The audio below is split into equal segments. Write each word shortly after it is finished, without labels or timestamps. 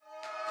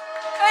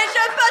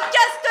je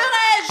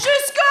podcasterai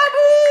jusqu'au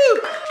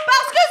bout,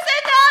 parce que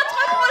c'est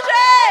notre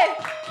projet.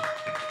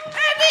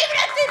 Et vive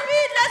la TV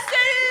de la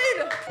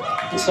cellule.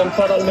 Nous ne sommes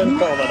pas dans le même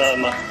camp,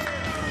 madame.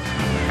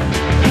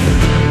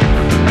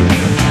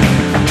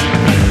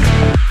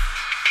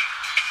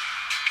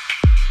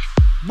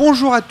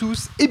 Bonjour à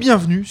tous et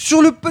bienvenue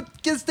sur le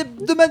podcast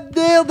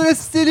hebdomadaire de la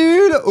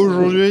cellule.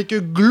 Aujourd'hui avec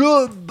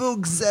Globo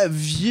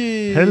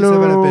Xavier. Hello. Ça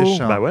va la pêche,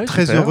 hein. Bah ouais,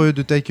 Très super. heureux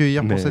de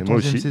t'accueillir pour Mais cette moi 11e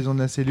aussi. saison de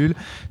la cellule.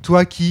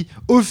 Toi qui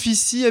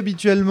officie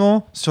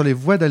habituellement sur les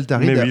voies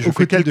d'Altaride Mais oui, je aux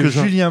fais côtés de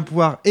quelques-uns. Julien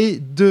Poire et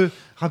de...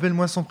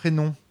 Rappelle-moi son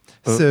prénom.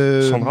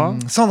 Sandra.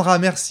 Sandra,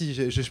 merci.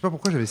 Je sais pas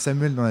pourquoi j'avais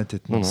Samuel dans la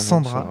tête. Non, Non,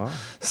 Sandra.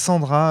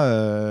 Sandra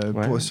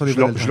Ouais. sur les je,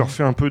 voies leur, je d'Altaride. leur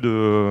fais un peu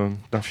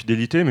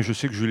d'infidélité, mais je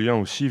sais que Julien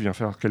aussi vient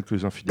faire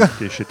quelques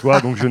infidélités chez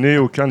toi, donc je n'ai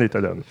aucun état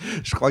d'âme.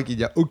 Je crois qu'il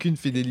n'y a aucune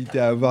fidélité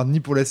à avoir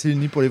ni pour la cellule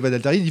ni pour les voies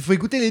d'Altaride. Il faut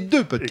écouter les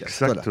deux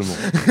podcasts. Exactement.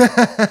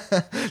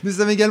 Voilà. Nous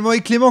sommes également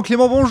avec Clément.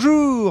 Clément,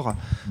 bonjour.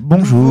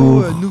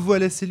 Bonjour. Nouveau à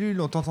la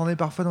cellule, on t'entendait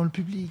parfois dans le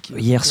public.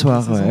 Hier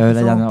soir, Dans les saisons la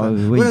précédentes.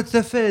 dernière, oui. Voilà, tout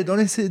à fait.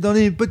 Dans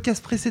les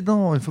podcasts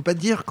précédents, il ne faut pas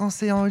dire quand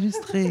c'est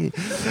enregistré.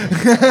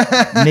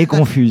 mais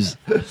confuse.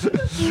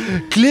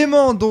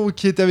 Clément, donc,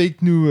 qui est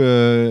avec nous,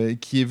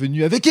 qui est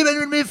venu avec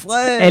Emmanuel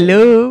Meffray.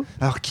 Hello.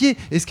 Alors,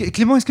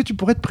 Clément, est-ce que tu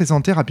pourrais te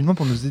présenter rapidement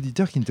pour nos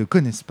éditeurs qui ne te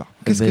connaissent pas?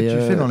 Qu'est-ce que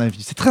tu fais dans la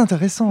vie? C'est très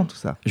intéressant tout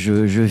ça.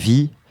 Je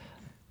vis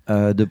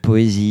de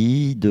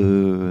poésie,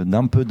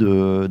 d'un peu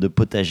de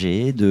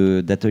potager,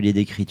 d'ateliers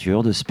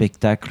d'écriture, de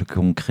spectacles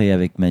qu'on crée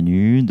avec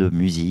Manu, de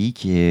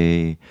musique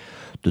et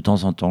de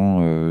temps en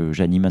temps,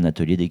 j'anime un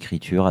atelier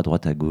d'écriture à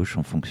droite à gauche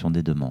en fonction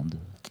des demandes.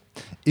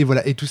 Et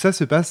voilà, et tout ça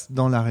se passe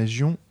dans la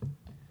région.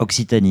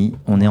 Occitanie,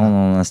 on est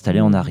installé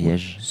en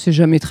Ariège. C'est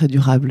jamais très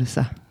durable,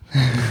 ça.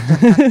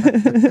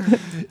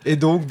 Et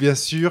donc, bien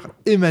sûr,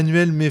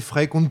 Emmanuel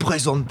Meffray, qu'on ne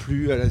présente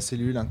plus à la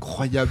cellule,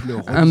 incroyable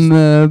rôle. Un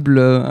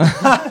meuble.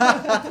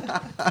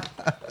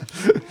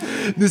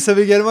 Nous sommes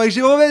également avec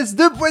Jérôme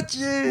de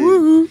Poitiers.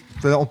 Wouhou.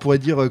 On pourrait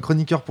dire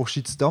chroniqueur pour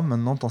Shitstorm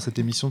maintenant, dans cette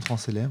émission te rend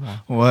célèbre.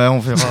 Ouais, on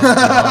verra.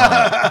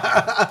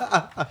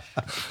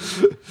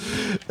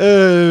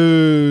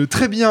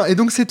 Très bien. Et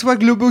donc, c'est toi,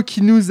 Globo,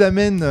 qui nous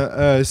amène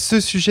ce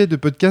sujet de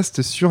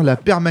podcast sur la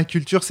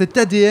permaculture, cet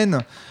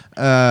ADN.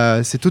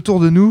 C'est autour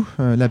de nous,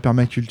 la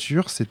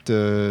permaculture. C'est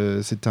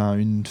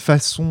une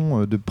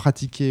façon de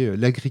pratiquer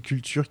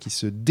l'agriculture qui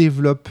se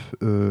développe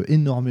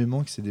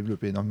énormément, qui s'est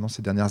développée énormément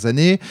ces dernières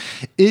années.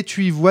 Et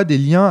tu y vois des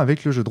liens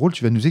avec le jeu de rôle.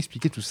 Tu vas nous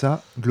expliquer tout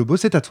ça. Globo,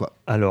 c'est à toi.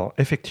 Alors,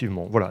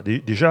 effectivement, voilà.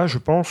 Déjà, je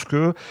pense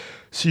que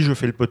si je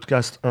fais le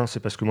podcast,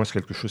 c'est parce que moi, c'est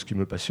quelque chose qui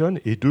me passionne.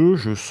 Et deux,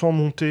 je sens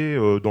monter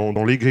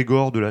dans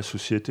l'égrégore de la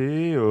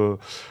société.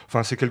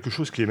 Enfin, c'est quelque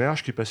chose qui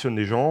émerge, qui passionne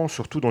les gens,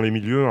 surtout dans les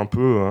milieux un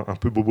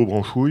peu bobo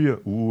branchouille.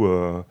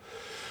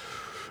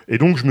 Et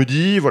donc, je me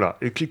dis, voilà,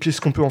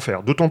 qu'est-ce qu'on peut en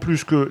faire? D'autant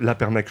plus que la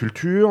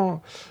permaculture,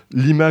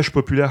 l'image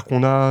populaire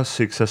qu'on a,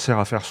 c'est que ça sert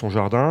à faire son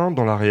jardin.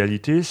 Dans la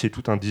réalité, c'est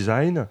tout un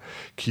design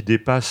qui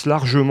dépasse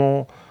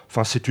largement...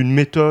 Enfin, c'est une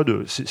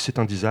méthode, c'est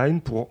un design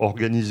pour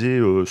organiser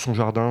son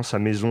jardin, sa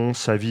maison,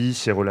 sa vie,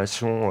 ses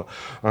relations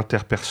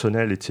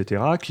interpersonnelles,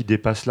 etc., qui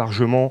dépasse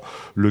largement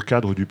le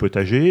cadre du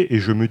potager. Et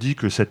je me dis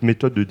que cette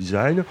méthode de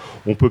design,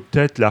 on peut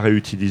peut-être la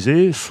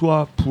réutiliser,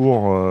 soit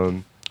pour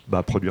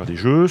produire des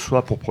jeux,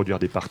 soit pour produire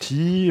des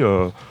parties,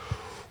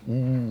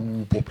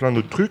 ou pour plein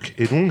d'autres trucs.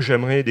 Et donc,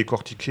 j'aimerais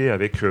décortiquer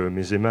avec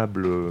mes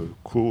aimables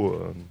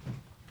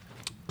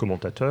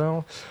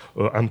commentateurs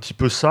un petit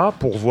peu ça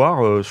pour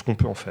voir ce qu'on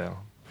peut en faire.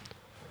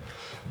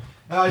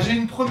 Alors, j'ai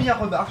une première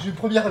remarque,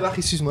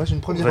 excuse-moi,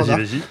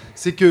 Vas-y.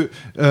 C'est que,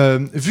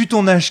 vu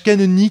ton âge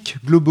canonique,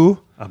 Globo,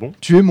 Ah bon?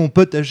 tu es mon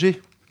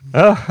potager.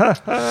 Oh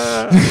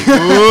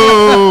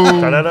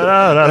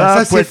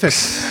Ça, c'est fait.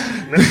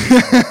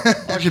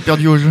 J'ai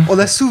perdu au jeu. On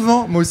a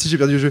souvent, moi aussi j'ai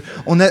perdu le jeu,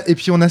 on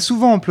a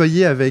souvent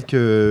employé avec,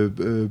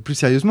 plus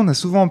sérieusement, on a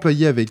souvent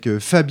employé avec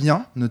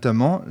Fabien,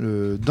 notamment,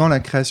 dans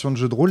la création de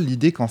jeux de rôle,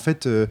 l'idée qu'en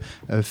fait,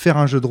 faire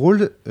un jeu de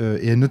rôle,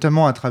 et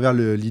notamment à travers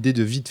l'idée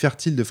de Vide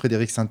Fertile de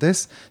Frédéric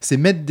Sintès, c'est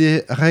mettre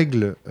des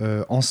règles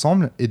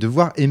ensemble et de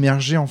voir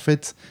émerger en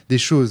fait des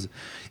choses.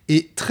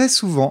 Et très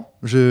souvent,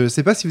 je ne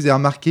sais pas si vous avez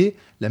remarqué,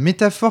 la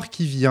métaphore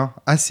qui vient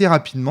assez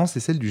rapidement, c'est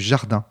celle du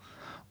jardin.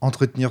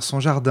 Entretenir son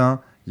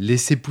jardin,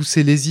 laisser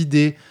pousser les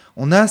idées.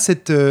 On a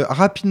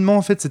rapidement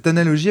en fait cette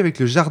analogie avec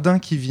le jardin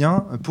qui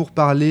vient pour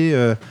parler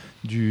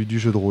du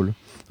jeu de rôle.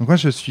 Donc moi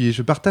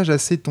je partage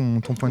assez ton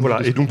point de vue.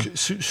 Voilà, et donc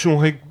si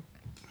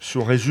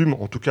on résume,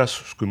 en tout cas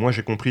ce que moi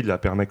j'ai compris de la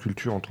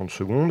permaculture en 30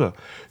 secondes,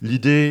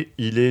 l'idée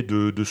il est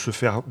de se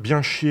faire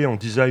bien chier en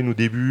design au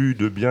début,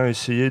 de bien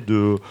essayer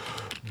de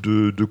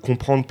de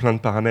comprendre plein de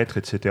paramètres,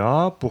 etc.,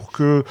 pour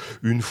que,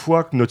 une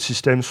fois que notre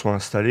système soit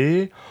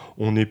installé,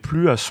 on n'ait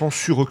plus à s'en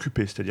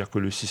suroccuper. C'est-à-dire que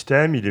le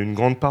système, il a une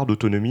grande part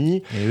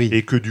d'autonomie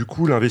et que du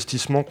coup,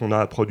 l'investissement qu'on a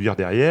à produire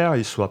derrière,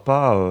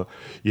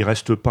 il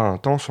reste pas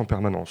intense en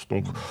permanence.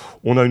 Donc,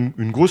 on a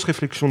une grosse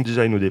réflexion de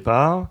design au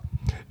départ.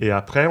 Et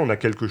après, on a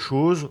quelque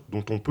chose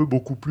dont on peut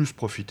beaucoup plus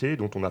profiter,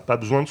 dont on n'a pas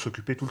besoin de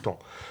s'occuper tout le temps.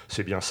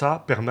 C'est bien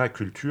ça,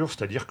 permaculture,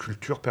 c'est-à-dire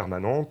culture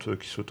permanente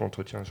qui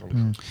s'auto-entretient.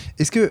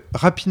 Est-ce que,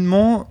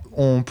 rapidement,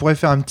 on pourrait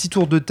faire un petit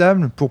tour de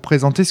table pour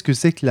présenter ce que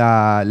c'est que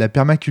la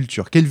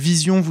permaculture ? Quelle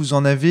vision vous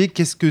en avez ?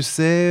 Qu'est-ce que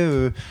c'est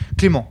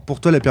Clément,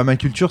 pour toi, la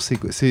permaculture, c'est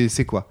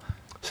quoi ?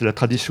 C'est la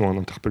tradition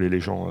d'interpeller les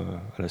gens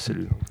à la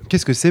cellule.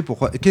 Qu'est-ce que c'est ?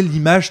 Pourquoi ? Quelle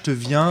image te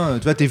vient ?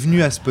 Tu vois, tu es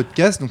venu à ce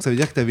podcast, donc ça veut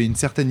dire que tu avais une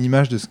certaine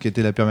image de ce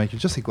qu'était la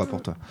permaculture. C'est quoi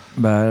pour toi ?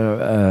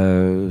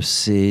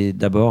 C'est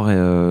d'abord,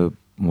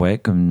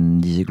 comme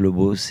disait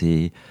Globo,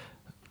 c'est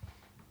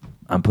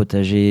un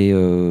potager...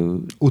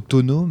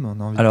 autonome,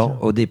 on a envie de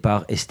dire. Au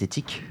départ,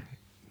 esthétique.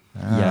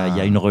 Il y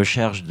a une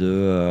recherche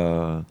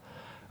de...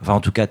 en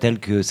tout cas, tel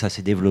que ça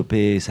s'est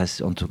développé,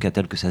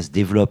 tel que ça se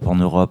développe en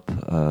Europe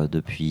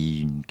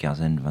depuis une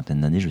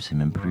vingtaine d'années, je ne sais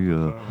même plus.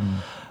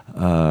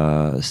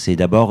 C'est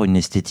d'abord une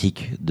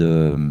esthétique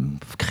de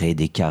créer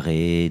des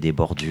carrés, des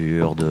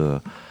bordures, de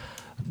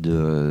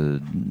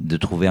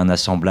trouver un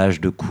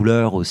assemblage de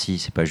couleurs aussi.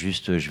 C'est pas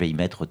juste je vais y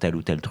mettre tel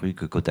ou tel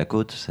truc côte à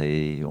côte.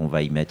 On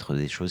va y mettre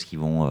des choses qui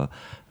vont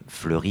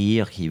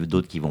fleurir,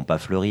 d'autres qui vont pas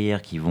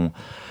fleurir, qui vont...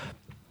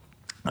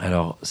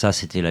 Alors ça,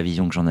 c'était la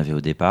vision que j'en avais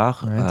au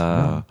départ.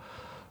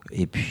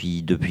 Et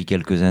puis depuis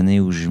quelques années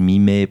où je m'y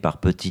mets par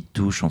petites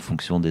touches en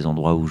fonction des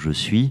endroits où je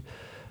suis,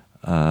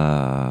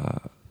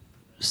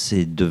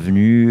 c'est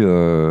devenu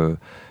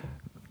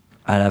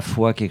à la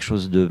fois quelque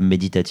chose de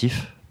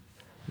méditatif.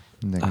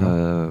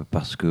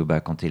 Parce que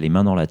quand tu es les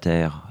mains dans la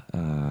terre,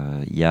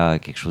 il y a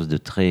quelque chose de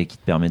qui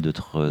te permet de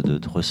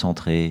te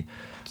recentrer.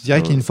 Tu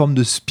dirais qu'il y a une forme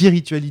de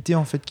spiritualité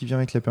en fait qui vient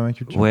avec la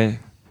permaculture.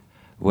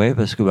 Ouais,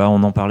 parce que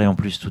on en parlait en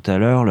plus tout à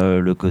l'heure,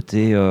 le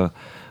côté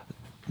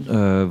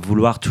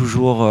vouloir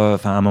toujours, à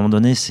un moment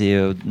donné, c'est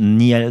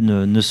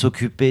ne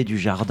s'occuper du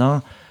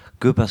jardin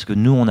que parce que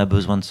nous on a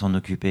besoin de s'en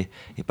occuper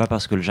et pas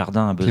parce que le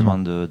jardin a besoin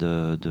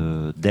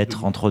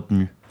d'être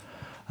entretenu.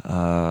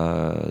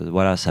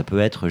 Ça peut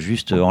être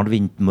juste enlever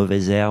une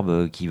mauvaise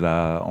herbe qui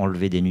va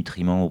enlever des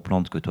nutriments aux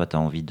plantes que toi tu as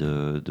envie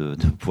de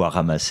pouvoir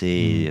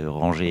ramasser, et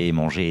ranger et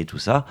manger et tout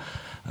ça.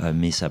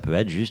 Mais ça peut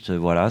être juste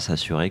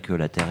s'assurer que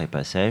la terre est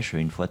pas sèche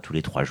une fois tous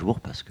les 3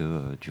 jours parce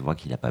que tu vois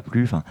qu'il n'a pas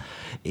plu.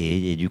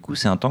 Et du coup,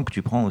 c'est un temps que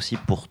tu prends aussi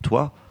pour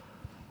toi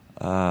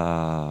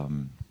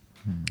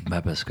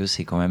parce que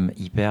c'est quand même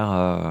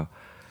hyper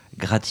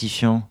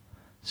gratifiant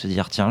de se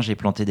dire tiens, j'ai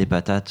planté des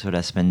patates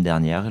la semaine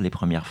dernière, les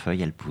premières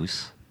feuilles elles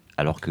poussent.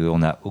 Alors que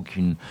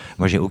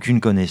moi j'ai aucune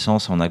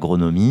connaissance en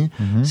agronomie.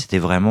 C'était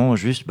vraiment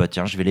juste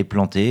tiens, je vais les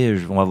planter,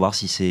 on va voir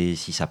si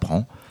ça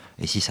prend.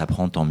 Et si ça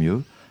prend, tant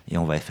mieux. Et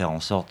on va faire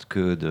en sorte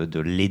que de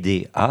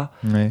l'aider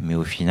mais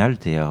au final,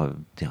 t'es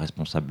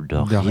responsable de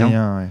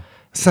rien.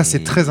 Ça,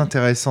 c'est très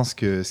intéressant ce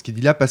qu'il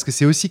dit là, parce que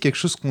c'est aussi quelque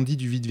chose qu'on dit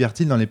du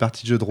vide-vertile dans les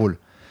parties de jeux de rôle.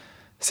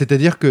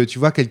 C'est-à-dire que, tu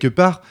vois, quelque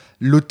part,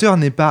 l'auteur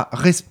n'est pas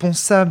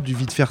responsable du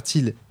vide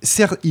fertile.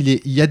 Certes, il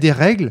y a des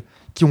règles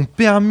qui ont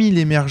permis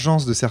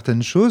l'émergence de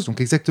certaines choses,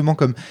 donc exactement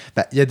comme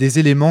il y a des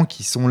éléments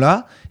qui sont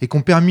là et qui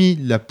ont permis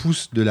la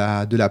pousse de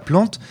la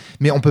plante,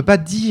 mais on ne peut pas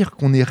dire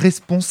qu'on est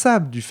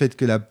responsable du fait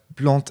que la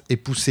plante est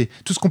poussée.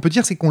 Tout ce qu'on peut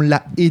dire, c'est qu'on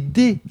l'a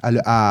aidé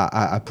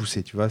à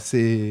pousser, tu vois.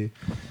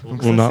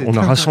 On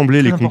a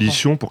rassemblé les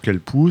conditions pour qu'elle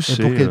pousse.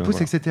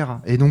 Etc.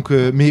 Et donc,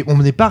 mais on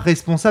n'est pas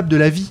responsable de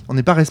la vie, on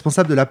n'est pas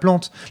responsable de la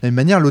plante. De la même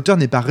manière, l'auteur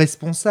n'est pas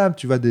responsable,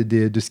 tu vois,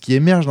 de ce qui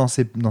émerge dans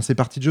ces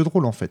parties de jeux de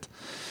rôle, en fait.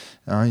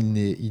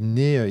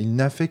 Il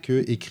n'a fait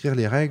que écrire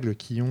les règles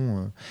qui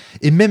ont...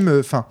 Et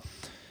même...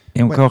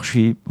 Et encore,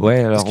 c'est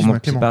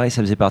pareil,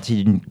 ça faisait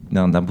partie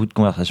d'un bout de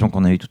conversation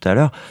qu'on a eu tout à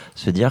l'heure,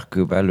 se dire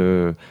que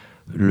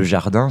le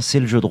jardin, c'est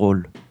le jeu de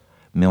rôle,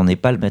 mais on n'est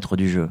pas le maître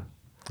du jeu.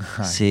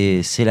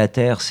 C'est la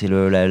terre, c'est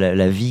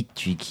la vie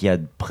qui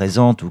est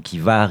présente ou qui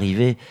va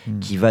arriver,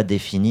 qui va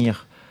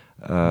définir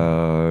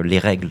les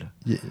règles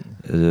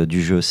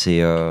du jeu.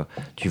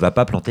 Tu vas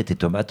pas planter tes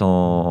tomates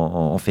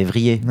en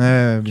février.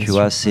 Tu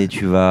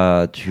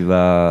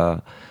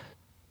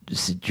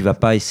vas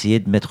pas essayer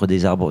de mettre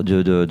des arbres,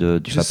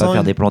 tu vas pas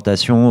faire des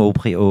plantations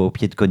au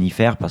pied de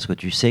conifères parce que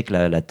tu sais que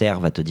la terre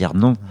va te dire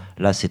non,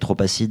 là c'est trop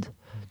acide,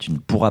 tu ne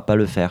pourras pas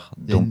le faire.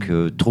 Donc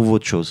trouve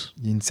autre chose.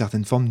 Il y a une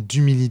certaine forme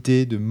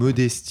d'humilité, de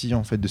modestie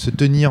en fait, de se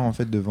tenir en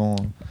fait devant.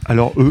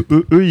 Alors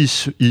eux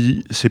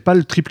c'est pas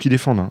le trip qu'ils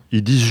défendent.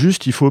 Ils disent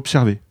juste il faut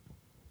observer.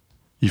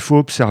 Il faut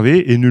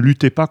observer et ne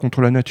lutter pas contre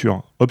la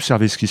nature.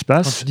 Observer ce qui se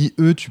passe. Quand tu dis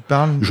eux, tu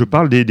parles... Je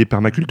parle des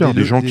permaculteurs,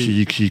 des gens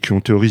qui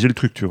ont théorisé le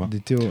truc, tu vois.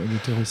 Des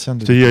théoriciens.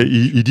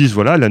 Ils disent,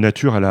 voilà, la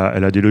nature, elle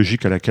a des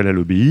logiques à laquelle elle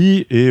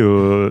obéit, et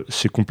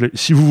c'est complet.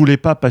 Si vous voulez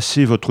pas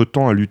passer votre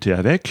temps à lutter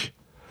avec,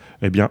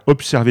 eh bien,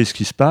 observez ce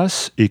qui se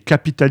passe et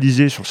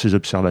capitalisez sur ces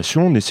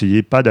observations.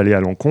 N'essayez pas d'aller à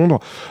l'encontre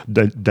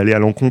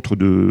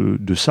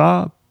de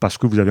ça parce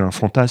que vous avez un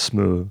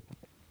fantasme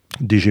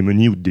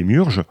d'hégémonie ou de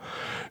démiurge.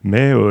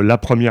 Mais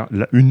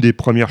une des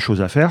premières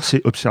choses à faire,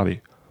 c'est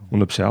observer. On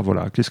observe,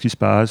 voilà, qu'est-ce qui se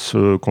passe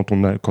quand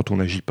on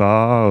n'agit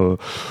pas,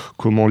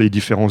 comment les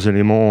différents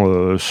éléments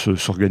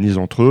s'organisent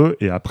entre eux.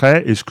 Et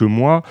après, est-ce que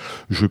moi,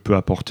 je peux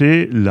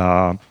apporter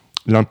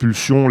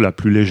l'impulsion la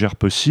plus légère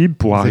possible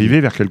pour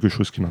arriver vers quelque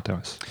chose qui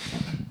m'intéresse.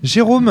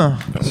 Jérôme,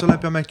 sur la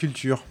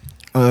permaculture.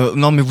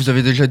 Non, mais vous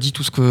avez déjà dit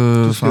tout ce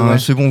que.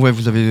 C'est bon, ouais,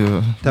 vous avez.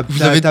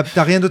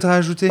 T'as rien d'autre à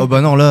ajouter ? Oh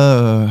bah non,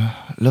 là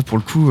pour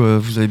le coup,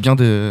 vous avez bien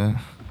des.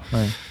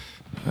 Ouais.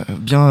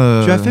 Tu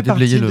as fait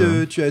partie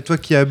toi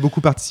qui as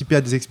beaucoup participé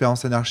à des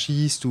expériences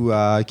anarchistes ou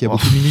qui a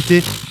beaucoup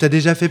milité, tu as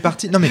déjà fait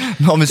partie.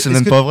 Non mais c'est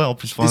même pas vrai en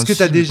plus. Est-ce que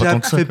tu as déjà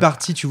fait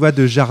partie, tu vois,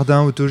 de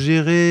jardins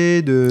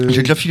autogérés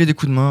J'ai déjà filé des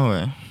coups de main,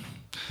 ouais.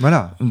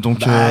 Voilà. Donc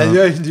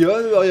il dit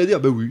rien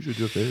dire. Bah oui, j'ai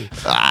déjà fait.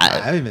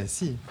 Ah oui, mais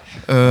si.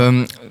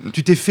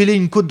 Tu t'es fêlé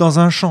une côte dans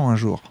un champ un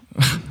jour.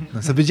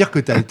 Ça veut dire que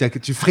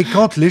tu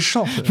fréquentes les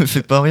champs. Me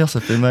fais pas rire, ça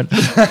fait mal.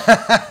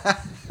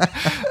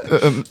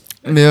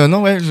 Mais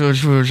non, ouais,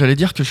 j'allais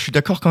dire que je suis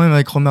d'accord quand même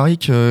avec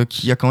Romaric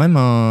qu'il y a quand même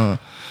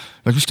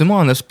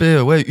justement un aspect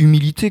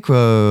humilité,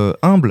 quoi,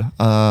 humble,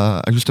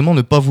 à justement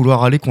ne pas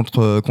vouloir aller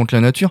contre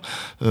la nature.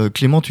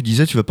 Clément, tu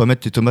disais tu vas pas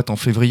mettre tes tomates en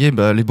février,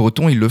 les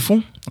Bretons ils le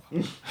font.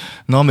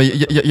 Non, mais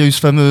il y a eu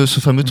ce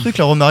fameux truc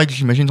là, Romaric,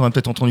 j'imagine tu en as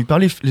peut-être entendu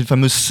parler, les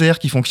fameuses serres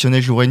qui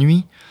fonctionnaient jour et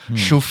nuit,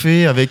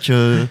 chauffées avec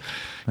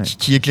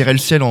qui éclairait le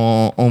ciel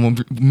en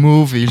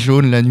mauve et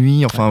jaune la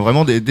nuit, enfin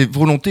vraiment des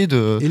volontés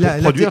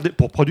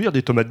pour produire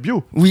des tomates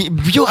bio. Oui,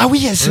 bio. Ah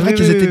oui, c'est vrai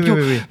qu'elles étaient bio.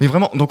 Oui. Mais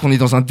vraiment, donc on est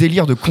dans un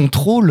délire de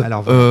contrôle.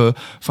 Alors, voilà.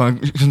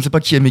 Je ne sais pas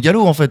qui est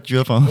mégalo en fait, tu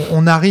vois.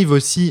 On arrive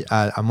aussi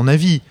à mon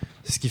avis,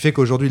 ce qui fait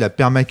qu'aujourd'hui la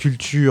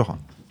permaculture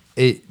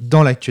est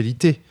dans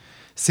l'actualité,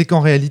 c'est qu'en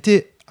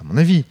réalité, à mon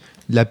avis,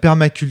 la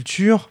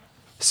permaculture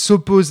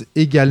s'oppose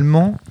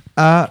également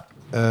à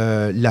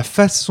la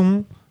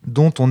façon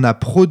dont on a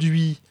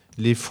produit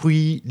les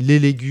fruits, les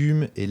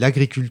légumes et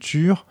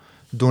l'agriculture,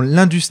 dont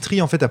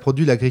l'industrie en fait a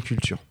produit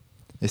l'agriculture.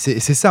 Et c'est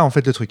ça en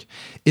fait le truc.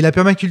 Et la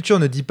permaculture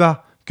ne dit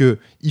pas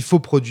qu'il faut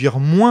produire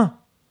moins,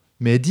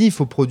 mais elle dit qu'il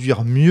faut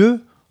produire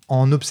mieux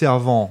en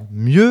observant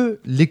mieux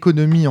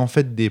l'économie en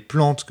fait des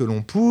plantes que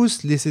l'on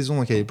pousse, les saisons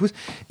dans lesquelles elles poussent.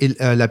 Et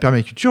la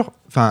permaculture,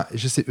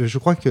 je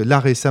crois que là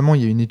récemment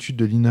il y a une étude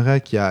de l'INRA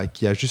qui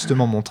a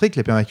justement montré que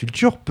la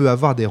permaculture peut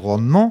avoir des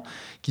rendements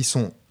qui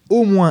sont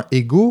au moins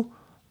égaux,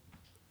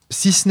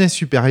 si ce n'est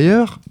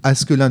supérieur à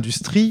ce que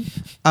l'industrie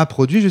a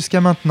produit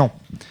jusqu'à maintenant.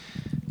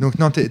 Donc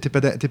non, t'es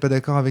pas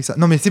d'accord avec ça.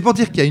 Non, mais c'est pour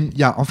dire qu'il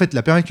y a en fait,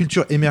 la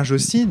permaculture émerge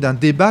aussi d'un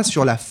débat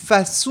sur la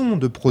façon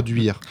de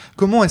produire.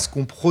 Comment est-ce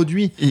qu'on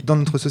produit dans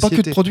notre société ?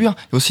 Pas que de produire,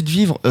 mais aussi de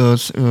vivre.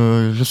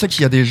 Je sais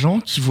qu'il y a des gens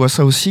qui voient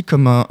ça aussi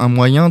comme un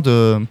moyen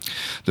de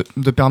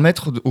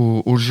permettre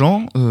aux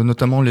gens,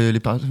 notamment les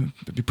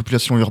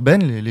populations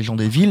urbaines, les gens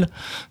des villes,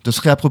 de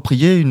se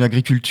réapproprier une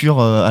agriculture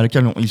à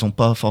laquelle ils n'ont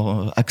pas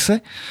fort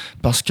accès,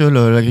 parce que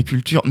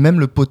l'agriculture, même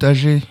le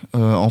potager,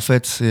 en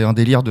fait, c'est un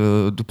délire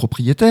de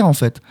propriétaire, en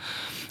fait.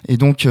 Et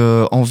donc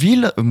en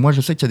ville, moi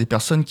je sais qu'il y a des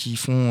personnes qui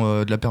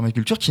font de la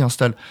permaculture, qui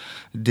installent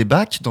des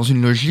bacs dans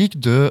une logique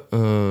de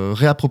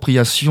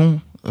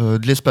réappropriation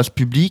de l'espace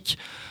public,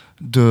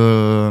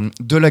 de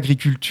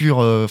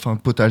l'agriculture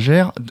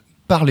potagère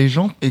par les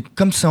gens. Et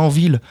comme c'est en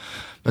ville,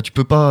 tu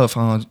vas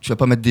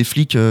pas mettre des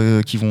flics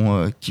qui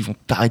vont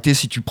t'arrêter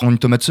si tu prends une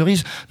tomate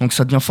cerise. Donc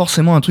ça devient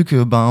forcément un truc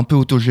un peu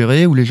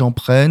autogéré où les gens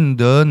prennent,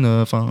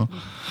 donnent,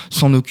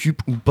 s'en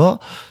occupent ou pas.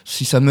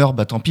 Si ça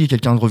meurt, tant pis,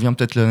 quelqu'un revient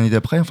peut-être l'année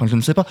d'après. Je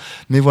ne sais pas.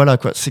 Mais voilà,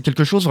 quoi. C'est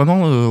quelque chose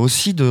vraiment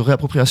aussi de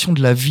réappropriation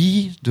de la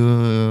vie,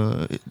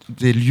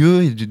 des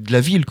lieux et de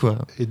la ville, quoi.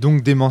 Et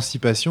donc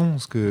d'émancipation,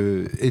 parce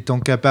que étant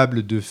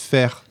capable de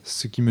faire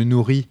ce qui me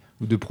nourrit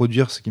ou de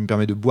produire ce qui me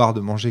permet de boire,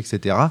 de manger,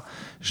 etc.,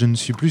 je ne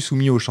suis plus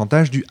soumis au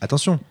chantage du «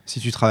 attention, si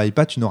tu travailles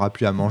pas, tu n'auras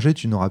plus à manger,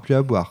 tu n'auras plus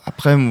à boire ».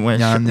 Après, il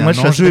y a un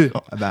enjeu.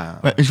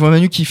 Je vois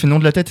Manu qui fait non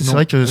de la tête, et c'est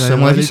vrai que à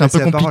mon avis, c'est un peu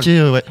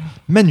compliqué.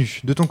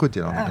 Manu, de ton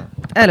côté.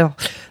 Alors,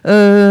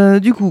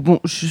 du coup,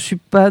 je suis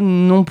pas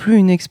non plus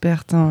une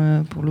experte,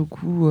 pour le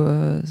coup.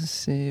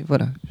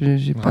 Voilà,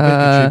 j'ai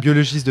pas... Tu es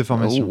biologiste de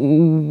formation.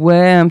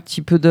 Ouais, un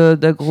petit peu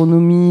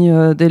d'agronomie,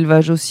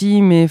 d'élevage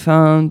aussi, mais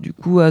du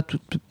coup, à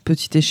toute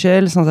petite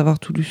échelle, sans avoir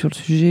tout lu sur le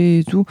sujet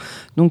et tout.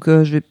 Donc,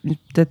 il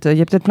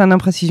y a peut-être plein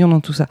d'imprécisions dans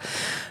tout ça.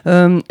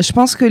 Je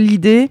pense que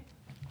l'idée,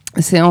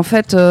 c'est en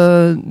fait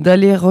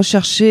d'aller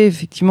rechercher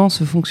effectivement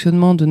ce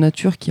fonctionnement de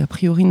nature qui a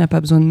priori n'a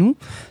pas besoin de nous.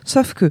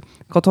 Sauf que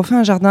quand on fait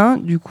un jardin,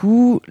 du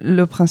coup,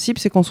 le principe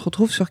c'est qu'on se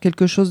retrouve sur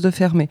quelque chose de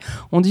fermé.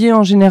 On dit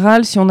en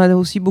général, si on a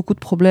aussi beaucoup de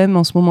problèmes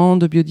en ce moment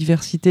de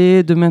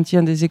biodiversité, de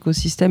maintien des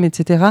écosystèmes,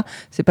 etc.,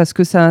 c'est parce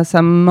que ça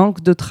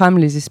manque de trame,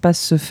 les espaces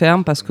se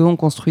ferment parce qu'on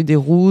construit des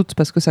routes,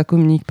 parce que ça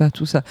communique pas,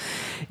 tout ça.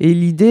 Et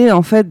l'idée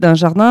en fait d'un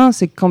jardin,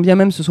 c'est que quand bien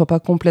même ce soit pas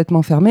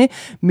complètement fermé,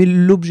 mais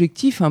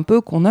l'objectif un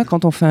peu qu'on a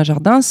quand on fait un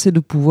jardin, c'est de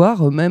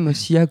pouvoir, même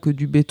s'il y a que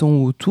du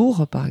béton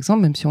autour, par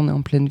exemple, même si on est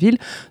en pleine ville,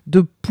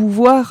 de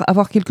pouvoir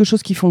avoir quelque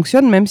chose qui fonctionne,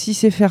 fonctionne, même si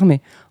c'est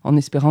fermé, en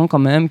espérant quand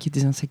même qu'il y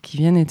ait des insectes qui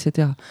viennent,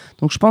 etc.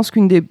 Donc je pense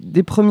qu'une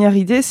des premières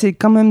idées, c'est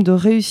quand même de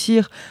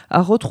réussir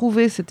à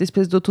retrouver cette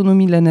espèce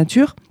d'autonomie de la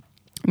nature,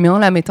 mais en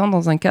la mettant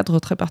dans un cadre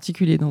très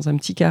particulier, dans un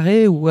petit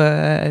carré où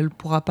elle ne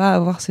pourra pas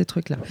avoir ces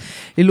trucs-là.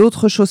 Et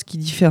l'autre chose qui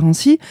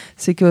différencie,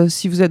 c'est que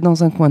si vous êtes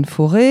dans un coin de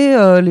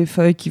forêt, les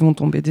feuilles qui vont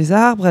tomber des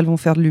arbres, elles vont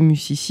faire de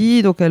l'humus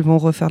ici, donc elles vont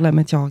refaire de la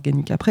matière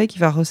organique après, qui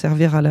va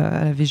resservir à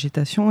la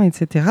végétation,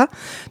 etc.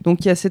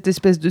 Donc il y a cette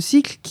espèce de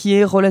cycle qui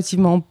est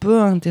relativement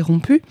peu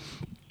interrompu.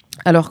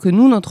 Alors que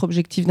nous, notre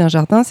objectif d'un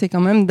jardin, c'est quand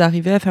même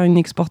d'arriver à faire une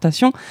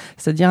exportation,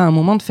 c'est-à-dire à un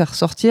moment de faire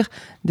sortir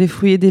des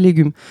fruits et des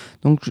légumes.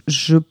 Donc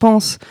je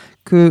pense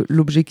que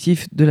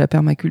l'objectif de la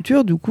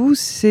permaculture, du coup,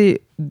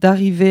 c'est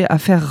d'arriver à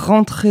faire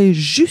rentrer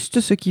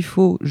juste ce qu'il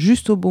faut,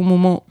 juste au bon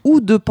moment,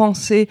 ou de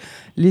penser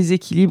les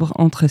équilibres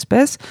entre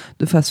espèces,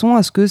 de façon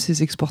à ce que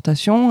ces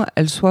exportations,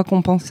 elles soient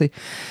compensées.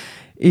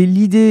 Et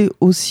l'idée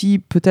aussi,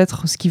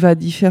 peut-être, ce qui va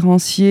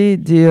différencier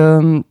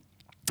des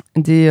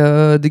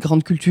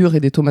grandes cultures et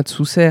des tomates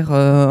sous serre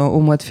au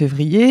mois de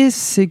février,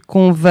 c'est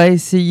qu'on va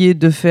essayer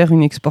de faire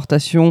une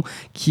exportation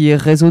qui est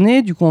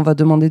raisonnée. Du coup, on va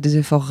demander des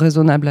efforts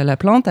raisonnables à la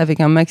plante avec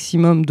un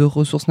maximum de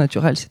ressources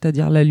naturelles,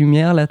 c'est-à-dire la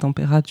lumière, la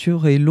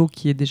température et l'eau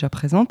qui est déjà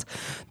présente,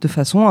 de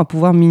façon à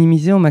pouvoir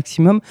minimiser au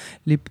maximum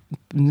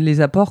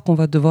les apports qu'on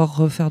va devoir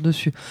refaire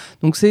dessus.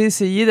 Donc, c'est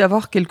essayer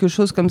d'avoir quelque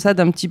chose comme ça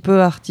d'un petit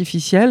peu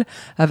artificiel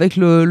avec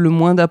le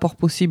moins d'apports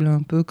possible.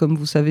 Un peu comme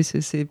vous savez,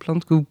 ces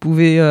plantes que vous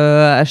pouvez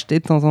acheter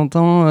de temps en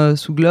temps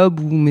sous globe,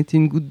 où vous mettez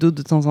une goutte d'eau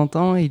de temps en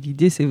temps, et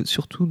l'idée c'est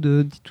surtout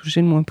d'y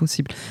toucher le moins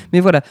possible. Mais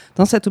voilà,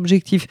 dans cet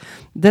objectif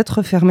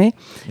d'être fermé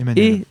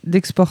et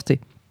d'exporter.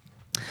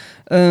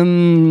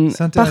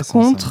 Par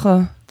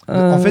contre...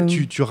 En fait,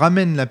 tu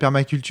ramènes la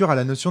permaculture à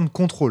la notion de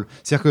contrôle.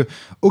 C'est-à-dire que,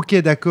 ok,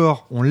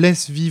 d'accord, on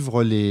laisse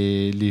vivre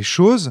les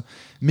choses,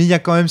 mais il y a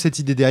quand même cette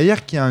idée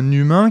derrière qu'il y a un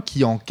humain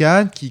qui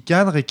encadre, qui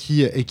cadre et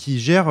qui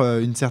gère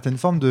une certaine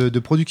forme de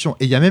production.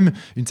 Et il y a même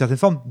une certaine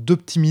forme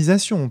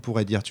d'optimisation, on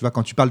pourrait dire. Tu vois,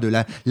 quand tu parles de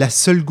la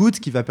seule goutte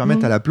qui va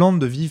permettre à la plante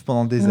de vivre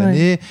pendant des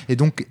années et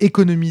donc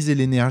économiser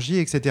l'énergie,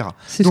 etc.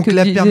 Donc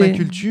la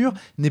permaculture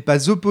n'est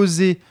pas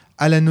opposée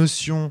à la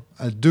notion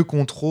de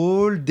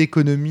contrôle,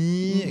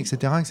 d'économie,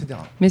 etc., etc.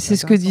 Mais c'est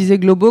ce que disait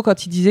Globo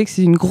quand il disait que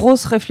c'est une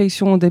grosse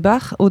réflexion au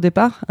départ,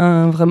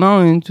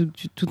 vraiment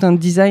tout un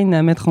design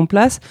à mettre en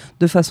place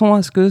de façon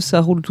à ce que ça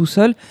roule tout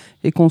seul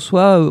et qu'on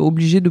soit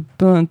obligé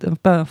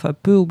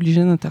peu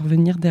obligé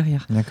d'intervenir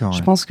derrière.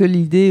 Je pense que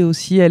l'idée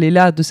aussi, elle est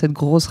là de cette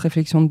grosse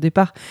réflexion de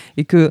départ,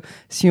 et que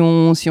si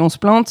on se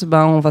plante,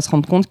 on va se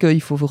rendre compte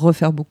qu'il faut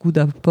refaire beaucoup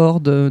d'apports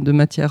de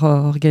matière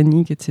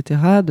organique, etc.,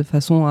 de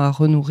façon à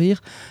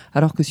renourrir,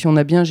 alors que si on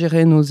a bien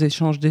géré nos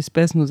échanges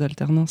d'espèces, nos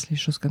alternances, les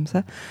choses comme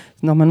ça,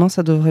 normalement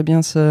ça devrait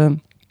bien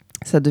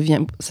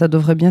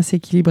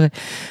s'équilibrer.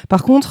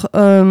 Par contre,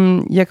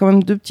 il y a quand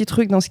même deux petits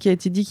trucs dans ce qui a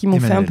été dit qui m'ont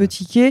fait un peu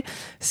tiquer.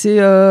 C'est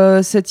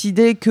cette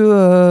idée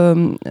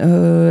que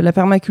la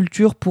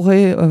permaculture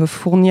pourrait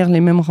fournir les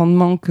mêmes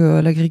rendements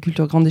que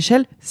l'agriculture grande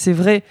échelle. C'est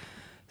vrai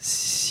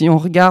si on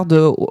regarde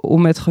au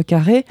mètre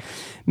carré,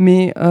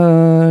 mais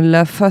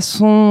la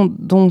façon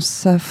dont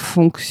ça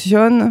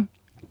fonctionne,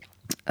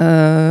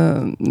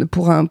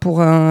 pour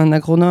un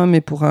agronome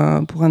et pour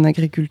un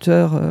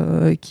agriculteur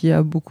qui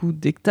a beaucoup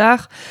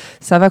d'hectares,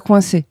 ça va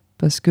coincer.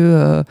 Parce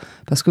que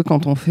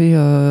quand on fait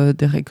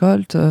des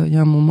récoltes, il y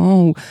a un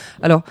moment où...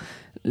 Alors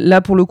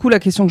là, pour le coup, la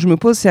question que je me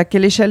pose, c'est à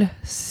quelle échelle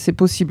c'est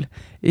possible.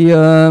 Et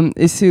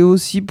c'est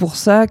aussi pour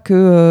ça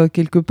que,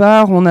 quelque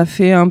part, on a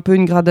fait un peu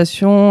une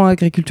gradation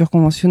agriculture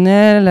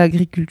conventionnelle,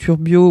 agriculture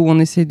bio, où on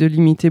essaye de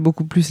limiter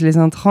beaucoup plus les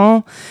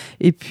intrants,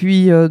 et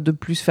puis de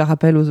plus faire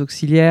appel aux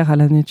auxiliaires, à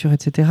la nature,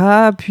 etc.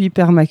 Puis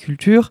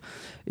permaculture.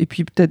 Et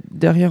puis peut-être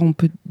derrière, on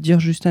peut dire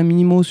juste un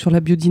mini-mot sur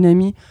la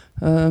biodynamie.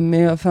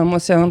 Mais enfin, moi,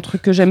 c'est un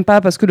truc que j'aime pas,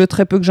 parce que le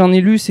très peu que j'en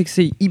ai lu, c'est que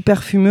c'est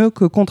hyper fumeux,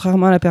 que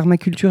contrairement à la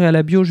permaculture et à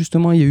la bio,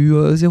 justement, il y a eu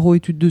zéro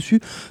étude dessus,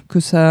 que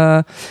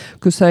ça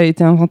a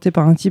été inventé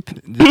par un type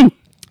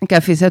qui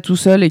a fait ça tout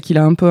seul et qu'il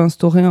a un peu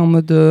instauré en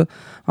mode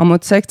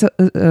secte.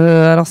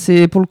 Alors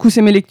pour le coup,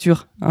 c'est mes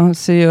lectures. Hein,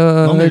 c'est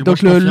non, mais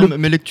donc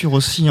mes lectures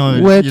aussi.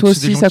 Hein, ouais, toi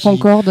aussi, ça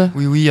concorde.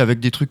 Oui,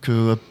 avec des trucs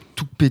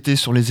tout pété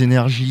sur les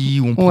énergies,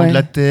 où on prend de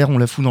la terre, on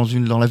la fout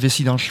dans la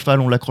vessie d'un cheval,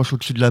 on l'accroche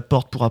au-dessus de la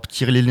porte pour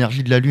attirer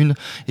l'énergie de la lune,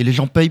 et les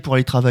gens payent pour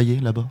aller travailler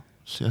là-bas.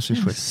 C'est assez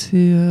chouette.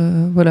 C'est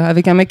voilà,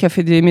 avec un mec qui a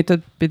fait des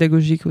méthodes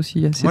pédagogiques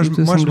aussi. Moi,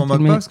 je m'en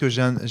moque pas, parce que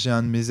j'ai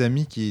un de mes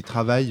amis qui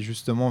travaille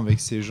justement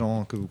avec ces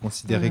gens que vous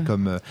considérez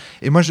comme.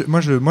 Et moi,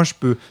 je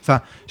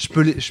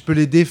peux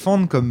les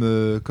défendre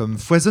comme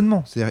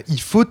foisonnement. C'est-à-dire, il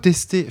faut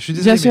tester. Je suis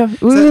désolé. Bien sûr.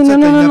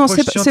 Non,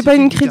 c'est pas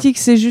une critique.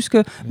 C'est juste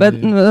que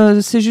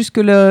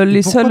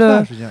les seuls.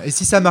 Pas, et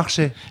si ça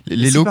marchait,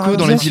 les locaux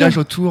dans les villages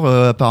autour,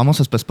 apparemment,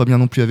 ça se passe pas bien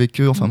non plus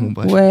avec eux. Enfin bon,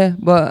 bref. Ouais.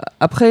 Bah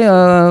après,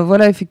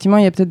 voilà, effectivement,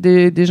 il y a peut-être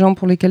des gens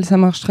pour lesquels ça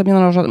marche très bien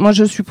dans leur jardin. Moi,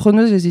 je suis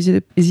preneuse.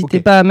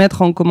 N'hésitez pas à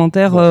mettre en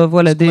commentaire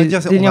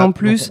des liens en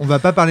plus. On va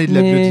pas parler de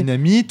la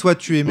biodynamie. Toi,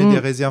 tu émets des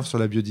réserves sur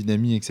la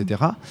biodynamie,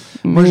 etc.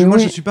 Moi,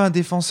 je suis pas un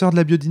défenseur de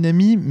la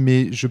biodynamie,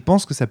 mais je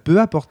pense que ça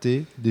peut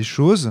apporter des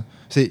choses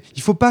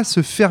Il faut pas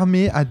se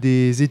fermer à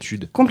des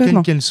études,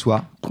 Complètement. quelles qu'elles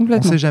soient.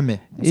 Complètement. On sait jamais.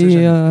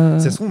 Et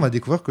Ça se trouve, on va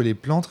découvrir que les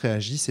plantes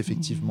réagissent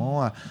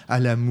effectivement à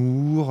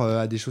l'amour,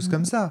 à des choses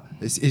comme ça.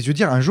 Et je veux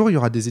dire, un jour, il y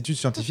aura des études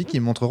scientifiques qui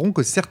montreront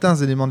que certains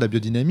éléments de la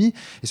biodynamie,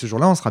 et ce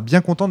jour-là, on sera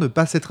bien content de ne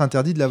pas s'être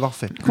interdit de l'avoir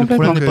fait. Le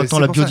problème n'est pas Donc, tant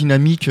c'est la pour ça.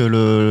 biodynamique,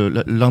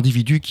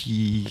 l'individu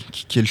qui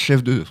est le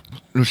chef de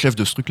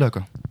ce truc-là,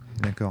 quoi.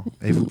 D'accord.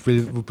 Et vous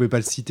pouvez pas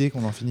le citer,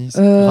 qu'on en finisse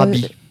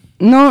Rabbi.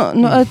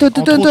 Non, attends,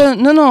 Entre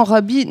autres.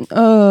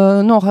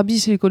 non, Rabbi,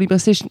 c'est les colibris.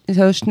 C'est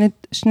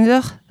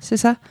Schneider, c'est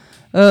ça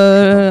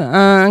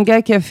un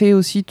gars qui a fait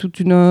aussi toute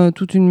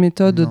une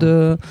méthode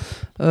de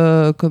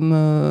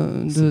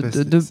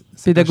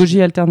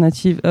pédagogie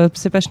alternative.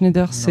 C'est pas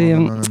Schneider, c'est...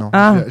 Non.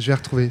 Je vais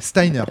retrouver.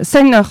 Steiner,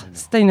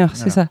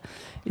 c'est ça.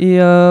 Et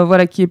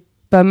voilà, qui est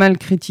pas mal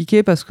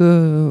critiqué parce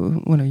que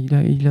voilà,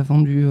 il a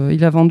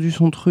vendu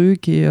son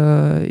truc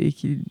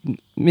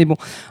mais bon,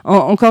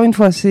 encore une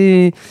fois,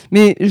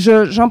 mais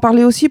j'en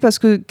parlais aussi parce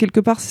que quelque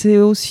part c'est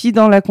aussi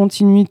dans la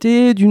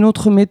continuité d'une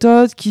autre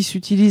méthode qui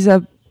s'utilise à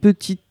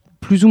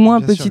plus ou moins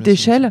Bien petite sûr.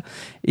 échelle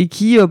et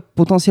qui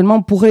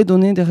potentiellement pourrait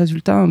donner des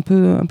résultats un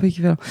peu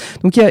équivalents.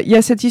 Donc il y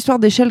a cette histoire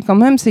d'échelle quand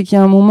même, c'est qu'il y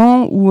a un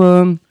moment où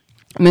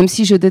même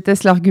si je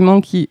déteste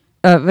l'argument qui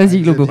vas-y,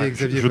 Globo.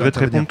 Xavier, Je voudrais te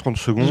répondre 30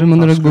 secondes Je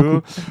monologue parce que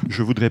beaucoup.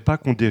 je voudrais pas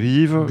qu'on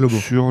dérive Globo.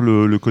 sur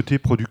le côté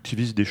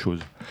productiviste des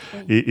choses.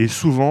 Et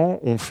souvent,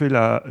 on fait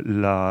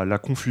la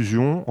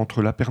confusion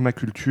entre la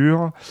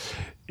permaculture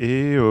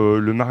et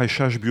le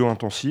maraîchage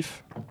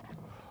bio-intensif.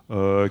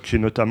 Qui est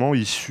notamment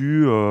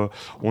issu,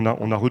 on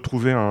a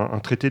retrouvé un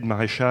traité de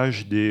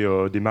maraîchage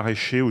des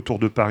maraîchers autour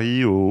de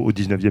Paris au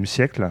 19e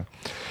siècle.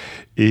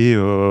 Et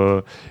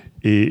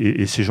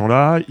ces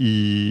gens-là,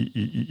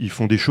 ils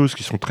font des choses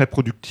qui sont très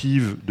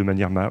productives de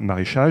manière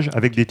maraîchage,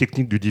 avec des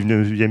techniques du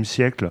 19e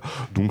siècle,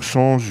 donc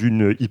sans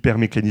une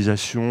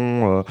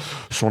hypermécanisation,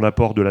 sans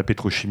l'apport de la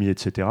pétrochimie,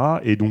 etc.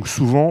 Et donc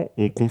souvent,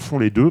 on confond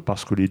les deux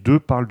parce que les deux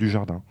parlent du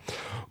jardin.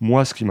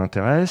 Moi, ce qui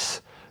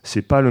m'intéresse,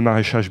 c'est pas le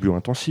maraîchage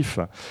bio-intensif,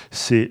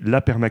 c'est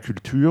la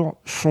permaculture,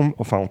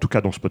 enfin en tout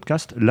cas dans ce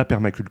podcast, la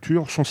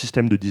permaculture, son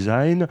système de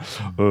design,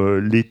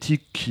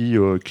 l'éthique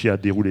qui a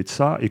déroulé de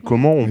ça et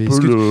comment on peut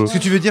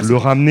le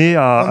ramener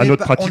à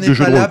notre pratique de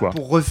jeu de rôle. Quoi.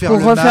 Pour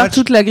refaire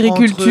toute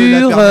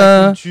l'agriculture,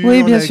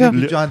 oui, bien sûr.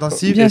 L'agriculture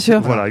intensive. Bien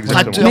sûr. Voilà,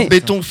 exactement. Tracteur,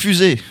 béton,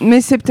 fusée.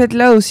 Mais c'est peut-être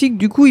là aussi que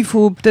du coup, il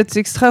faut peut-être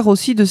s'extraire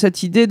aussi de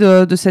cette idée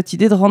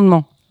de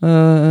rendement.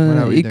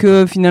 Voilà, oui, et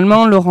que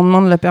finalement, le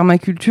rendement de la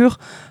permaculture,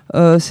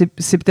 c'est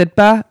peut-être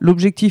pas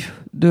l'objectif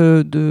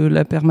de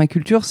la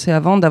permaculture, c'est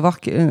avant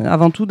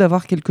tout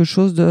d'avoir quelque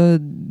chose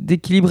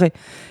d'équilibré.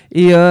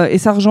 Et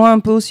ça rejoint un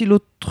peu aussi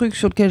l'autre truc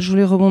sur lequel je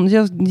voulais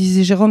rebondir,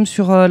 disait Jérôme,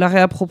 sur la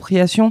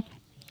réappropriation.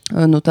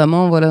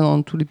 Notamment voilà,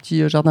 dans tous les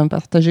petits jardins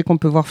partagés qu'on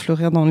peut voir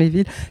fleurir dans les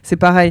villes. C'est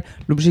pareil,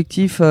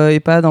 l'objectif n'est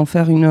pas d'en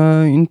faire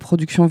une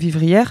production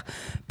vivrière.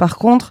 Par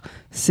contre,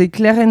 c'est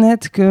clair et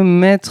net que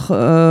mettre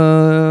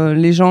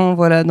les gens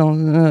voilà, dans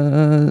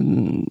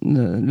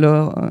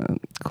leur...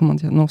 comment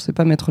dire ? Non, c'est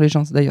pas mettre les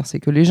gens, d'ailleurs, c'est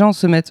que les gens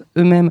se mettent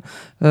eux-mêmes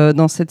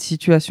dans cette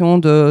situation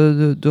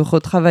de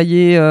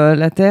retravailler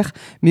la terre,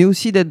 mais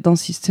aussi d'être dans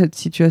cette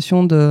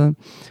situation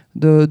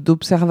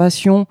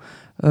d'observation,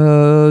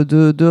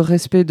 de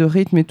respect de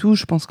rythme et tout.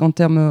 Je pense qu'en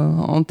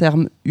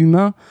termes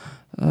humains,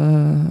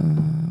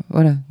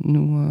 voilà,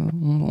 nous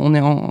on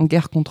est en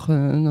guerre contre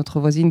notre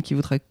voisine qui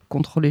voudrait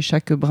contrôler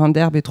chaque brin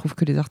d'herbe et trouve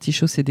que les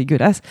artichauts c'est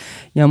dégueulasse.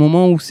 Il y a un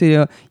moment où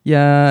il y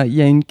a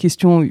une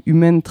question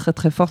humaine très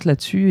très forte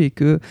là-dessus et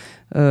que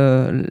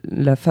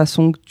la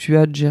façon que tu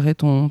as de gérer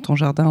ton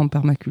jardin en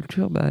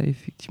permaculture, bah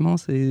effectivement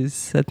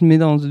ça te met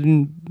dans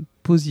une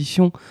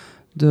position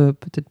de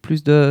peut-être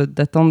plus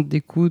d'attente,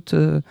 d'écoute,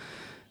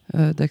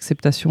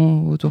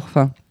 d'acceptation autour.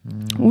 Enfin,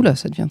 oula,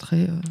 ça devient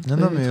très.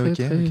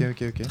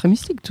 Très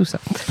mystique tout ça.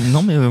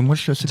 Non, mais moi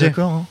je suis assez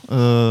d'accord.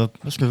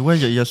 Parce que ouais,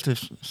 il y a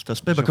cet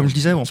aspect, comme je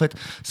disais, en fait,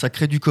 ça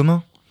crée du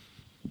commun.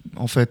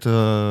 En fait,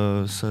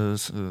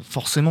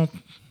 forcément.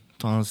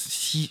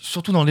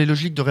 Surtout dans les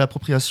logiques de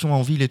réappropriation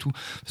en ville et tout.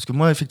 Parce que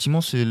moi,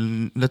 effectivement, c'est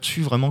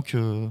là-dessus vraiment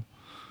que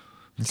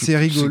c'est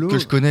rigolo. Que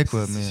je connais,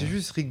 quoi. Mais... C'est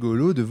juste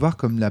rigolo de voir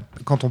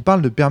quand on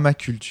parle de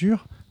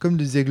permaculture, comme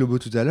le disait Globo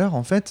tout à l'heure,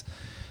 en fait,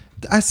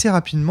 assez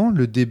rapidement,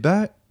 le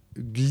débat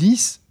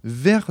glisse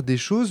vers des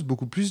choses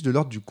beaucoup plus de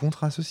l'ordre du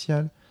contrat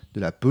social,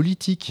 de la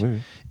politique. Oui.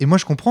 Et moi,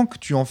 je comprends que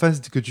tu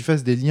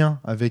fasses des liens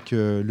avec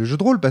le jeu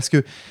de rôle, parce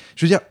que,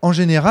 je veux dire, en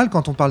général,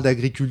 quand on parle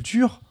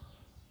d'agriculture,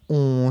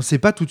 on ne sait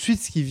pas tout de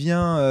suite ce qui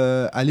vient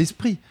à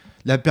l'esprit.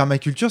 La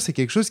permaculture, c'est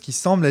quelque chose qui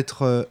semble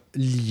être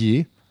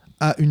lié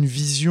à une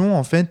vision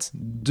en fait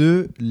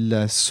de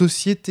la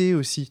société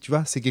aussi, tu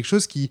vois, c'est quelque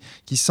chose qui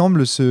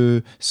semble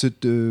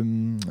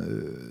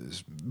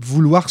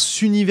vouloir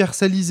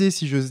s'universaliser,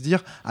 si j'ose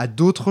dire, à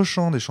d'autres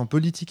champs, des champs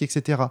politiques,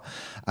 etc.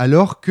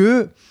 Alors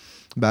que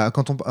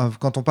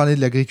quand on parlait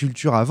de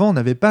l'agriculture avant, on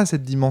n'avait pas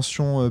cette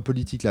dimension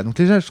politique là. Donc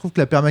déjà, je trouve que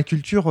la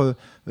permaculture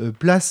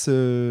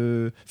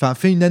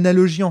fait une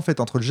analogie en fait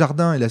entre le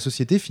jardin et la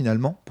société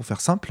finalement, pour faire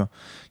simple,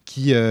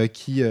 qui est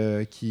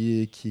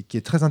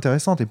très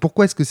intéressante. Et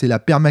pourquoi est-ce que c'est la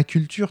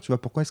permaculture, tu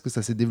vois, pourquoi est-ce que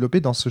ça s'est développé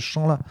dans ce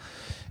champ-là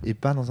et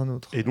pas dans un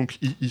autre? Et donc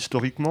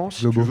historiquement,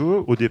 si tu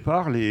veux, au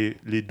départ, les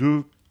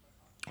deux,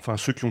 enfin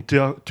ceux qui ont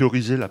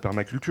théorisé la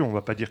permaculture, on ne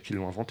va pas dire qu'ils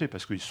l'ont inventé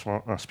parce qu'ils se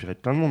sont inspirés de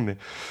plein de monde, mais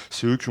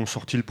c'est eux qui ont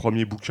sorti le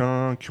premier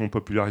bouquin, qui ont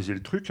popularisé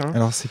le truc.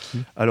 Alors c'est qui?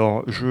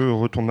 Alors je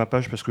retourne ma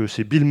page parce que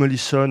c'est Bill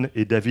Mollison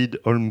et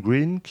David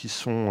Holmgreen qui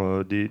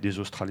sont des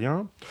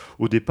Australiens.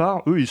 Au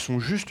départ, eux, ils sont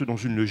juste dans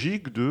une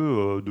logique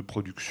de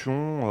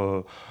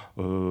production,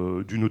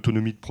 d'une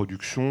autonomie de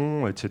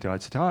production, etc.,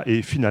 etc.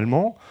 Et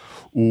finalement,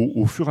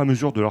 au fur et à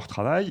mesure de leur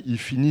travail, ils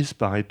finissent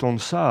par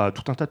étendre ça à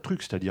tout un tas de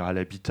trucs, c'est-à-dire à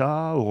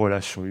l'habitat, aux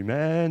relations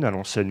humaines, à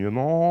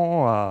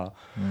l'enseignement, à...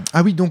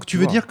 Ah oui, donc tu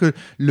veux dire que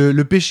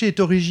le péché est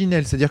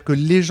originel, c'est-à-dire que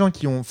les gens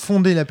qui ont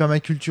fondé la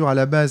permaculture à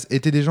la base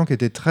étaient des gens qui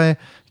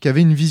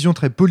avaient une vision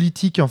très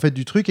politique en fait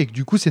du truc, et que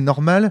du coup c'est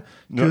normal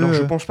que... Non,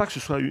 je pense pas que ce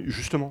soit...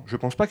 Justement, je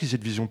pense pas qu'ils aient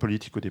de vision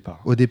politique au départ.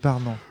 Au départ,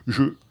 non.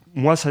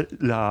 Moi,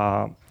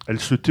 elle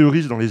se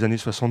théorise dans les années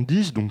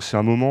 70, donc c'est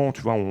un moment,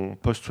 tu vois, on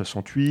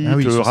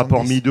post-68,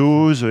 rapport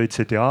Meadows,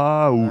 etc.,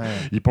 où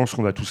ils pensent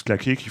qu'on va tous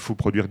claquer, qu'il faut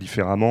produire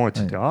différemment,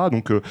 etc. Ouais.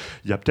 Donc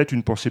il y a peut-être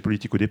une pensée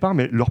politique au départ,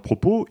 mais leur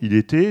propos, il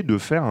était de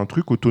faire un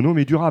truc autonome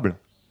et durable.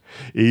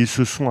 Et ils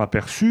se sont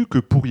aperçus que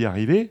pour y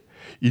arriver,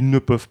 ils ne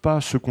peuvent pas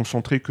se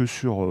concentrer que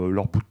sur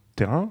leur bout de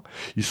terrain,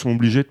 ils sont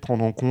obligés de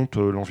prendre en compte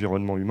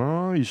l'environnement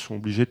humain, ils sont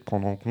obligés de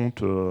prendre en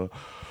compte...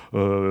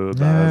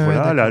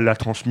 la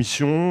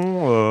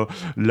transmission,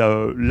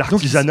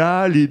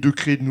 l'artisanat, de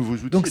créer de nouveaux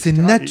outils. Donc c'est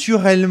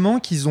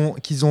naturellement qu'ils ont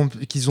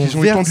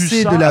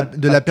versé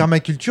de la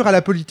permaculture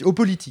aux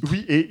politiques.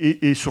 Oui,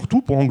 et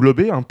surtout pour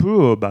englober un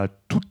peu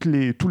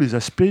tous les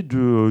aspects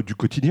du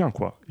quotidien,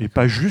 quoi, et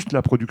pas juste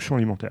la production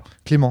alimentaire.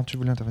 Clément, tu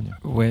voulais intervenir?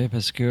 Ouais,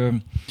 parce que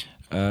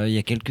il y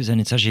a quelques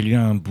années de ça, j'ai lu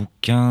un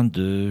bouquin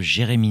de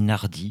Jérémy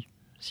Nardi,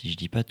 si je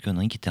dis pas de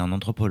conneries, qui était un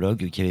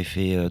anthropologue qui avait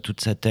fait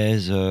toute sa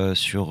thèse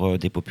sur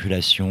des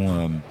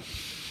populations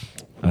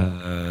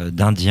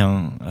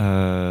d'Indiens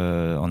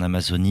en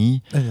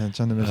Amazonie,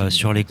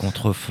 sur les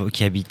contreforts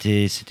qui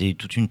habitaient, c'était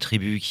toute une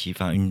tribu,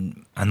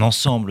 un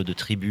ensemble de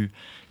tribus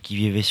qui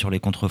vivaient sur les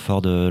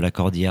contreforts de la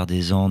cordillère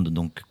des Andes,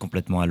 donc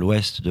complètement à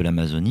l'ouest de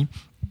l'Amazonie.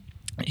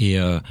 Et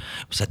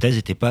sa thèse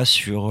n'était pas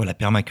sur la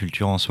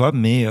permaculture en soi,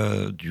 mais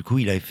du coup,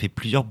 il avait fait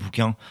plusieurs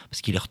bouquins,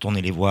 parce qu'il est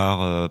retourné les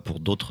voir pour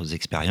d'autres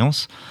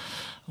expériences,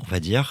 on va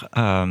dire.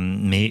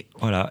 Mais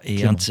voilà,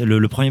 et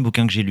le premier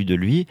bouquin que j'ai lu de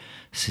lui,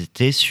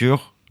 c'était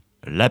sur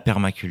la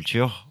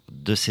permaculture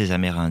de ces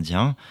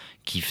Amérindiens,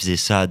 qui faisaient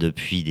ça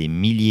depuis des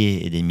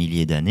milliers et des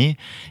milliers d'années,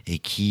 et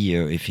qui,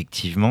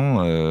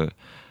 effectivement...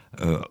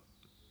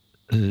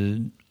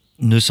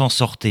 ne s'en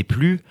sortaient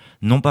plus,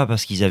 non pas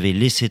parce qu'ils avaient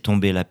laissé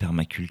tomber la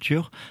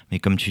permaculture, mais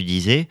comme tu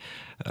disais,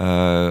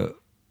 les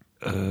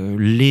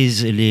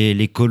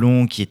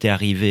colons qui étaient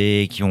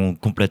arrivés, qui ont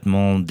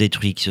complètement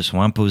détruit, qui se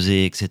sont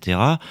imposés, etc.,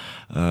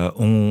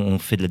 ont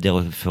fait de la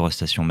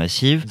déforestation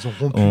massive.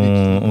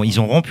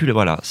 Ils ont rompu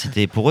voilà.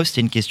 Pour eux,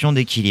 c'était une question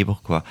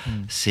d'équilibre, quoi.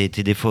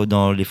 C'était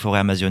dans les forêts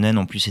amazoniennes,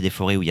 en plus, c'est des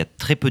forêts où il y a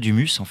très peu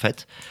d'humus, en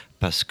fait,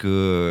 parce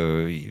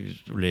que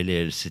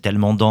c'est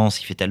tellement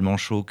dense, il fait tellement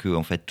chaud que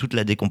en fait, toute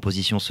la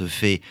décomposition se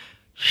fait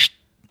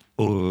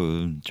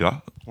tu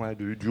vois,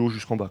 du haut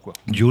jusqu'en bas, quoi.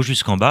 Du haut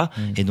jusqu'en bas,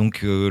 et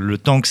donc le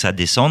temps que ça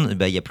descende,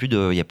 il y a plus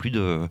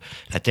de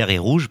la terre est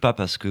rouge, pas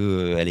parce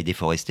que elle est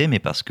déforestée, mais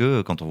parce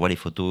que quand on voit les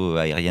photos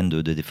aériennes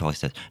de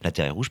déforestation, la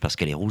terre est rouge parce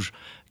qu'elle est rouge,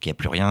 qu'il n'y a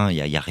plus rien, il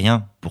y a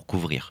rien pour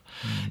couvrir.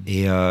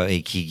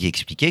 Et qui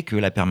expliquait que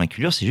la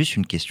permaculture, c'est juste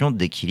une question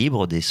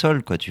d'équilibre des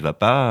sols, quoi. Tu vas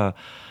pas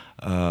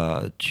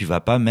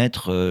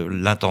mettre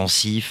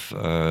l'intensif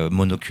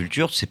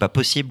monoculture, c'est pas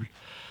possible.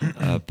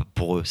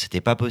 Pour eux,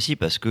 c'était pas possible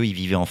parce qu'ils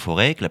vivaient en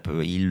forêt,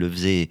 ils le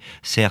faisaient.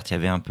 Certes, il y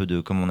avait un peu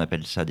de, comment on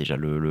appelle ça déjà,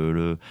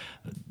 de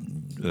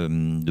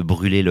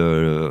brûler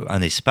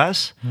un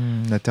espace.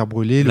 La terre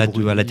brûlée.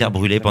 La terre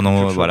brûlée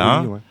pendant,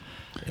 voilà.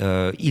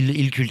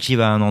 Ils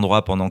cultivent à un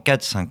endroit pendant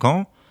 4-5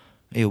 ans,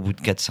 et au bout de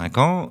 4-5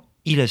 ans,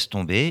 ils laissent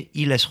tomber,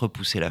 ils laissent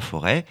repousser la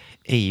forêt,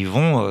 et ils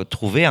vont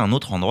trouver un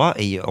autre endroit,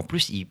 et en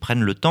plus ils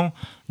prennent le temps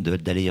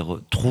d'aller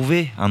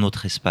trouver un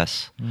autre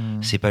espace.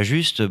 C'est pas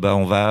juste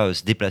on va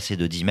se déplacer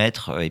de 10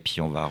 mètres et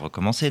puis on va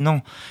recommencer,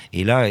 non.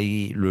 Et là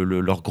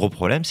leur gros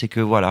problème, c'est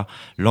que voilà,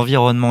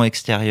 l'environnement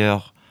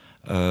extérieur,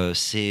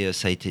 c'est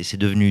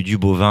devenu du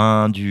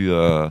bovin,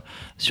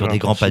 sur des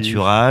grands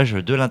pâturages,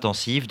 de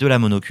l'intensif, de la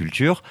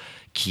monoculture,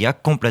 qui a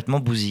complètement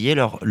bousillé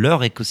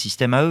leur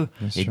écosystème à eux,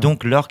 et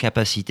donc leur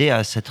capacité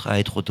à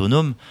être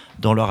autonome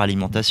dans leur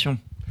alimentation.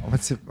 En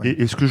fait,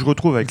 et ce que je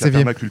retrouve avec la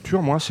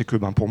permaculture, moi, c'est que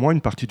pour moi,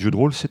 une partie de jeu de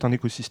rôle, c'est un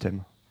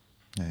écosystème.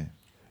 Ouais.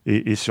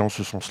 Et c'est en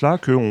ce sens-là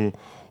qu'on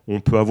on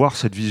peut avoir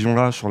cette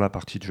vision-là sur la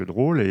partie de jeu de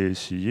rôle et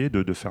essayer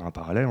de faire un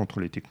parallèle entre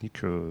les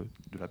techniques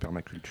de la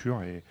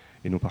permaculture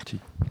et nos parties.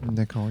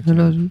 D'accord. ok.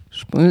 Alors,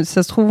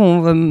 ça se trouve,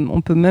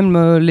 on peut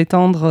même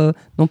l'étendre,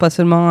 non pas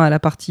seulement à la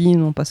partie,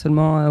 non pas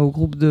seulement au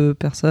groupe de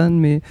personnes,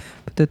 mais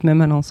peut-être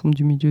même à l'ensemble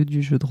du milieu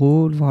du jeu de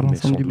rôle, voire Mais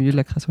l'ensemble sans du doute. milieu de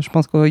la création. Je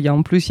pense qu'il y a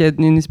en plus, il y a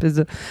une espèce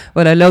de...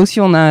 Voilà, là aussi,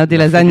 on a des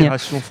La lasagnes.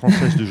 Fédération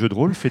française de jeu de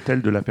rôle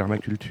fait-elle de la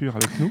permaculture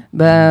avec nous ?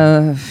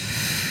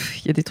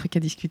 Il y a des trucs à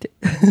discuter.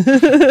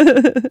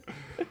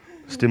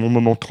 C'était mon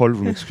moment troll,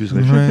 vous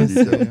m'excuserez. Ouais,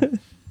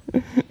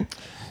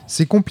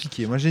 c'est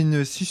compliqué. Moi, j'ai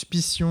une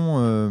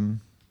suspicion.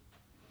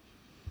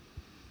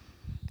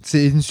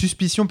 C'est une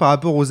suspicion par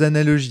rapport aux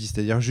analogies,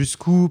 c'est-à-dire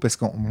jusqu'où, parce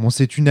que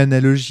c'est une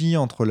analogie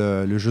entre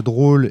le jeu de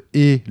rôle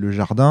et le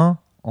jardin,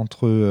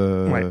 entre.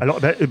 Ouais, alors,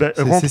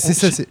 c'est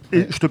ça.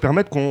 Et je te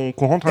permets qu'on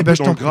rentre un Eh peu ben,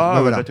 je dans le t'en prie. gras Bah,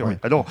 de voilà, la théorie. ouais.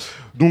 Alors,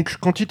 donc,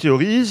 quand ils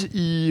théorisent,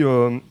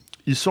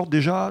 ils sortent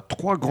déjà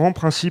 3 grands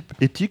principes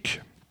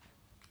éthiques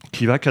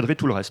qui va cadrer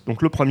tout le reste.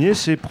 Donc, le premier,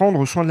 c'est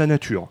prendre soin de la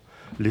nature,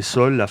 les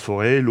sols, la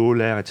forêt, l'eau,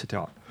 l'air,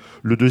 etc.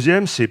 Le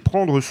deuxième, c'est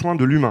prendre soin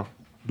de l'humain,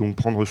 donc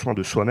prendre soin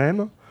de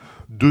soi-même,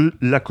 de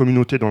la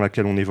communauté dans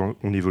laquelle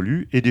on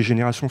évolue et des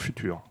générations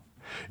futures.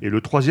 Et le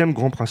troisième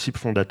grand principe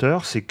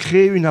fondateur, c'est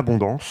créer une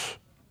abondance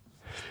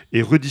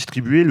et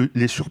redistribuer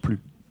les surplus.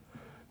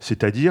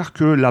 C'est-à-dire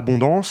que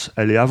l'abondance,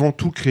 elle est avant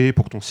tout créée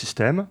pour ton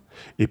système,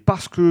 et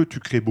parce que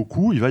tu crées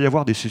beaucoup, il va y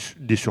avoir des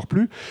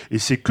surplus, et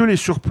c'est que les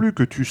surplus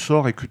que tu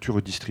sors et que tu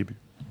redistribues.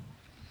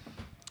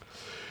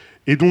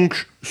 Et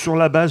donc, sur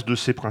la base de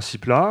ces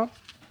principes-là,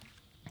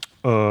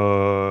 ils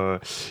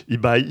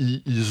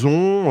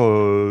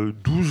ont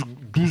 12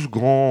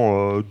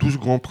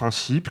 grands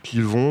principes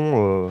qu'ils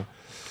vont...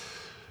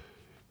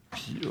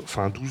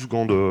 12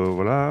 grands de...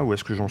 Voilà, où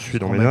est-ce que j'en suis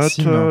dans mes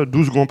notes ?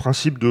 12 grands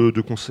principes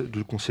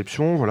de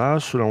conception, voilà,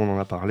 ceux-là on en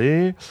a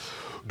parlé.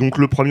 Donc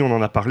le premier on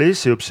en a parlé,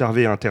 c'est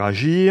observer et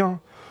interagir.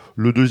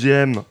 Le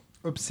deuxième...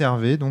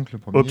 Observer, donc le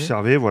premier.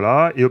 Observer,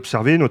 voilà, et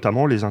observer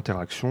notamment les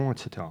interactions,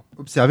 etc.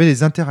 Observer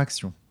les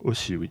interactions.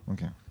 Aussi, oui.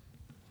 Ok.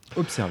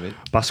 Observer.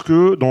 Parce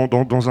que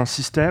dans un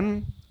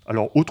système,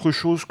 alors autre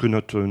chose que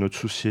notre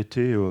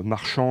société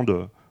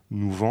marchande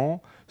nous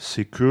vend,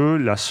 c'est que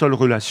la seule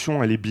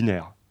relation, elle est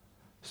binaire.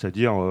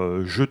 C'est-à-dire,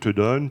 je te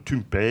donne, tu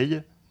me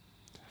payes.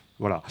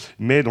 Voilà.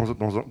 Mais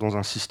dans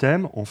un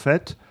système, en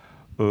fait,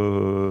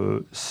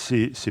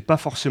 c'est pas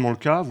forcément le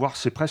cas, voire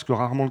c'est presque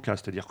rarement le cas.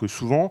 C'est-à-dire que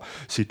souvent,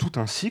 c'est tout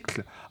un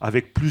cycle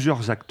avec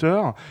plusieurs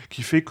acteurs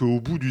qui fait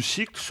qu'au bout du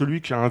cycle,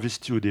 celui qui a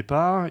investi au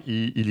départ,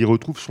 il y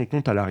retrouve son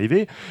compte à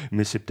l'arrivée,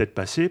 mais c'est peut-être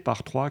passé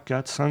par 3,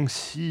 4, 5,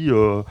 6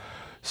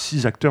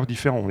 acteurs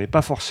différents. On n'est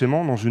pas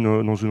forcément dans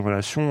une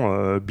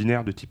relation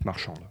binaire de type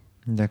marchande.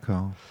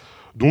 D'accord.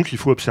 Donc, il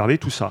faut observer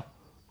tout ça.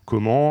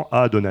 Comment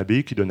A donne à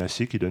B, qui donne à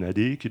C, qui donne à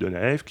D, qui donne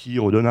à F, qui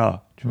redonne à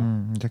A. Tu vois.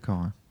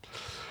 D'accord. Ouais.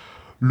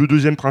 Le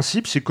deuxième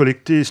principe, c'est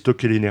collecter et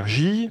stocker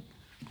l'énergie.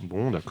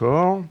 Bon,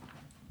 d'accord.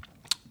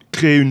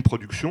 Créer une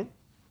production.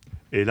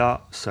 Et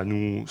là, ça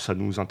nous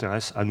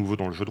intéresse à nouveau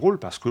dans le jeu de rôle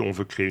parce qu'on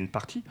veut créer une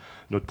partie.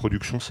 Notre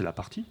production, c'est la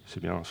partie.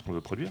 C'est bien ce qu'on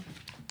veut produire.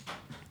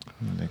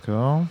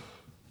 D'accord.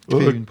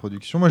 Créer une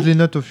production. Moi, je les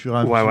note au fur et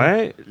à mesure.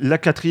 Ouais. La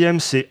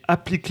quatrième, c'est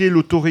appliquer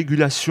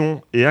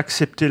l'autorégulation et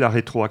accepter la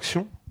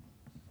rétroaction.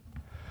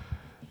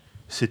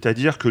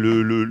 C'est-à-dire que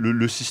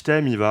le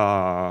système, il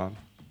va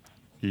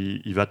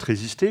te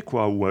résister,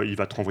 quoi, ou il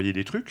va te renvoyer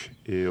des trucs,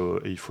 et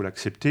il faut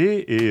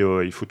l'accepter, et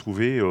il faut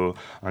trouver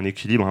un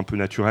équilibre un peu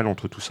naturel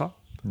entre tout ça.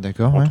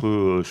 D'accord.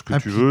 Entre ce que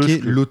tu veux.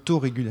 Appliquer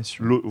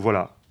l'autorégulation.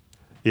 Voilà.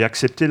 Et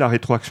accepter la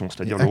rétroaction,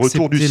 c'est-à-dire le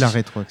retour du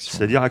système.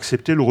 C'est-à-dire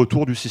accepter le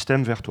retour du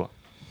système vers toi.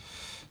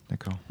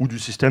 D'accord. Ou du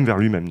système vers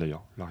lui-même,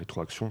 d'ailleurs. La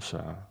rétroaction,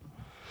 ça.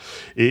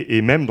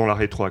 Et même dans la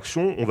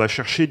rétroaction, on va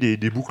chercher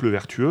des boucles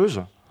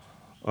vertueuses.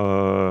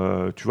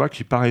 Tu vois,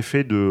 qui par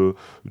effet de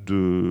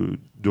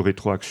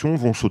rétroaction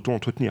vont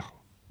s'auto-entretenir.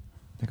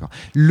 D'accord.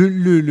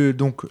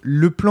 Donc,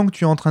 le plan que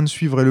tu es en train de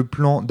suivre est le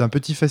plan d'un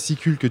petit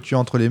fascicule que tu as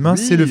entre les mains.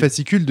 Oui. C'est le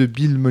fascicule de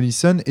Bill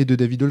Mollison et de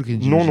David Holgren.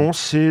 Non,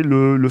 c'est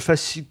le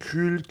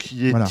fascicule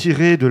qui est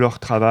tiré de leur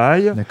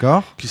travail,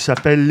 qui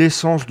s'appelle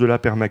L'essence de la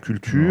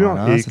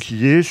permaculture, et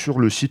qui est sur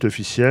le site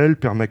officiel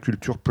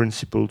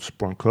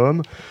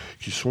permacultureprinciples.com,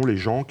 qui sont les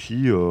gens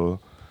qui...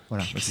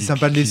 Voilà. C'est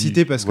sympa de les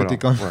citer parce que t'es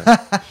quand même...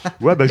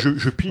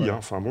 je pille. Voilà.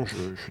 Enfin bon,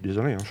 je suis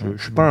désolé. Je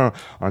suis pas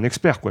un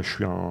expert, quoi. Je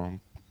suis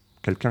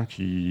quelqu'un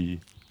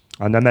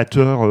un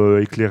amateur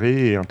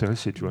éclairé et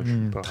intéressé, tu vois.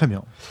 Très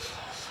bien.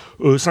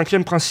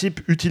 5e principe,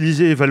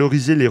 utiliser et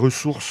valoriser les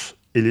ressources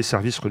et les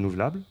services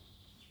renouvelables.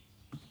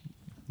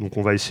 Donc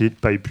on va essayer de ne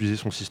pas épuiser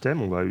son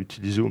système. On va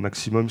utiliser au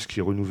maximum ce qui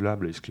est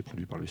renouvelable et ce qui est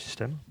produit par le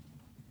système.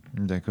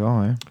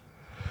 D'accord, ouais.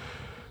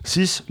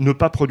 6, ne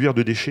pas produire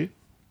de déchets.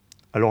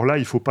 Alors là,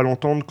 il ne faut pas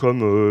l'entendre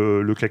comme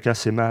le caca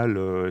c'est mal,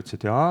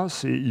 etc.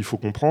 Il faut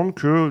comprendre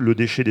que le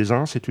déchet des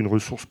uns, c'est une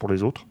ressource pour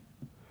les autres.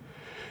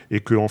 Et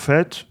que, en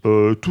fait,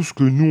 tout ce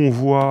que nous, on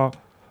voit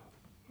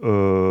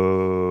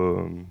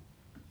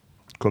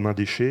comme un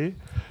déchet,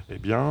 eh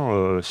bien,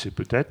 c'est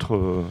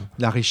peut-être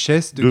la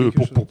richesse de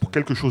pour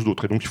quelque chose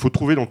d'autre. Et donc, il faut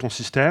trouver dans ton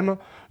système,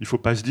 il ne faut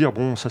pas se dire,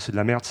 bon, ça c'est de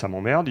la merde, ça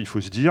m'emmerde. Il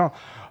faut se dire,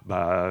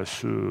 bah,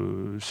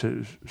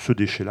 ce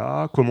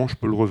déchet-là, comment je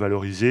peux le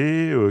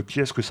revaloriser, qui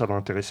est-ce que ça va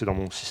intéresser dans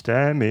mon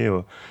système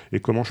et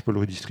comment je peux le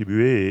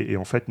redistribuer et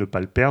en fait ne pas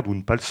le perdre ou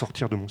ne pas le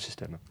sortir de mon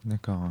système.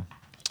 D'accord.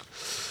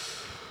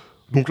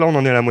 Donc là, on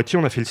en est à la moitié,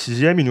 on a fait le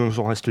 6e, il nous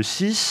en reste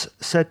 6.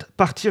 7,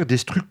 partir des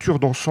structures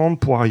d'ensemble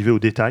pour arriver au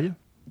détail.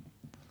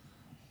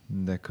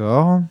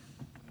 D'accord.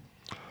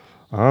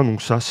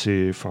 Donc ça,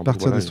 c'est...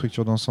 Partir des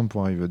structures d'ensemble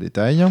pour arriver au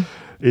détail.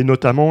 Et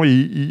notamment,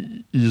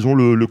 ils ont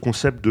le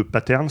concept de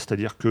pattern,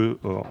 c'est-à-dire que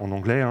en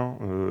anglais,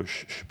 je ne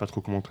sais pas trop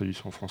comment on traduit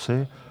ça en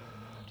français.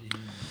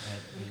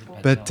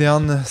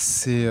 Pattern,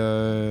 c'est...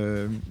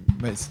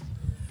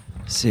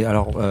 C'est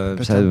alors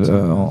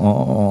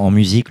en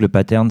musique, le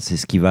pattern, c'est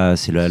ce qui va,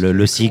 c'est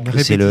le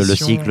cycle, c'est le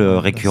cycle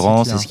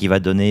récurrent, c'est ce qui va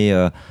donner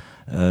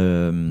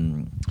le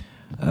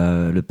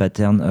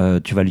pattern.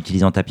 Tu vas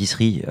l'utiliser en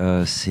tapisserie,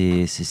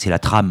 c'est la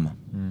trame.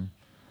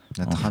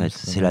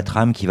 C'est la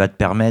trame qui va te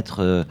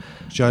permettre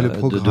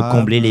de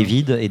combler les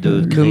vides et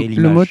de créer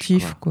l'image. Le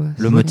motif, quoi.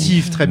 Le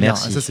motif, très bien.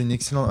 Merci. Ça, c'est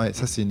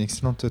une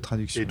excellente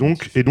traduction. Et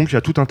donc, il y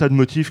a tout un tas de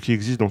motifs qui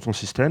existent dans ton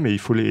système et il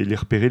faut les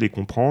repérer, les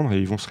comprendre et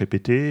ils vont se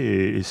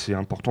répéter et c'est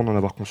important d'en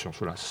avoir conscience.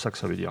 Voilà, c'est ça que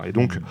ça veut dire. Et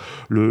donc,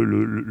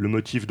 le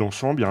motif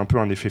d'ensemble, il y a un peu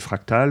un effet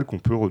fractal qu'on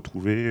peut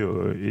retrouver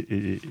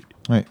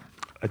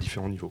à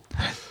différents niveaux.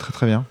 Très,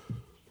 très bien.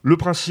 Le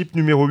principe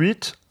numéro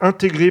 8,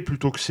 intégrer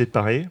plutôt que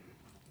séparer.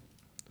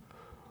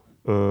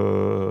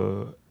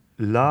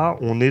 Là,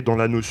 on est dans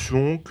la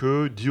notion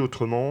que, dit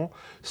autrement,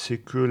 c'est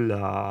que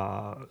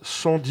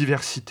sans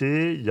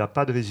diversité, il n'y a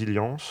pas de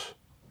résilience.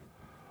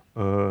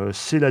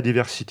 C'est la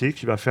diversité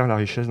qui va faire la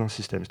richesse d'un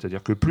système.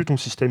 C'est-à-dire que plus ton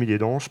système il est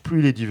dense, plus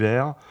il est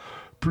divers,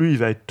 plus il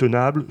va être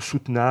tenable,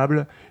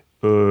 soutenable,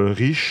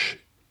 riche,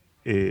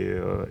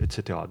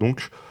 etc.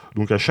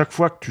 Donc à chaque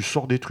fois que tu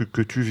sors des trucs,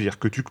 que tu vires,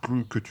 que tu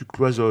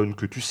cloisonnes,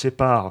 que tu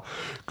sépares,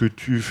 que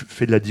tu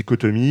fais de la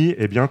dichotomie,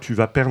 eh bien tu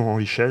vas perdre en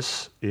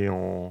richesse et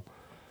en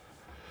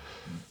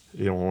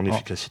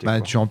efficacité.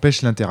 Tu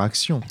empêches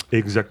l'interaction.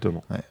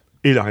 Exactement. Ouais.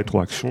 Et la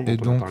rétroaction. Et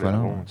donc voilà.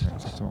 Avant,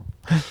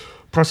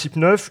 Principe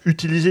 9,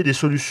 utiliser des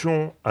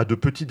solutions à de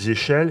petites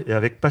échelles et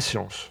avec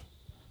patience.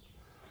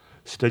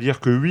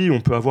 C'est-à-dire que oui,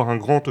 on peut avoir un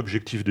grand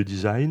objectif de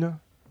design,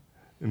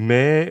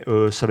 mais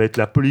ça va être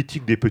la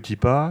politique des petits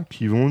pas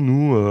qui vont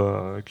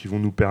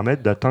nous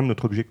permettre d'atteindre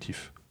notre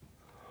objectif.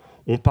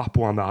 On part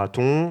pour un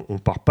marathon, on ne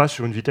part pas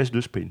sur une vitesse de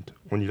sprint.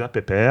 On y va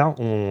pépère,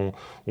 on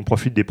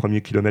profite des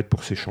premiers kilomètres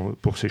pour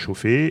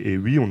s'échauffer, et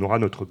oui, on aura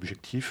notre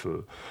objectif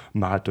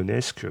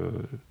marathonesque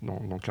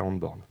dans 40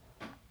 bornes.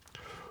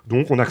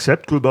 Donc on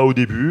accepte que au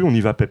début, on y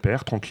va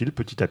pépère, tranquille,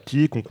 petit à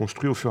petit, et qu'on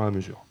construit au fur et à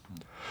mesure.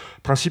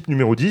 Principe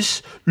numéro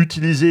 10,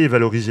 utiliser et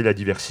valoriser la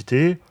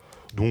diversité.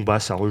 Donc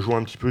ça rejoint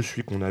un petit peu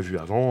celui qu'on a vu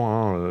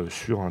avant,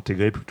 sur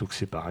intégrer plutôt que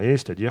séparer,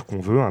 c'est-à-dire qu'on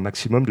veut un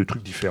maximum de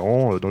trucs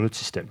différents dans notre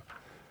système.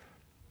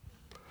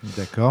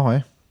 D'accord,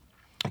 ouais.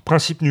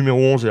 Principe numéro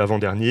 11 et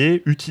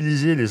avant-dernier,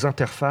 utiliser les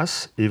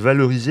interfaces et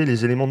valoriser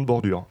les éléments de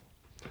bordure.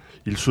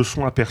 Ils se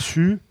sont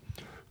aperçus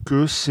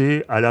que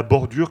c'est à la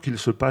bordure qu'il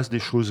se passe des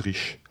choses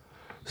riches.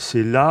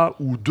 C'est là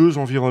où deux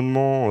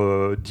environnements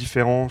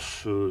différents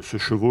se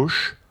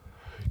chevauchent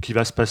qu'il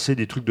va se passer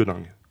des trucs de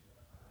dingue.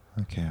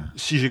 Okay.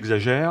 Si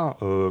j'exagère,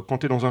 quand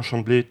tu es dans un champ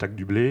de blé, tu as que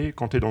du blé,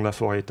 quand tu es dans la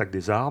forêt, tu as que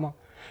des arbres,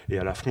 et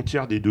à la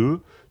frontière des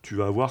deux, tu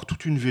vas avoir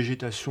toute une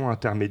végétation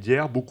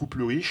intermédiaire beaucoup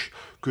plus riche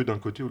que d'un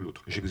côté ou de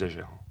l'autre.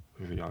 J'exagère.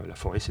 Je veux dire, la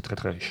forêt, c'est très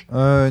très riche.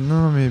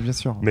 Non, mais bien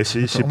sûr. Mais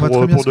c'est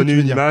pour donner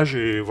une image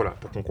et voilà,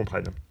 pour qu'on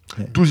comprenne.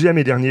 Ouais. 12e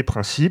et dernier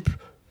principe,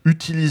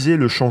 utiliser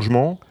le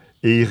changement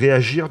et y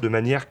réagir de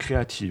manière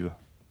créative.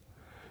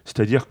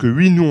 C'est-à-dire que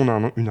oui, nous, on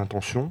a une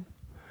intention,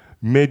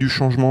 mais du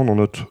changement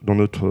dans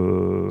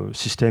notre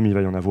système, il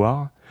va y en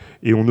avoir.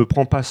 Et on ne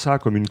prend pas ça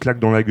comme une claque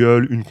dans la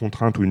gueule, une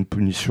contrainte ou une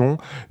punition,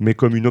 mais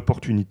comme une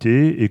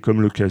opportunité et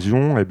comme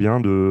l'occasion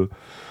de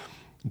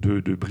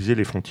briser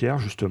les frontières,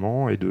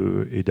 justement,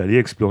 et d'aller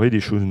explorer des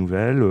choses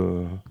nouvelles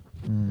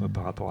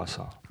par rapport à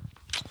ça.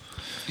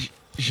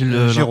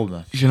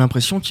 Jérôme. J'ai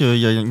l'impression qu'il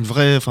y a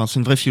c'est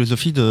une vraie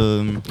philosophie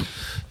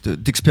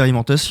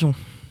d'expérimentation.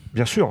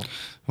 Bien sûr.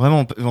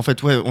 Vraiment, en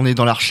fait, ouais, on est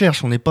dans la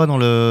recherche, on n'est pas dans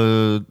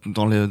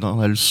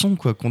la leçon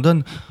qu'on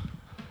donne.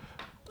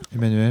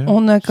 Emmanuel.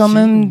 On a quand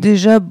même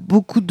déjà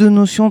beaucoup de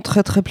notions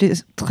très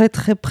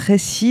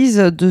précises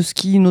de ce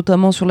qui,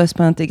 notamment sur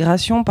l'aspect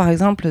intégration, par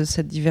exemple,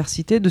 cette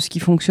diversité, de ce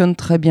qui fonctionne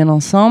très bien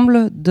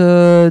ensemble,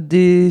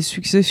 des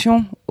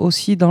successions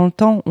aussi dans le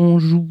temps. On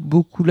joue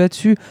beaucoup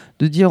là-dessus,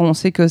 de dire on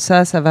sait que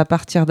ça va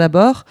partir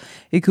d'abord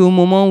et qu'au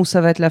moment où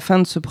ça va être la fin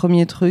de ce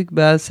premier truc,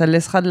 ça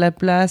laissera de la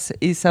place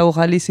et ça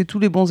aura laissé tous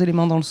les bons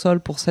éléments dans le sol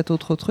pour cet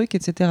autre truc,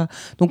 etc.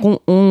 Donc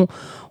on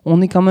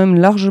est quand même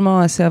largement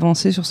assez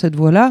avancé sur cette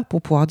voie-là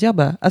pour pouvoir dire dire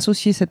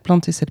associez cette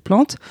plante et cette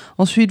plante.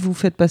 Ensuite, vous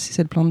faites passer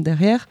cette plante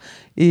derrière.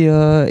 Et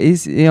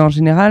en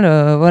général,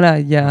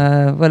 il y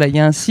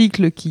a un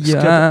cycle qui.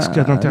 Ce qu'il y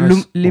a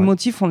d'intéressant, les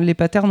motifs, les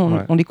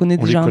patterns, on les connaît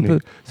déjà un peu.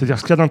 C'est-à-dire,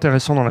 ce qu'il y a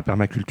d'intéressant dans la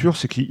permaculture,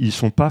 c'est qu'ils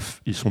sont pas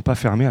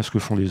fermés à ce que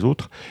font les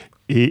autres.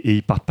 Et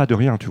ils partent pas de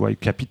rien, tu vois. Ils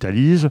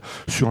capitalisent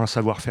sur un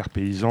savoir-faire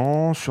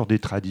paysan, sur des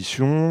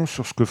traditions,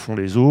 sur ce que font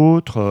les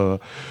autres.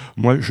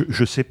 Moi,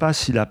 je sais pas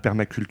si la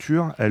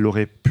permaculture, elle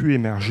aurait pu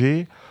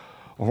émerger,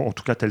 en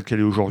tout cas telle qu'elle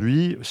est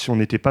aujourd'hui, si on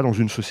n'était pas dans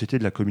une société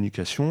de la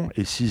communication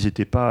et s'ils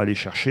n'étaient pas allés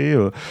chercher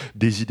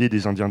des idées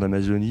des Indiens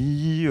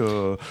d'Amazonie,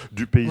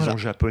 du paysan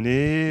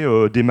japonais,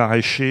 des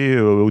maraîchers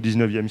au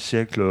 19e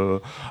siècle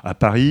à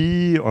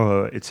Paris,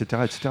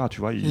 etc., etc. Tu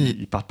vois,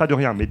 ils partent pas de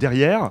rien. Mais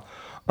derrière,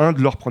 un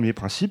de leurs premiers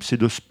principes, c'est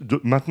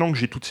maintenant que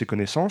j'ai toutes ces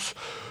connaissances,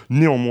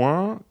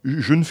 néanmoins,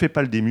 je ne fais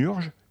pas le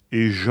démiurge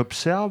et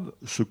j'observe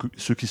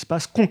ce qui se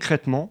passe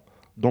concrètement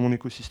dans mon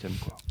écosystème,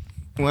 quoi.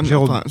 Ouais, mais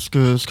ce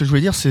que je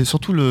voulais dire, c'est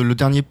surtout le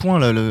dernier point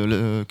là,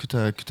 que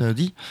tu as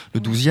dit, le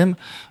 12e,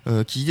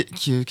 qui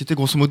était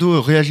grosso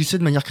modo réagissez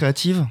de manière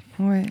créative.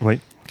 Ouais. Oui.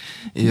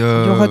 Et, il y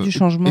aura du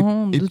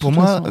changement. Et pour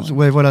moi,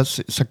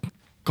 ça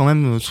quand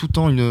même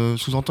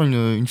sous-entend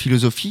une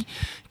philosophie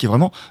qui est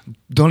vraiment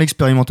dans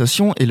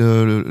l'expérimentation et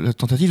la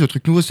tentative de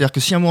trucs nouveaux. C'est-à-dire que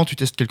si à un moment tu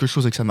testes quelque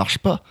chose et que ça marche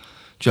pas,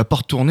 tu vas pas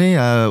retourner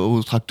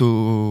au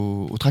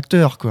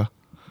tracteur, quoi.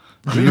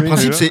 Le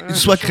principe, c'est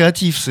soit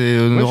créatif,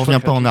 ne reviens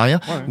pas en arrière,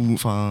 ou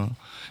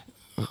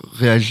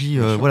réagis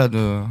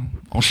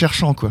en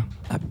cherchant, quoi.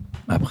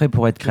 Après,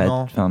 pour être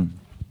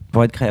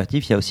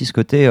créatif, il y a aussi ce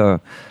côté,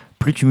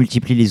 plus tu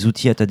multiplies les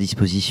outils à ta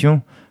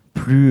disposition,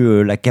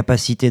 plus la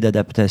capacité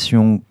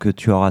d'adaptation que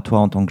tu auras toi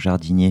en tant que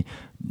jardinier,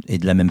 et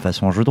de la même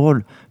façon en jeu de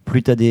rôle,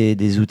 plus tu as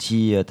des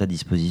outils à ta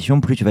disposition,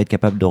 plus tu vas être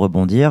capable de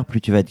rebondir,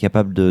 plus tu vas être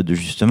capable de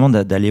justement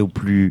d'aller au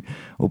plus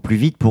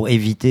vite pour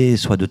éviter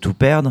soit de tout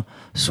perdre,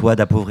 soit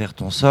d'appauvrir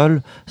ton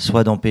sol,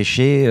 soit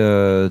d'empêcher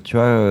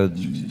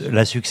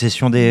la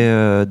succession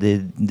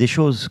des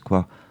choses,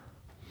 quoi.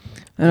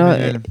 Alors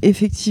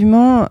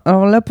effectivement,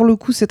 alors là pour le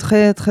coup c'est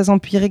très très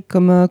empirique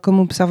comme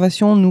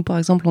observation. Nous par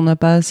exemple on n'a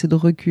pas assez de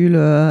recul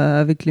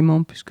avec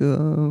Clément puisque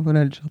le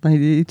jardin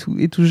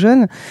est tout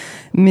jeune.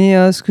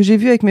 Mais ce que j'ai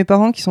vu avec mes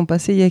parents qui sont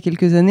passés il y a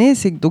quelques années,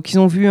 c'est que donc ils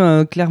ont vu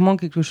clairement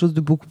quelque chose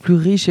de beaucoup plus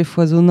riche et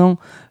foisonnant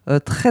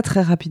très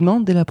très rapidement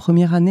dès la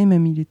première année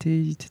même. Il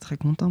était très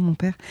content mon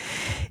père.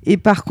 Et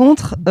par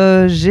contre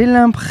j'ai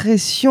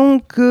l'impression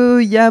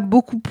qu'il y a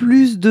beaucoup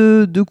plus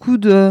de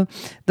coups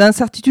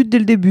d'incertitude dès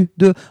le début.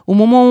 Au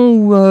moment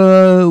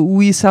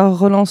où ça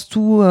relance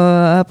tout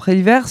après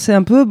l'hiver, c'est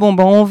un peu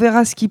on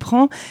verra ce qu'il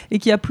prend et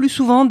qu'il y a plus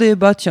souvent des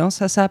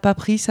ça a pas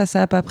pris, ça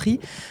a pas pris.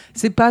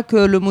 C'est pas que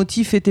le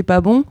motif était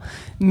pas bon,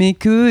 mais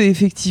que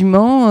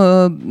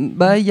effectivement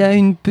il y a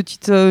une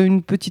petite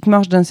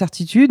marge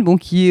d'incertitude,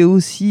 qui est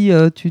aussi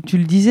tu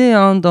le disais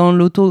dans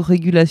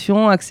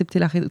l'autorégulation, accepter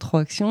la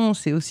rétroaction,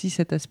 c'est aussi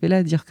cet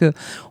aspect-là, dire que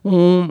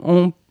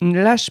on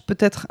lâche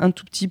peut-être un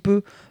tout petit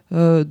peu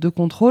de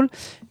contrôle,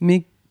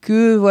 mais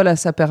que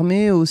ça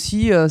permet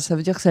aussi, ça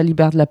veut dire que ça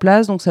libère de la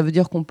place, donc ça veut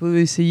dire qu'on peut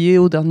essayer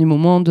au dernier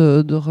moment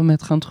de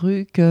remettre un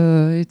truc,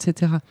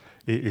 etc.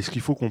 Et ce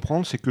qu'il faut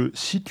comprendre, c'est que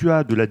si tu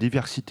as de la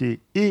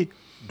diversité et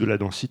de la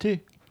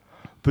densité,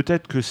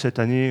 peut-être que cette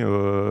année,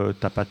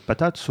 t'as pas de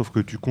patates, sauf que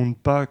tu comptes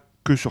pas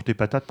que sur tes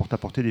patates pour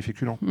t'apporter des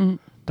féculents.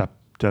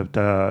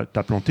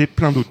 T'as planté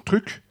plein d'autres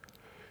trucs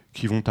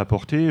qui vont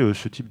t'apporter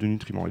ce type de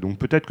nutriments. Et donc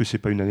peut-être que c'est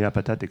pas une année à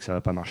patates et que ça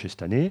va pas marcher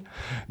cette année,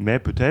 mais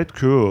peut-être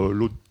que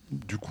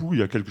du coup,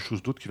 il y a quelque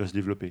chose d'autre qui va se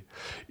développer.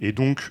 Et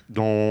donc,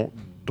 dans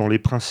les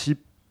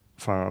principes,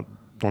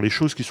 dans les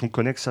choses qui sont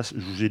connexes,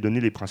 je vous ai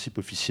donné les principes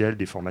officiels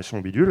des formations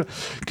en bidule.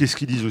 Qu'est-ce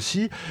qu'ils disent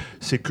aussi ?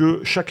 C'est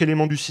que chaque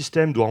élément du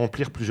système doit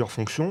remplir plusieurs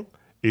fonctions,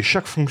 et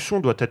chaque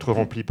fonction doit être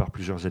remplie par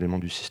plusieurs éléments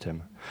du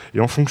système. Et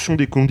en fonction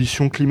des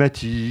conditions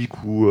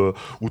climatiques ou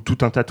tout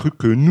un tas de trucs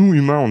que nous,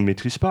 humains, on ne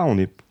maîtrise pas, on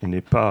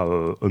n'est pas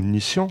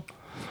omniscient,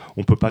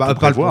 on peut pas tout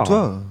prévoir. Pour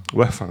toi.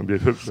 Ouais,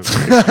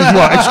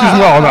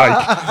 excuse-moi, Romaric.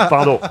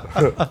 Pardon.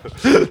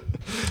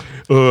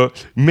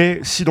 Mais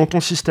si dans ton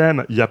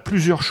système, il y a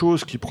plusieurs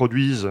choses qui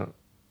produisent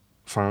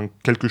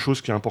quelque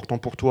chose qui est important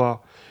pour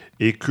toi,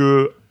 et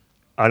que,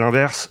 à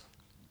l'inverse,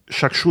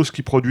 chaque chose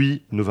qui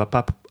produit ne va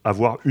pas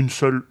avoir une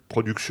seule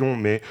production,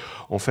 mais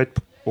en fait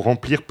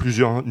remplir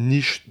plusieurs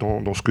niches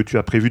dans ce que tu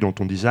as prévu dans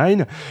ton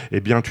design,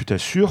 eh bien tu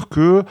t'assures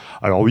que,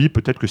 alors oui,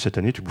 peut-être que cette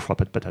année tu boufferas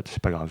pas de patates,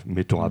 c'est pas grave,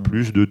 mais tu auras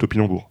plus de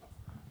topinambour.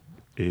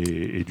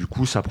 Et du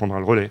coup, ça prendra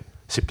le relais.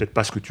 C'est peut-être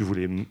pas ce que tu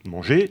voulais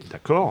manger,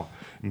 d'accord,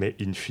 mais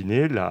in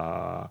fine,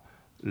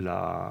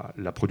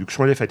 la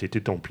production elle est faite. Et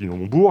tes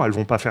topinambours, elles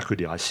vont pas faire que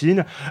des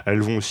racines,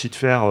 elles vont aussi te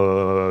faire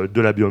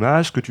de la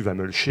biomasse que tu vas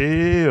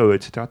mulcher,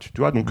 etc. Tu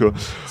vois, donc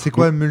c'est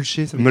quoi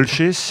mulcher ?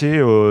 Mulcher,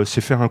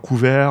 c'est faire un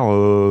couvert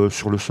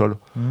sur le sol.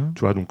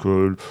 Tu vois, donc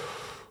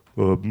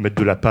mettre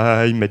de la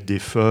paille, mettre des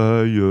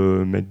feuilles,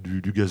 mettre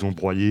du gazon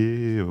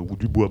broyé ou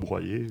du bois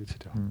broyé,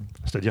 etc.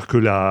 C'est-à-dire que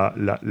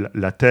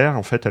la terre,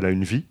 en fait, elle a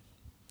une vie.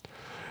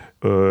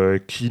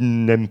 qui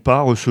n'aiment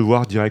pas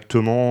recevoir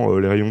directement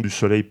les rayons du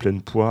soleil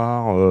pleine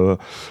poire,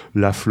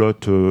 la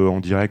flotte en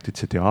direct,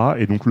 etc.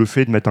 Et donc le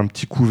fait de mettre un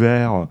petit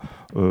couvert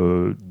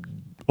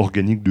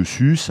organique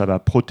dessus, ça va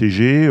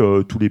protéger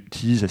tous les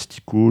petits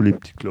asticots, les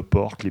petits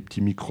cloportes, les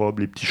petits microbes,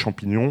 les petits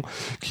champignons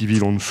qui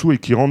vivent en dessous et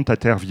qui rendent ta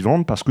terre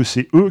vivante, parce que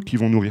c'est eux qui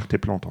vont nourrir tes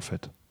plantes en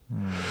fait.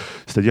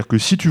 C'est-à-dire que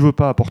si tu veux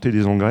pas apporter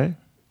des engrais,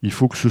 il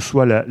faut que ce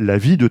soit la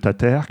vie de ta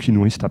terre qui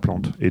nourrisse ta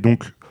plante. Et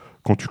donc,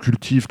 quand tu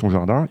cultives ton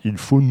jardin, il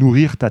faut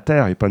nourrir ta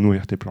terre et pas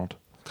nourrir tes plantes.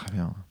 Très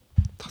bien.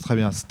 Très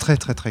bien, c'est très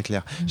très très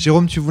clair.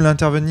 Jérôme, tu voulais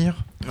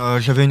intervenir ?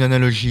 J'avais une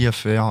analogie à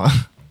faire.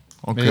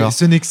 Mais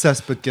ce n'est que ça,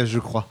 ce podcast, je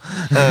crois.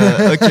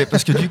 Ok,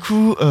 parce que du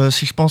coup,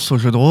 si je pense au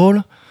jeu de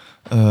rôle...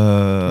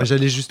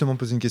 J'allais justement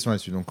poser une question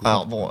là-dessus. Donc,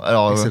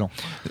 excellent.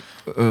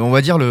 On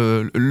va dire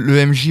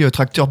le MJ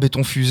tracteur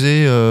béton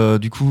fusée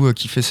du coup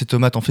qui fait ses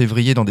tomates en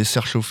février dans des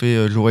serres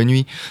chauffées jour et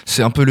nuit.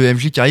 C'est un peu le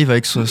MJ qui arrive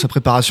avec sa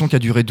préparation qui a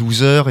duré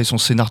 12 heures et son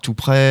scénar tout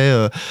prêt.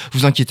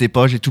 Vous inquiétez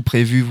pas, j'ai tout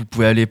prévu, vous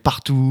pouvez aller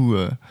partout.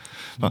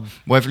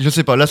 Bref, je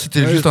sais pas, là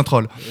c'était juste un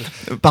troll.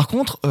 Par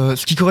contre,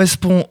 ce qui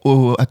correspond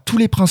à tous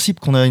les principes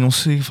qu'on a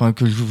énoncés,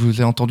 que je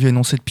vous ai entendu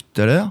énoncer depuis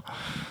tout à l'heure,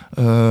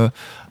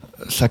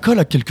 ça colle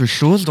à quelque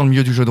chose dans le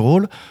milieu du jeu de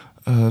rôle.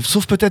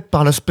 Sauf peut-être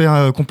par l'aspect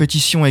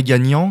compétition et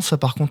gagnant, ça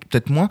par contre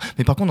peut-être moins,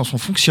 mais par contre dans son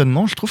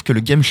fonctionnement, je trouve que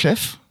le game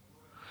chef,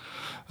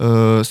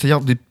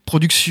 c'est-à-dire des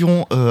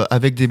productions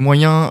avec des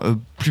moyens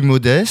plus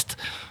modestes,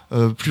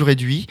 plus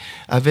réduits,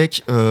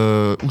 avec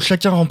où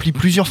chacun remplit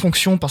plusieurs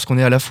fonctions parce qu'on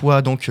est à la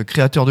fois donc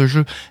créateur de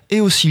jeu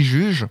et aussi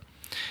juge,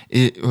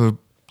 et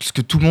ce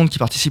que tout le monde qui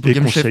participe au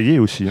Game Chef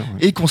aussi, hein,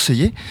 est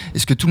conseillé. Et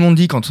ce que tout le monde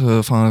dit quand,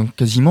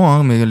 quasiment,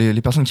 hein, mais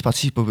les personnes qui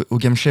participent au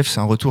Game Chef, c'est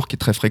un retour qui est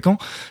très fréquent.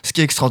 Ce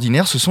qui est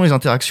extraordinaire, ce sont les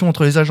interactions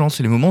entre les agents.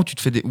 C'est les moments où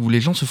où les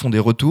gens se font des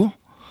retours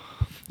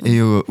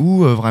et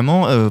où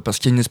vraiment, parce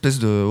qu'il y a une espèce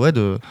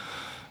de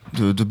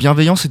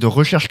bienveillance et de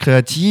recherche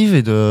créative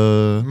et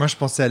de. Moi, je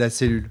pensais à la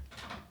cellule.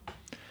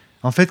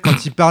 En fait,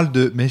 quand il parle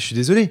de, mais je suis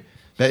désolé.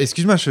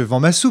 Excuse-moi, je vends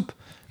ma soupe.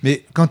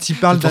 Mais quand il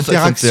parle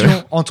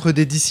d'interaction entre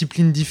des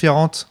disciplines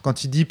différentes,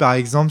 quand il dit par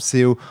exemple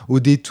c'est au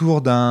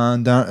détour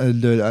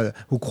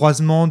au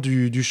croisement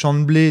du champ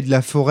de blé et de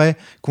la forêt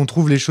qu'on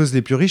trouve les choses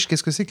les plus riches,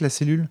 qu'est-ce que c'est que la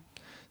cellule ?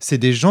 C'est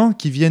des gens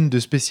qui viennent de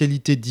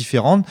spécialités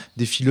différentes,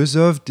 des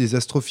philosophes, des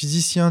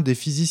astrophysiciens, des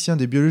physiciens,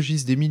 des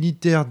biologistes, des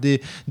militaires,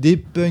 des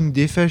punks,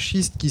 des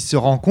fascistes qui se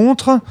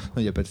rencontrent.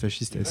 Il n'y a pas de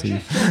fascistes à la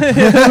cellule.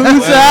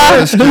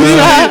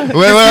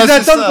 Ils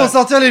attendent pour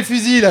sortir les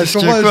fusils là. Je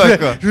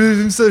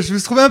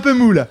me trouvais un peu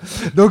mou là.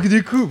 Donc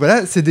du coup,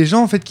 voilà, c'est des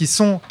gens en fait qui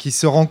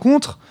se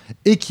rencontrent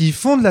et qui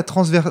font de la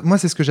transversalité. Moi,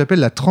 c'est ce que j'appelle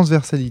la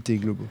transversalité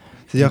globale.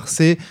 C'est-à-dire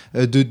c'est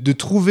de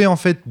trouver en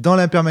fait dans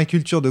la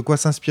permaculture de quoi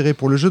s'inspirer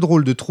pour le jeu de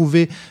rôle, de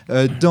trouver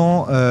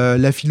dans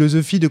la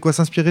philosophie de quoi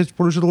s'inspirer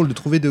pour le jeu de rôle, de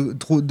trouver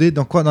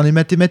dans les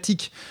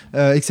mathématiques,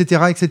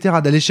 etc.,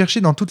 d'aller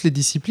chercher dans toutes les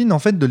disciplines en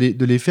fait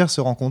de les faire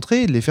se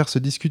rencontrer, de les faire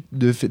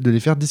de les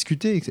faire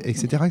discuter,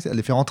 etc., de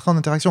les faire entrer en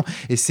interaction.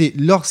 Et c'est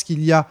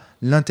lorsqu'il y a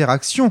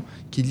l'interaction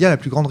qu'il y a la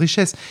plus grande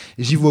richesse.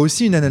 Et j'y vois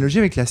aussi une analogie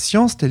avec la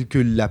science telle que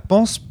la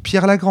pense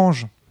Pierre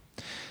Lagrange.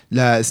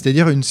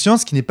 C'est-à-dire une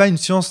science qui n'est pas une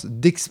science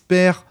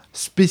d'experts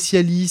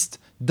spécialistes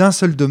d'un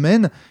seul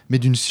domaine, mais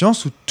d'une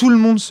science où tout le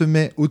monde se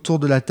met autour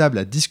de la table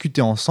à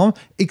discuter ensemble,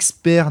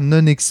 experts,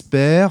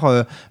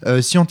 non-experts,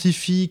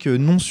 scientifiques,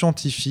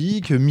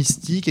 non-scientifiques,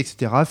 mystiques,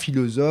 etc.,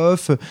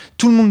 philosophes,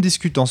 tout le monde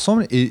discute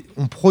ensemble et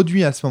on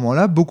produit à ce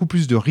moment-là beaucoup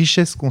plus de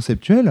richesse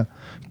conceptuelle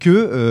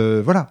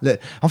que...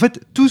 En fait,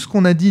 tout ce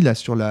qu'on a dit là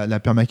sur la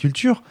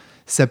permaculture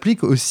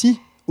s'applique aussi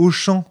au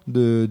champ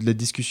de la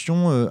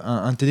discussion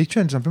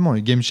intellectuelle, simplement. Le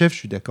Game Chef, je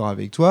suis d'accord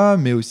avec toi,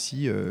 mais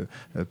aussi,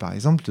 par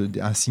exemple,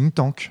 un think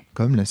tank,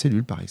 comme la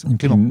cellule, par exemple. Et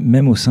puis,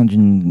 même au sein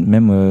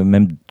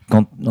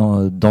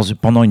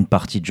pendant une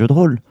partie de jeu de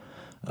rôle,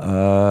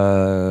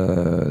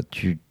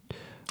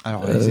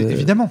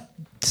 évidemment.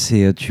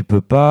 Tu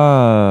peux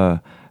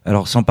pas...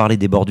 alors, sans parler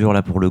des bordures,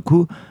 là, pour le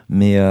coup,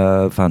 mais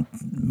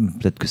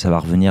peut-être que ça va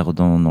revenir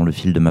dans le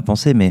fil de ma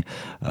pensée, mais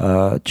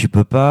tu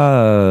peux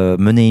pas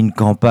mener une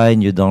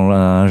campagne dans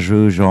un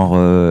jeu genre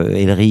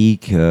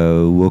Elric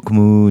ou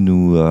Hawkmoon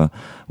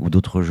ou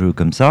d'autres jeux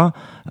comme ça,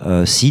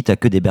 si t'as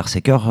que des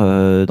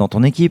berserkers dans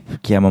ton équipe,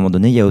 qui à un moment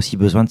donné, il y a aussi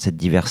besoin de cette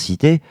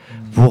diversité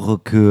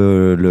pour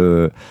que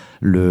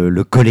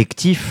le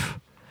collectif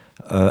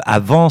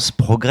avance,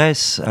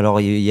 progresse.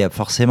 Alors il y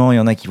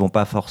en a qui vont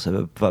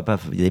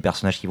il y a des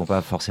personnages qui vont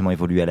pas forcément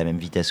évoluer à la même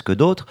vitesse que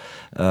d'autres,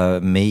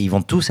 mais ils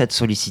vont tous être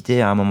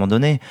sollicités à un moment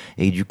donné,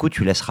 et du coup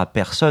tu laisseras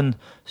personne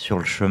sur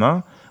le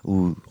chemin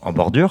ou en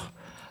bordure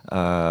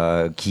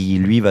qui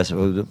lui va,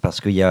 parce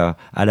qu'il y a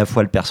à la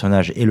fois le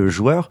personnage et le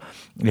joueur,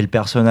 et le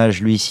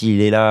personnage lui, s'il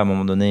est là à un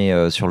moment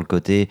donné sur le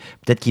côté,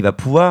 peut-être qu'il va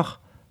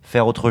pouvoir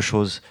faire autre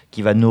chose,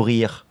 qui va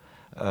nourrir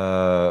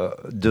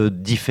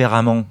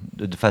différemment,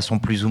 de façon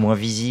plus ou moins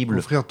visible,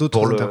 offrir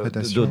d'autres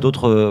interprétations,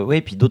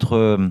 puis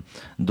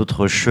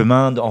d'autres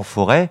chemins en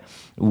forêt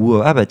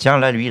où tiens,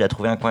 là lui il a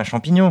trouvé un coin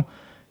champignon,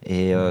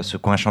 Et ce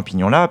coin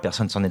champignon-là,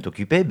 personne s'en est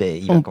occupé,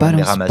 il va On quand même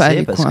les balance pas ramasser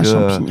les parce coins que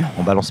champignons.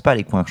 on balance pas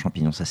les coins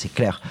champignons, ça c'est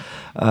clair.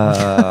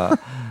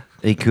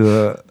 Et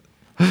que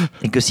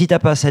si t'as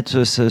pas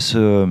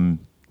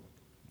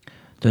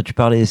tu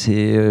parlais,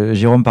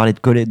 Jérôme parlait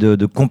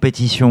de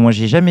compétition. Moi,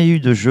 j'ai jamais eu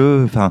de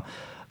jeu. Enfin,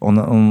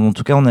 en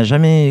tout cas, on n'a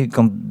jamais,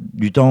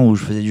 du temps où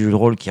je faisais du jeu de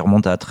rôle qui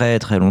remonte à très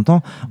très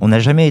longtemps, on n'a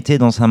jamais été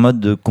dans un mode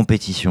de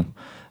compétition.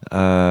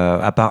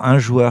 À part un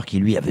joueur qui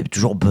lui avait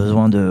toujours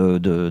besoin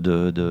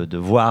de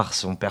voir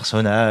son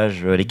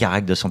personnage, les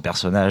caractères de son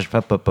personnage,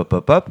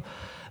 hop.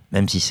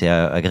 Même si c'est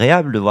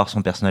agréable de voir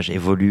son personnage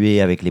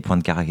évoluer avec les points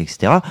de caractère,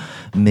 etc.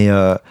 Mais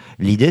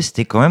l'idée,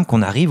 c'était quand même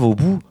qu'on arrive au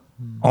bout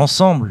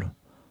ensemble.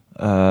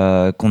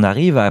 Qu'on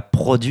arrive à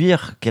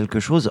produire quelque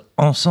chose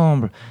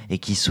ensemble et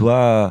qui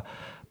soit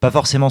pas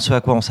forcément ce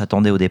à quoi on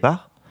s'attendait au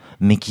départ,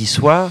 mais qui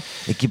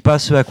pas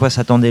ce à quoi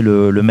s'attendait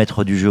le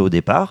maître du jeu au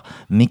départ,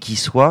 mais qui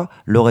soit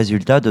le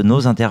résultat de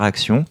nos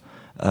interactions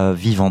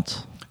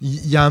vivantes.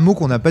 Il y a un mot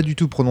qu'on n'a pas du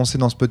tout prononcé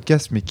dans ce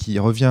podcast, mais qui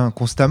revient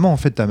constamment en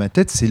fait à ma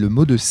tête, c'est le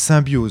mot de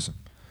symbiose.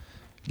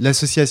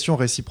 L'association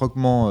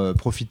réciproquement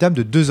profitable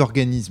de deux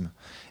organismes.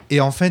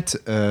 Et en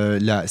fait,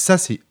 ça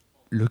c'est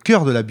le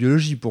cœur de la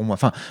biologie pour moi.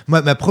 Enfin,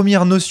 ma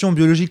première notion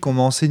biologique qu'on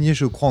m'a enseignée,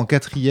 je crois, en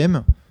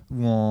 4e,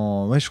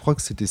 je crois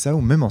que c'était ça,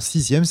 ou même en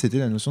 6e, c'était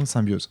la notion de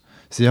symbiose.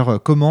 C'est-à-dire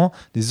comment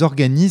des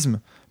organismes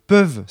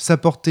peuvent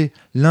s'apporter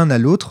l'un à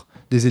l'autre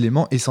des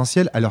éléments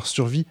essentiels à leur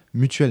survie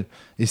mutuelle.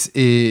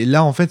 Et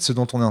là, en fait, ce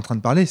dont on est en train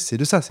de parler, c'est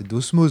de ça, c'est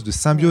d'osmose, de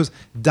symbiose,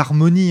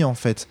 d'harmonie, en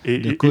fait,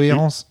 de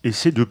cohérence. Et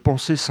c'est de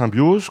penser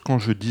symbiose quand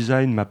je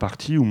design ma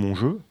partie ou mon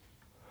jeu.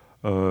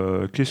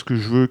 Qu'est-ce que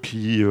je veux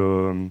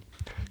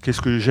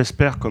qu'est-ce que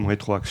j'espère comme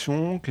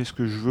rétroaction? Qu'est-ce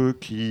que je veux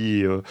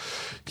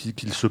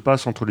qu'il se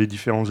passe entre les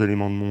différents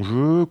éléments de mon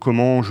jeu?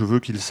 Comment je veux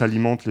qu'ils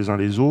s'alimentent les uns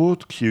les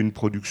autres? Qu'il y ait une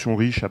production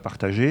riche à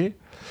partager?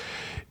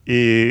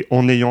 Et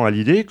en ayant à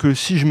l'idée que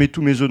si je mets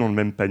tous mes œufs dans le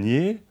même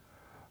panier,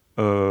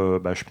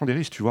 je prends des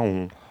risques. Tu vois,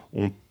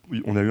 on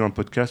a eu un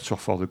podcast sur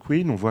For the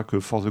Queen. On voit que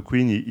For the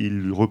Queen,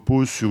 il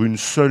repose sur une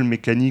seule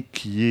mécanique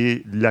qui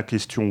est la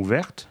question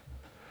ouverte.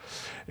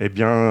 Eh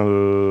bien,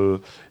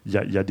 y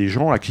a des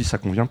gens à qui ça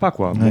convient pas,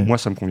 quoi. Ouais. Moi,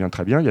 ça me convient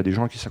très bien. Il y a des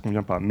gens à qui ça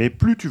convient pas. Mais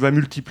plus tu vas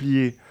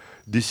multiplier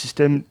des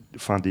systèmes,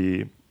 enfin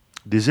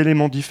des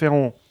éléments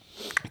différents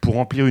pour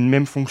remplir une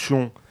même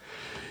fonction,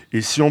 et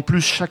si en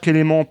plus chaque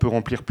élément peut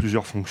remplir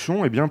plusieurs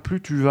fonctions, eh bien,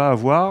 plus tu vas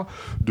avoir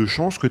de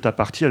chances que ta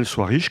partie elle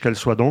soit riche, qu'elle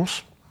soit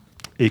dense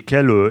et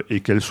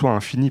qu'elle soit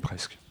infinie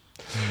presque.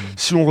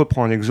 Si on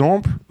reprend un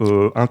exemple,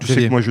 tu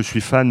sais que moi je suis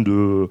fan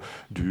de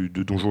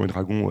Donjons et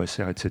Dragons,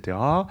 OSR, etc.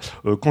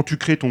 Quand tu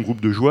crées ton groupe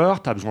de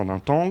joueurs, tu as besoin d'un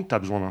tank, tu as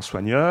besoin d'un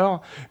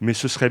soigneur, mais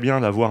ce serait bien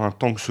d'avoir un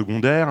tank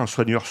secondaire, un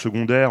soigneur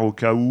secondaire au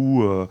cas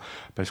où,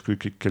 parce que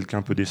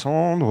quelqu'un peut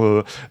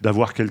descendre,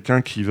 d'avoir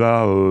quelqu'un qui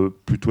va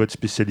plutôt être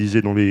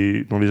spécialisé dans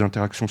les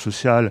interactions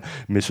sociales,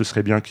 mais ce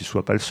serait bien qu'il ne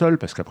soit pas le seul,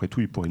 parce qu'après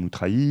tout, il pourrait nous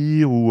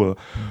trahir.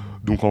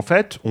 Donc en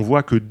fait, on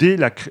voit que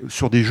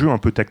sur des jeux un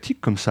peu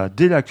tactiques comme ça,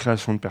 dès la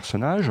création de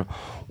personnages,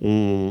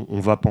 on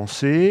va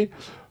penser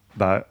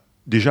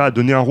déjà à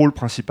donner un rôle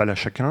principal à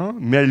chacun,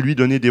 mais à lui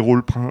donner des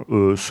rôles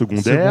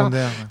secondaires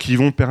qui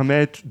vont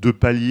permettre de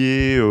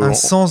pallier un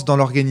sens dans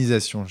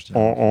l'organisation, je dirais.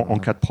 En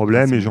cas de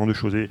problème et ce genre de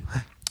choses.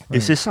 Et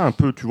c'est ça un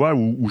peu, tu vois,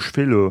 où je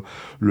fais le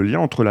lien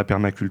entre la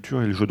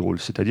permaculture et le jeu de rôle.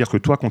 C'est-à-dire que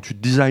toi, quand tu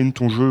designes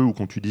ton jeu ou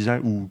quand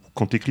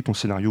tu écris ton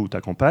scénario ou ta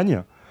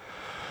campagne,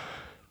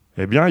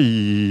 eh bien,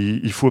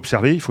 il faut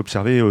observer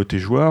tes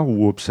joueurs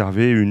ou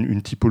observer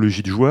une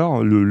typologie de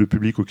joueurs, le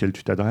public auquel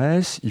tu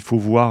t'adresses. Il faut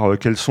voir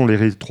quelles sont les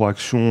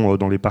rétroactions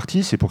dans les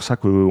parties. C'est pour ça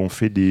qu'on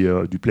fait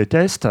du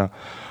playtest.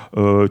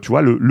 Tu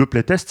vois, le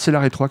playtest, c'est la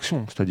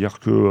rétroaction.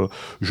 C'est-à-dire que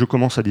je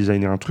commence à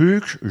designer un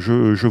truc,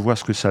 je vois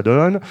ce que ça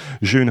donne,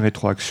 j'ai une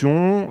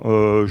rétroaction,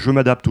 je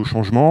m'adapte au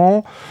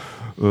changement.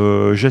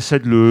 J'essaie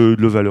de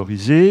le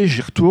valoriser,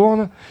 j'y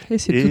retourne. Et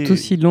c'est tout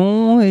aussi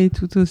long et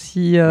tout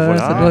aussi.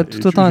 Ça doit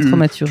tout autant être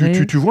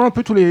maturé. Tu vois un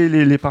peu tous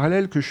les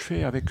parallèles que je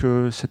fais avec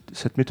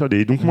cette méthode.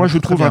 Et donc, moi, je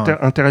trouve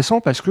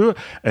intéressant parce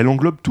qu'elle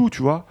englobe tout,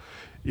 tu vois.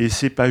 Et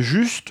c'est pas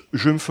juste,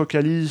 je me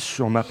focalise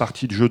sur ma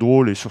partie de jeu de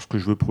rôle et sur ce que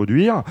je veux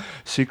produire,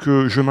 c'est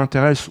que je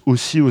m'intéresse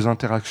aussi aux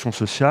interactions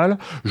sociales,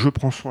 je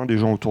prends soin des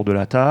gens autour de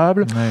la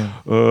table,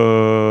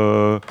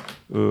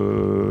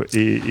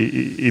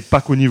 et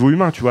pas qu'au niveau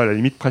humain, tu vois, à la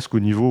limite presque au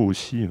niveau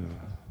aussi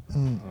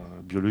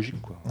biologique,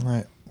 quoi.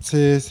 Ouais.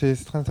 C'est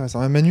très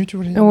intéressant. Manu, tu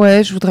voulais dire ?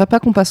 Ouais, je voudrais pas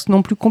qu'on passe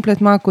non plus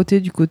complètement à côté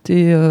du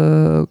côté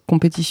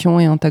compétition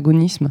et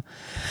antagonisme.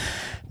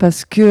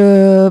 Parce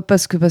que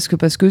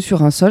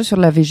sur un sol, sur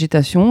de la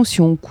végétation, si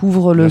on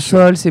couvre le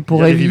sol, c'est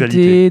pour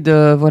éviter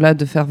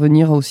de faire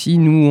venir aussi,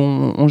 nous,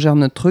 on gère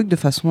notre truc de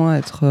façon à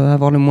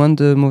avoir le moins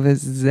de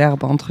mauvaises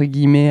herbes, entre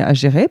guillemets, à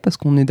gérer, parce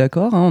qu'on est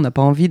d'accord, on n'a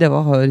pas envie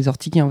d'avoir les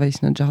orties qui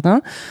envahissent notre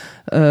jardin.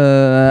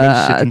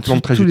 À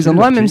tous les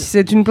endroits, même si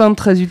c'est une plante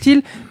très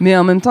utile, mais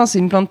en même temps c'est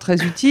une plante très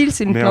utile,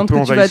 c'est une plante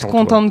que tu vas être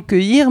content de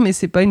cueillir, mais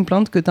c'est pas une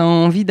plante que tu as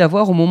envie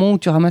d'avoir au moment où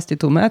tu ramasses tes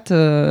tomates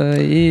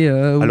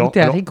ou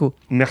tes haricots.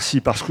 Merci,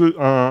 parce Parce que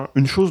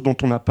une chose dont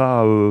on n'a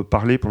pas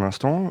parlé pour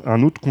l'instant,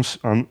 un autre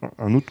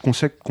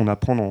concept qu'on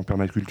apprend en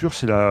permaculture,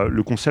 c'est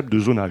le concept de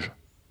zonage.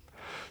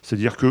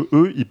 C'est-à-dire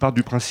qu'eux, ils partent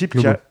du principe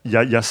qu'il y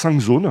a 5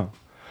 zones.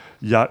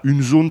 Il y a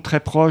une zone très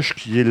proche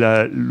qui est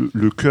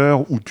le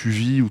cœur où tu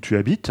vis, où tu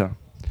habites.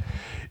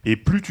 Et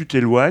plus tu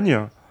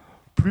t'éloignes,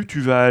 plus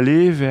tu vas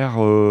aller vers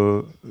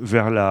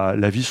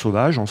la vie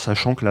sauvage, en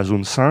sachant que la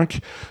zone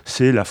 5,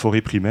 c'est la forêt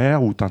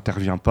primaire où tu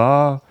n'interviens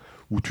pas,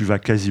 où tu vas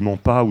quasiment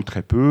pas ou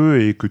très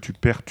peu et que tu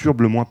perturbes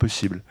le moins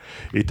possible.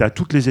 Et tu as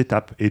toutes les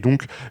étapes. Et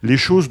donc, les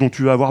choses dont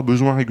tu vas avoir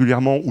besoin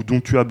régulièrement ou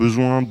dont tu as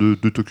besoin de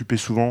t'occuper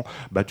souvent,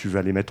 tu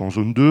vas les mettre en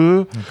zone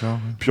 2. D'accord.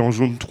 Puis en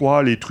zone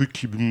 3, les trucs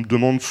qui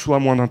demandent soit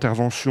moins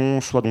d'intervention,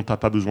 soit dont tu n'as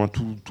pas besoin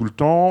tout le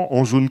temps.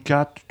 En zone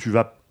 4, tu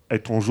vas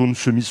être en zone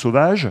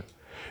semi-sauvage.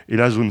 Et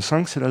la zone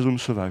 5, c'est la zone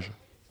sauvage.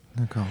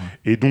 D'accord.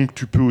 Et donc,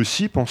 tu peux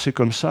aussi penser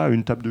comme ça à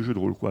une table de jeu de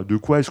rôle. De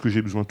quoi est-ce que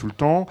j'ai besoin tout le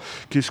temps ?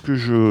 Qu'est-ce que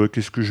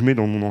je mets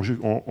dans mon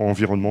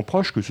environnement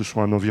proche, que ce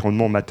soit un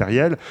environnement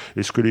matériel ?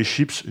 Est-ce que les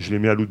chips, je les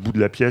mets à l'autre bout de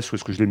la pièce ou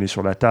est-ce que je les mets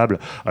sur la table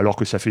alors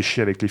que ça fait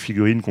chier avec les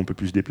figurines qu'on peut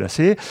plus se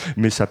déplacer ?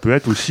 Mais ça peut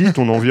être aussi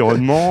ton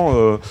environnement...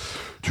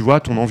 tu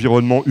vois, ton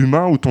environnement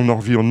humain ou ton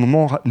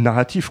environnement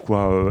narratif,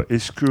 quoi.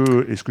 Est-ce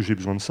que j'ai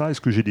besoin de ça ? Est-ce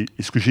que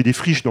j'ai des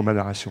friches dans ma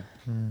narration ?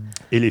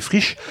 Et les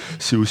friches,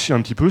 c'est aussi un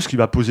petit peu ce qui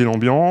va poser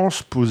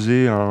l'ambiance,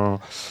 poser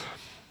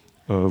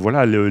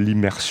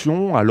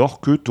l'immersion, alors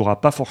que tu n'auras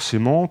pas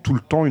forcément tout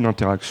le temps une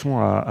interaction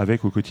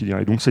avec au quotidien.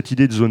 Et donc cette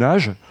idée de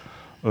zonage,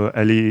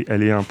 elle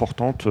est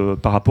importante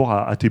par rapport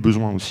à tes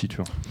besoins aussi, tu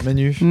vois.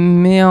 Manu.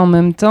 Mais en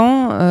même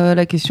temps,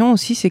 la question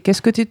aussi, c'est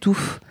qu'est-ce que tu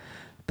étouffes ?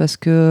 Parce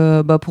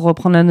que, pour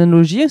reprendre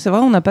l'analogie, c'est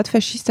vrai, on n'a pas de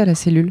fascistes à la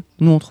cellule.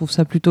 Nous, on trouve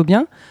ça plutôt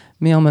bien.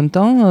 Mais en même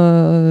temps,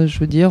 je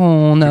veux dire,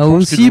 on a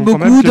aussi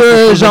beaucoup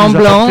de gens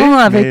blancs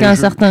avec un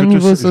certain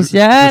niveau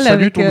social. Je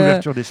salue ton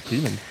ouverture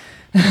d'esprit, même.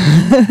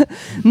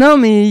 Non,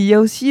 mais il y a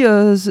aussi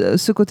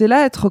ce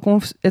côté-là,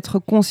 être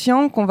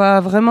conscient qu'on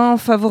va vraiment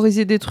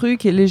favoriser des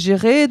trucs et les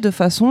gérer de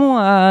façon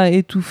à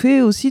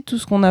étouffer aussi tout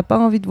ce qu'on n'a pas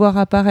envie de voir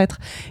apparaître.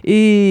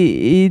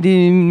 Et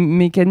des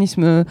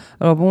mécanismes...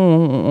 Alors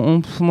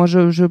bon, moi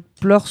je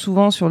pleure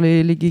souvent sur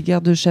les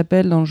guéguerres de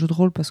chapelle dans le jeu de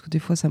rôle parce que des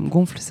fois ça me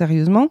gonfle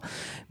sérieusement.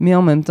 Mais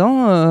en même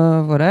temps,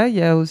 il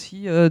y a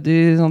aussi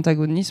des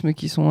antagonismes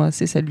qui sont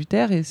assez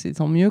salutaires et c'est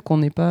tant mieux qu'on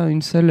n'ait pas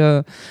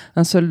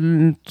un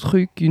seul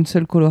truc, une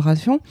seule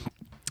coloration.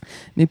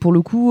 Mais pour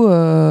le coup,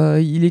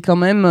 il est quand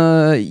même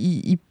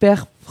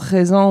hyper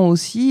présent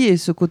aussi, et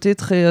ce côté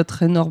très,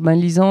 très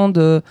normalisant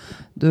de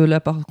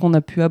la part qu'on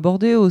a pu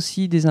aborder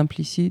aussi, des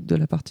implicites de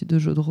la partie de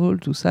jeu de rôle,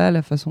 tout ça,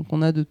 la façon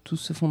qu'on a de tous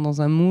se fondre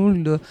dans un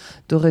moule,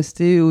 de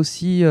rester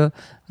aussi,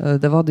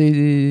 d'avoir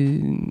des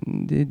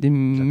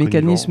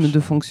mécanismes de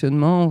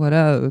fonctionnement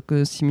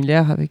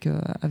similaires avec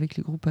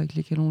les groupes avec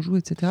lesquels on joue,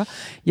 etc.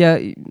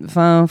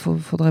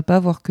 Faudrait pas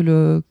voir que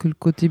le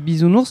côté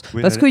bisounours,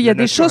 parce qu'il y a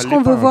des choses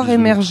qu'on veut voir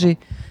émerger,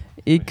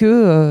 et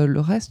que le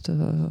reste,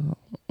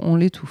 on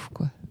l'étouffe,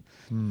 quoi.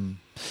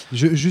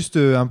 Juste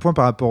un point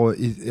par rapport...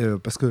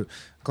 parce que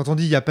quand on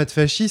dit il n'y a pas de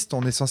fascistes,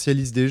 on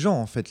essentialise des gens,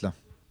 en fait, là.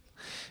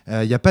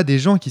 Il n'y a pas des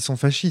gens qui sont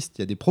fascistes,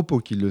 il y a des propos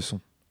qui le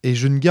sont. Et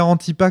je ne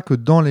garantis pas que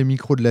dans les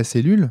micros de la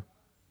cellule,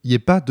 il n'y ait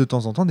pas de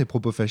temps en temps des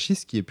propos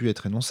fascistes qui aient pu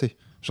être énoncés.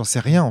 J'en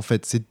sais rien, en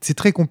fait. C'est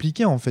très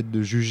compliqué, en fait,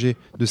 de juger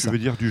de ça. Tu veux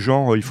dire du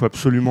genre, il faut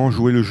absolument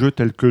jouer le jeu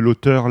tel que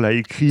l'auteur l'a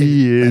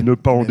écrit et ne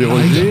pas en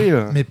déroger.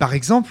 Mais par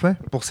exemple, ouais,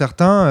 pour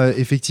certains,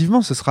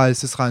 effectivement, ce sera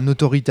un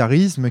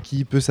autoritarisme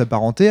qui peut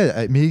s'apparenter,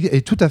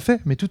 mais tout à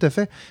fait.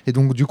 Et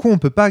donc, du coup, on ne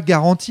peut pas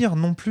garantir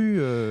non plus.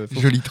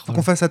 Faut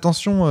qu'on fasse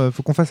attention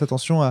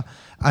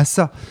à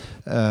ça.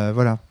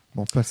 Voilà.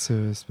 Bon, passe.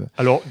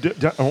 Alors,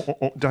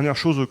 dernière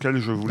chose auquel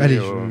je voulais. Allez,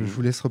 je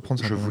vous laisse reprendre.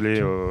 Je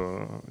voulais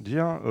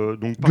dire.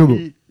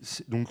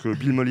 Donc,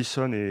 Bill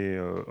Mollison et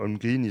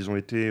Holmgreen, ils ont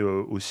été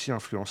aussi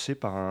influencés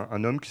par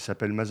un homme qui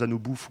s'appelle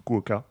Masanobu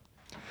Fukuoka,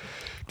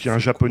 qui est un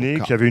japonais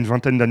qui avait une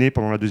vingtaine d'années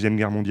pendant la Deuxième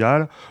Guerre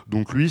mondiale.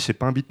 Donc, lui, c'est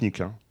pas un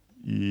beatnik, hein.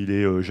 Il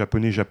est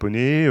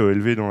japonais,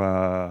 élevé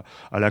à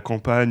la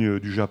campagne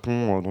du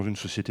Japon, dans une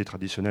société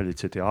traditionnelle,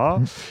 etc.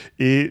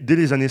 Et dès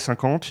les années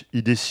 50,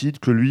 il décide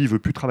que lui, il veut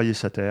plus travailler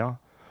sa terre.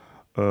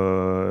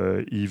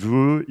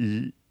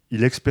 Il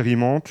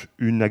expérimente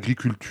une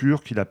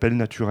agriculture qu'il appelle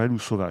naturelle ou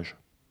sauvage.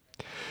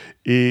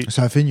 Et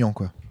c'est un feignant,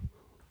 quoi.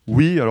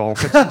 Oui, alors en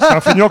fait, c'est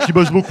un feignant qui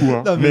bosse beaucoup.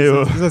 Hein, non, mais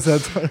ça,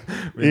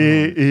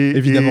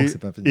 évidemment que c'est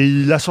pas un feignant. Et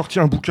il a sorti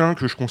un bouquin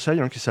que je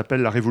conseille, qui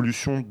s'appelle « La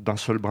révolution d'un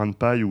seul brin de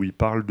paille », où il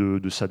parle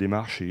de sa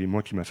démarche, et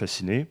moi qui m'a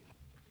fasciné.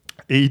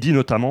 Et il dit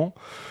notamment,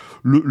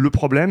 le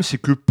problème, c'est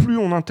que plus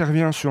on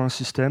intervient sur un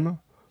système,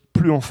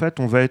 plus en fait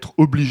on va être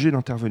obligé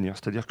d'intervenir.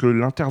 C'est-à-dire que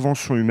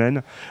l'intervention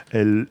humaine,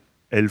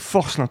 elle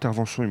force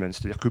l'intervention humaine.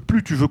 C'est-à-dire que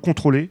plus tu veux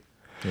contrôler,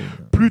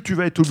 plus tu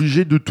vas être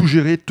obligé de tout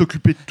gérer, de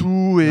t'occuper de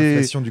tout.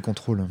 L'inflation du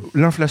contrôle.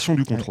 L'inflation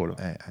du contrôle.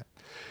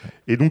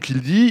 Et donc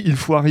il dit, il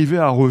faut arriver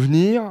à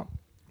revenir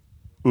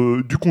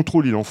Du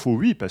contrôle, il en faut,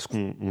 oui, parce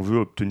qu'on veut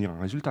obtenir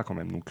un résultat quand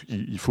même. Donc,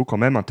 il faut quand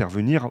même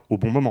intervenir au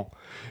bon moment.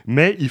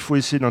 Mais il faut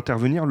essayer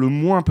d'intervenir le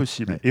moins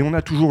possible. Ouais. Et on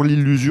a toujours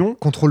l'illusion...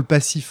 Contrôle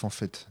passif, en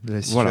fait, de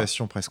la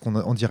situation, presque,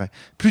 on dirait.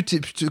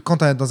 Quand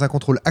tu es dans un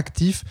contrôle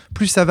actif,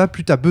 plus ça va,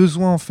 plus tu as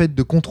besoin, en fait,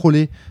 de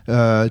contrôler. Tu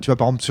vois,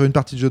 par exemple, sur une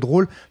partie de jeu de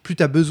rôle, plus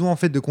tu as besoin, en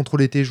fait, de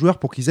contrôler tes joueurs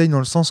pour qu'ils aillent dans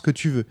le sens que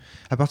tu veux.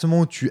 À partir du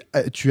moment où tu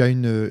as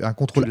un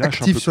contrôle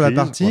actif sur la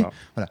partie,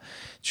 voilà.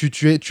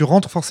 Tu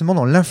rentres forcément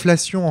dans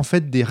l'inflation en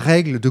fait des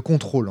règles de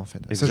contrôle en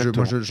fait. Ça,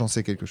 j'en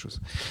sais quelque chose.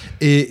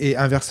 Et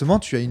inversement,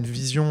 tu as une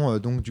vision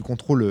donc du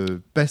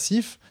contrôle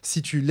passif.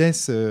 Si tu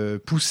laisses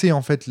pousser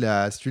en fait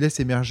si tu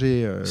laisses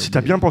émerger. Si tu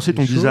as bien pensé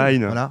ton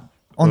design. Voilà.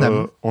 En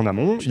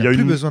amont, tu n'as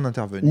plus besoin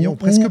d'intervenir, ou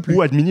presque plus.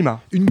 Ou ad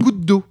minima. Une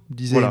goutte d'eau,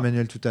 disait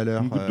Emmanuel tout à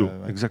l'heure. Une goutte d'eau,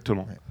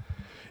 exactement. Ouais.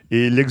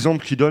 Et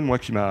l'exemple qu'il donne, moi,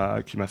 qui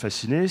m'a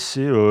fasciné,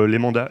 c'est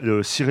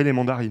cirer les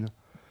mandarines.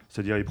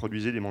 C'est-à-dire, ils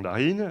produisaient des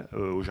mandarines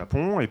au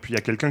Japon, et puis il y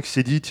a quelqu'un qui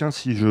s'est dit, tiens,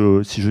 si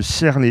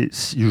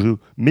je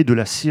mets de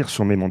la cire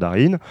sur mes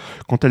mandarines,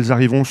 quand elles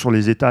arriveront sur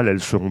les étals,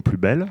 elles seront plus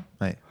belles.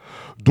 Ouais.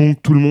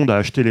 Donc tout le monde a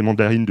acheté les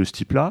mandarines de ce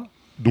type-là.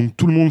 Donc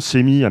tout le monde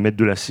s'est mis à mettre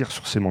de la cire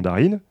sur ses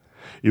mandarines.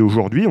 Et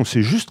aujourd'hui, on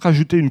s'est juste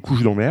rajouté une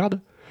couche d'emmerde,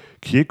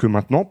 qui est que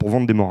maintenant, pour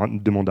vendre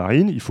des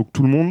mandarines, il faut que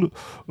tout le monde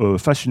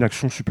fasse une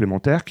action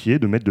supplémentaire, qui est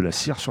de mettre de la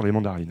cire sur les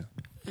mandarines.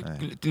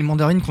 Ouais. Les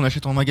mandarines qu'on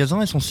achète en magasin,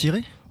 elles sont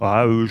cirées ?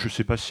 Je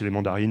sais pas si c'est les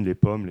mandarines, les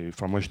pommes,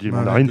 enfin moi je dis les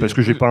mandarines parce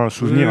que j'ai pas un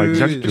souvenir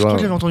exact. Je crois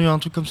que j'avais entendu un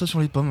truc comme ça sur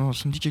les pommes,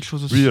 ça me dit quelque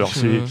chose aussi. Oui, alors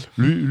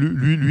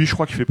lui je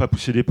crois qu'il fait pas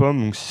pousser des pommes,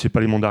 donc si c'est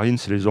pas les mandarines,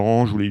 c'est les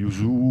oranges ou les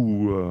yuzu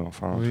ou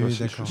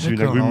c'est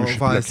une agrume, je sais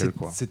plus laquelle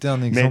quoi. C'était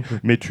un exemple.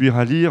 Mais tu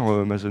iras lire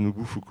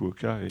Masanobu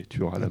Fukuoka et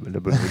tu auras la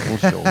bonne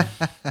réponse.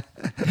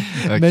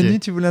 Okay. Manu,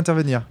 tu voulais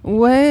intervenir ?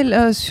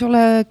 Ouais, sur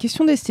la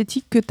question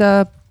d'esthétique que tu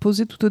as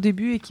posée tout au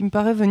début et qui me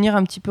paraît venir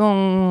un petit peu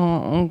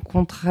en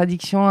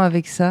contradiction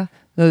avec ça.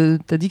 Tu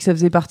as dit que ça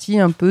faisait partie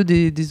un peu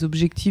des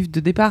objectifs de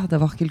départ,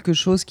 d'avoir quelque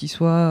chose qui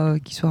soit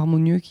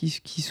harmonieux,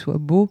 qui soit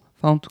beau.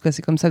 Enfin, en tout cas,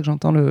 c'est comme ça que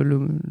j'entends le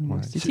mot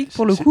esthétique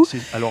pour le coup.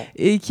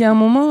 Et qu'à un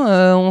moment,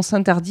 on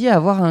s'interdit à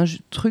avoir un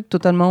truc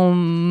totalement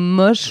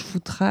moche,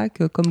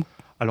 foutraque, comme...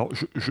 Alors,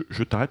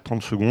 je t'arrête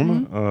 30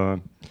 secondes.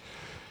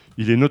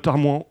 Il est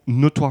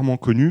notoirement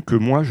connu que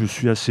moi, je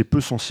suis assez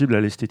peu sensible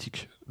à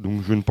l'esthétique.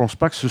 Donc je ne pense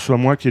pas que ce soit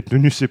moi qui ai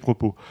tenu ces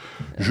propos.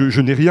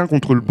 Je n'ai rien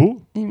contre le beau.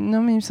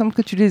 Non, mais il me semble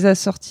que tu les as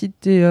sortis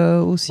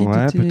aussi.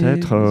 Ouais,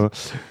 peut-être.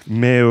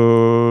 Mais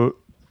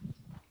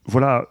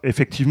voilà,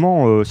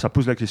 effectivement, ça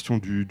pose la question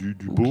du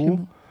beau.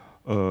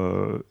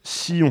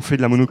 Si on fait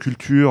de la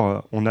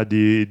monoculture, on a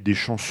des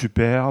champs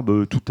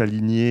superbes, tout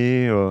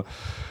alignés.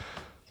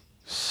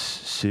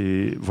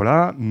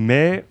 Voilà,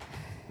 mais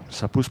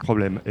ça pose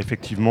problème.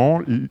 Effectivement,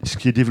 ce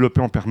qui est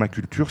développé en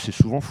permaculture, c'est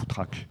souvent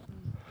foutraque.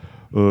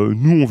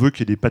 Nous, on veut qu'il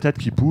y ait des patates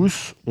qui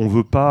poussent, on ne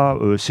veut pas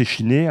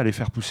s'échiner à les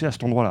faire pousser à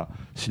cet endroit-là.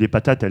 Si les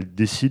patates, elles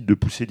décident de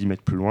pousser 10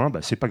 mètres plus loin,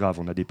 c'est pas grave,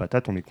 on a des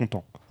patates, on est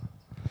content.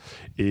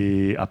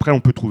 Et après, on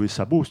peut trouver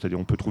ça beau, c'est-à-dire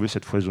on peut trouver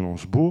cette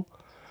foisonnance beau,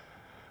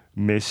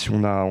 mais si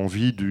on a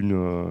envie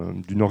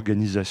d'une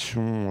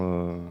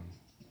organisation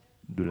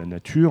de la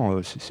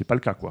nature, c'est pas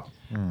le cas, quoi.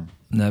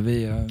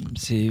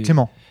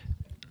 Clément.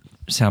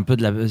 C'est un peu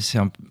de la...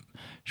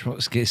 Je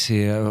pense que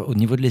c'est au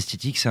niveau de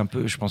l'esthétique, c'est un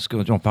peu. Je pense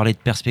qu'on parlait de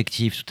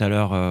perspective tout à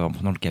l'heure en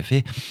prenant le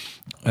café,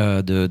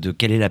 de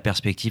quelle est la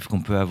perspective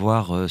qu'on peut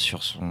avoir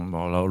sur son.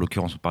 Bon, là, en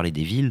l'occurrence, on parlait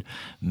des villes,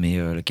 mais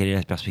quelle est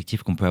la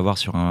perspective qu'on peut avoir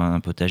sur un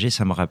potager ?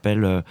 Ça me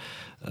rappelle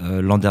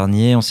l'an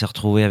dernier, on s'est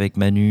retrouvé avec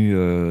Manu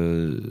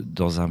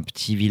dans un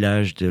petit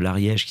village de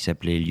l'Ariège qui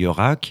s'appelait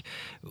Liorac,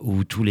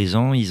 où tous les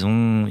ans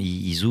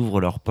ils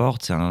ouvrent leurs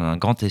portes. C'est un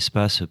grand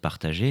espace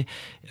partagé.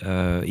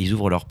 Ils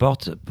ouvrent leurs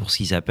portes pour ce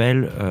qu'ils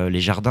appellent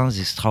les jardins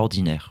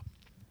extraordinaires,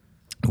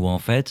 où en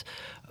fait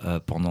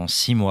pendant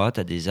 6 mois tu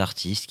as des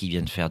artistes qui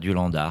viennent faire du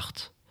land art,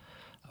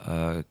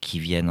 qui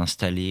viennent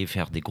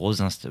faire des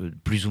grosses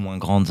plus ou moins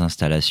grandes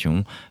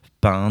installations,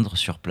 peindre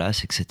sur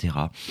place, etc.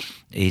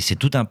 Et c'est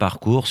tout un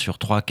parcours sur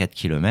 3-4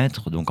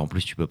 km, donc en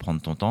plus tu peux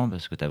prendre ton temps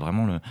parce que tu as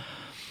vraiment le...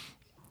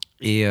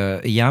 Et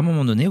il y a un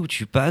moment donné où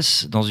tu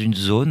passes dans une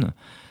zone,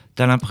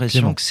 tu as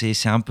l'impression que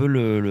c'est un peu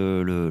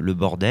le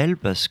bordel,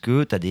 parce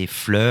que tu as des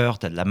fleurs,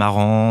 tu as de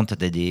l'amarante,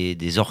 tu as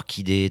des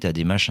orchidées, tu as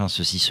des machins,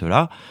 ceci,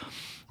 cela.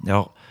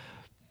 Alors,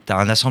 tu as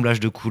un assemblage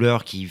de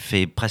couleurs qui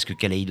fait presque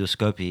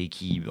kaléidoscope et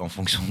qui, en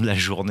fonction de la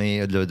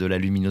journée, de la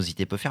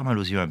luminosité, peut faire mal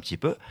aux yeux un petit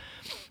peu.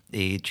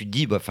 Et tu te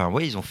dis,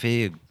 ils ont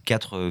fait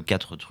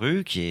quatre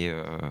trucs et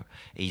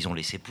ils ont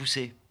laissé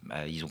pousser.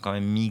 Ils ont quand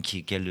même mis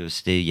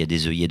il y a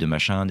des œillets de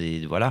machin,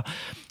 voilà.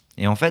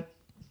 Et en fait,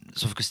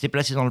 sauf que c'était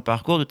placé dans le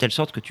parcours de telle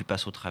sorte que tu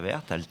passes au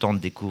travers, tu as le temps de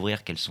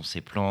découvrir quelles sont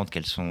ces plantes,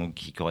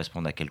 qui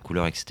correspondent à quelle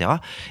couleur, etc.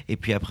 Et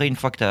puis après, une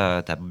fois que tu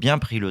as bien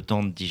pris le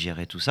temps de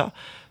digérer tout ça,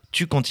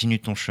 tu continues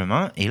ton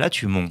chemin et là,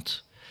 tu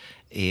montes.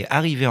 Et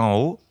arrivé en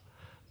haut,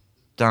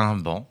 tu as un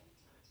banc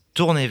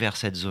tourné vers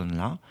cette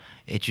zone-là.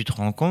 Et tu te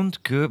rends compte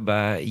que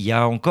y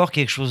a encore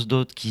quelque chose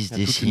d'autre qui se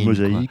dessine. Une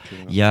mosaïque.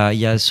 Il y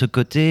a ce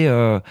côté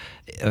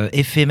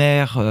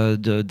éphémère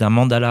d'un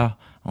mandala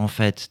En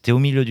fait, tu es au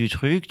milieu du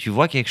truc, tu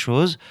vois quelque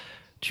chose,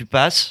 tu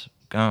passes,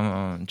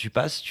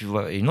 tu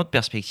vois une autre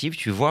perspective,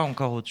 tu vois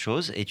encore autre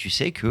chose et tu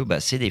sais que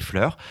c'est des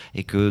fleurs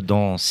et que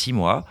dans 6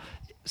 mois,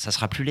 ça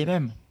sera plus les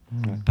mêmes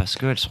parce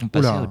qu'elles seront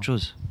passées à autre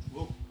chose.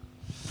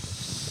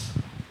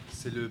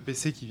 C'est le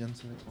PC qui vient de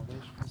se mettre en veille,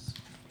 je pense.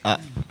 Ah.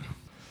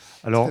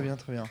 Alors,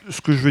 très bien. ce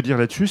que je veux dire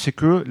là-dessus, c'est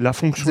que la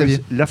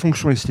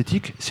fonction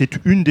esthétique, c'est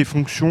une des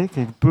fonctions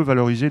qu'on peut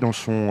valoriser dans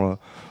son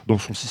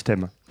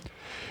système.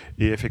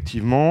 Et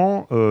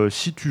effectivement,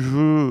 si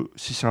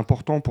c'est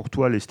important pour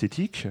toi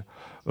l'esthétique,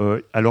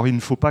 alors il ne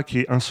faut pas qu'il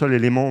y ait un seul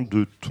élément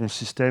de ton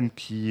système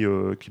qui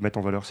mette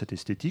en valeur cette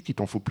esthétique, il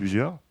t'en faut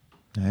plusieurs.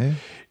 Ouais.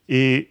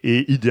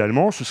 Et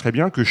idéalement, ce serait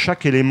bien que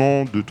chaque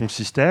élément de ton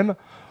système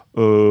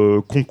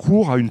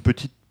concourt à une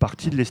petite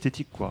partie de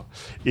l'esthétique, quoi.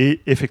 Et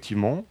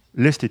effectivement,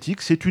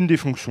 l'esthétique, c'est une des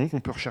fonctions qu'on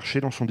peut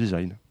rechercher dans son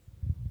design.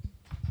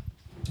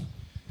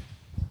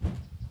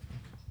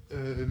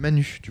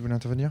 Manu, tu voulais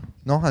intervenir ?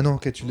 Non ? Ah non,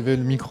 ok, tu levais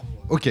le micro.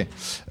 Ok.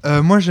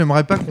 Moi,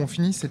 j'aimerais pas qu'on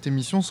finisse cette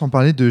émission sans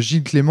parler de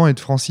Gilles Clément et de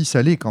Francis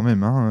Allais quand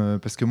même,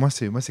 parce que moi,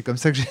 c'est comme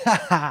ça que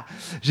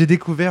j'ai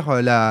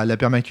découvert la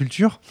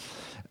permaculture.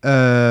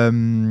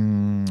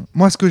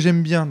 Moi, ce que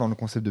j'aime bien dans le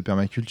concept de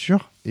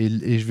permaculture,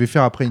 et je vais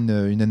faire après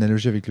une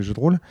analogie avec le jeu de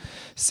rôle,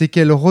 c'est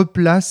qu'elle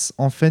replace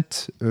en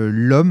fait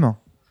l'homme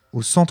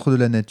au centre de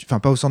la nature, enfin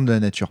pas au centre de la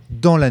nature,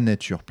 dans la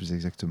nature plus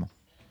exactement.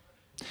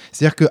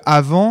 C'est-à-dire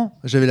qu'avant,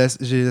 j'ai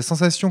la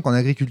sensation qu'en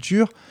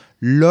agriculture,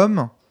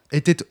 l'homme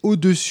était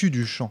au-dessus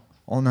du champ,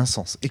 en un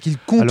sens, et qu'il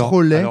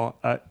contrôlait... Alors,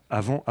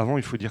 avant,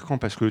 il faut dire quand,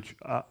 parce que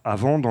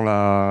avant, dans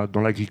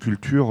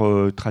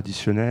l'agriculture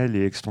traditionnelle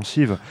et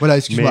extensive... Voilà,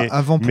 excuse-moi,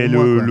 avant pour mais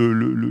moi...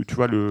 tu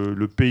vois,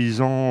 le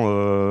paysan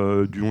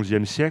du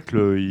XIe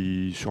siècle,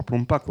 il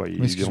surplombe pas, quoi.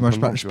 Excuse-moi,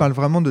 je parle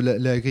vraiment de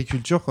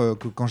l'agriculture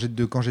quand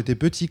j'étais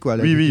petit, quoi.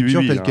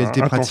 L'agriculture telle qu'elle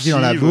était pratiquée dans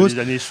la Beauce. Les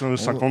années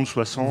 50,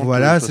 60,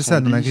 voilà, c'est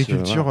ça, dans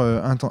l'agriculture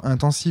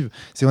intensive.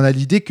 On a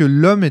l'idée que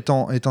l'homme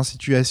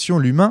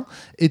l'humain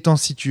est en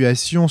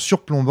situation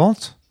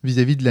surplombante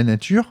vis-à-vis de la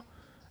nature.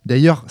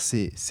 D'ailleurs,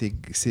 c'est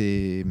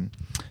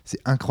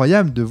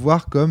incroyable de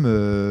voir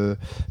comme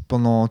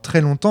pendant très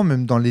longtemps,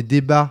 même dans les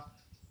débats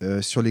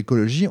sur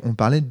l'écologie, on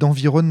parlait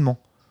d'environnement.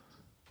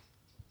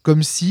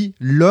 Comme si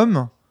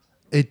l'homme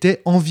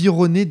était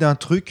environné d'un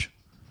truc,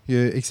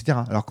 etc.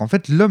 Alors qu'en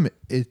fait, l'homme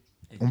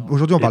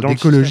aujourd'hui, on parle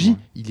d'écologie,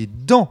 il est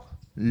dans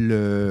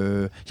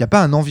le... Il n'y a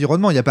pas un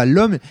environnement, il n'y a pas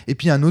l'homme et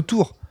puis un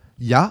autour.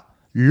 Il y a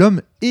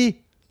l'homme et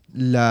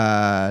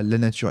la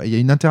nature. Et il y a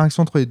une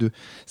interaction entre les deux.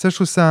 Ça, je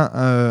trouve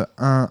ça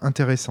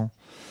intéressant.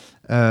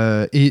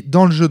 Et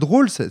dans le jeu de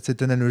rôle,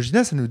 cette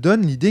analogie-là, ça nous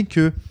donne l'idée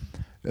que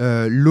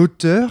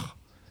l'auteur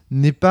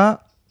n'est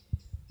pas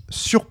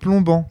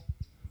surplombant,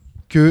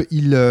 que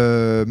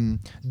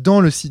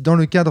dans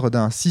le cadre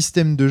d'un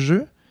système de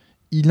jeu,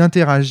 il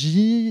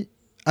interagit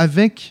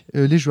avec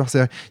les joueurs.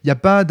 Il n'y a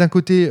pas d'un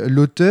côté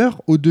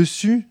l'auteur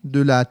au-dessus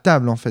de la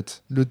table, en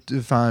fait.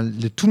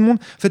 Tout le monde...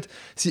 En fait,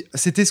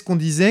 c'était ce qu'on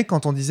disait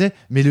quand on disait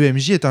 « mais le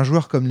MJ est un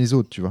joueur comme les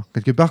autres », tu vois.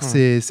 Quelque part,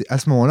 c'est à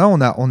ce moment-là,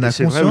 on a conscience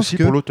que... C'est vrai aussi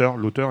pour l'auteur.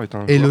 L'auteur est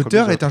un et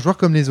l'auteur est un joueur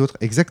comme les autres.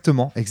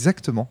 Exactement,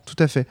 tout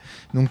à fait.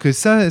 Donc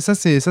ça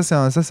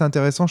c'est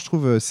intéressant, je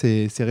trouve,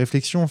 ces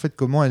réflexions, en fait,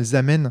 comment elles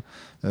amènent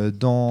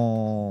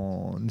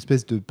dans une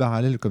espèce de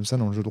parallèle comme ça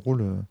dans le jeu de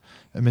rôle.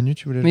 Manu,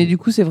 tu voulais... Mais du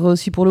coup, c'est vrai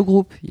aussi pour le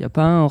groupe. Il n'y a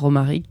pas un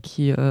Romaric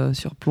qui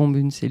surplombe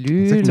une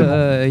cellule.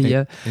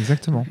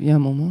 Exactement. Il y a un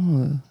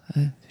moment,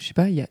 je sais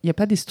pas, il n'y a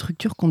pas des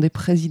structures qui ont des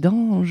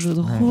présidents en jeu de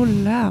rôle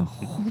là.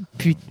 Oh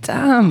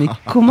putain, mais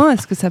comment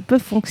est-ce que ça peut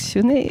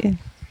fonctionner ?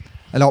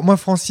 Alors moi,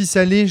 Francis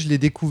Allais, je l'ai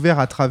découvert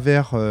à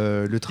travers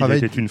le travail...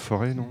 Il était une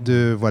forêt, non ?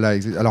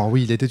 Alors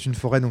oui, il était une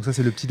forêt, donc ça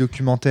c'est le petit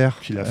documentaire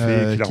qu'il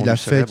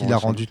a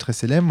rendu très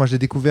célèbre. Moi, je l'ai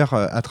découvert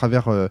à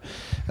travers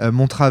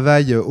mon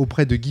travail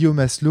auprès de Guillaume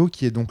Asselot,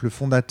 qui est donc le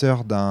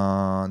fondateur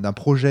d'un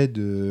projet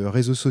de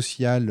réseau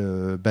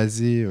social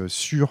basé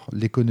sur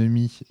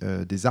l'économie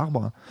des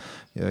arbres,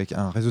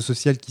 un réseau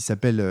social qui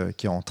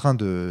est en train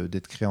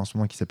d'être créé en ce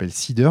moment, qui s'appelle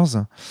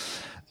Seeders.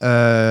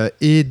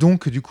 Et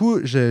donc du coup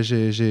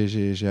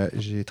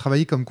j'ai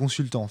travaillé comme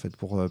consultant en fait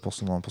pour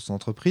son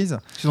entreprise.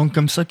 C'est donc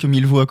comme ça que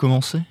Milvaux a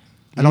commencé ?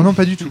 Alors non,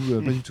 pas du tout,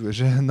 pas du tout.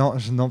 Non,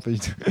 pas du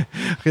tout.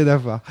 Rien à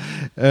voir.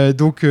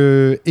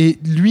 Et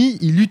lui,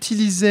 il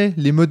utilisait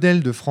les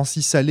modèles de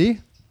Francis Allais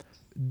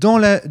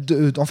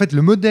en fait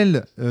le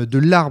modèle de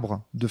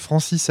l'arbre de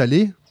Francis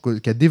Allais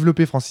qu'a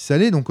développé Francis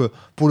Allais. Donc,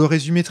 pour le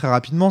résumer très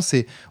rapidement,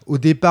 c'est au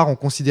départ, on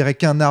considérait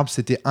qu'un arbre,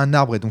 c'était un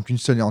arbre et donc une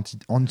seule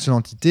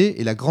entité.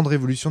 Et la grande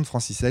révolution de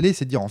Francis Allais,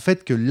 c'est de dire en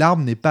fait que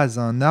l'arbre n'est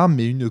pas un arbre,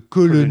 mais une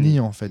colonie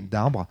en fait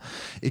d'arbres.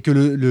 Et que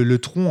le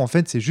tronc, en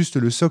fait, c'est juste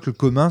le socle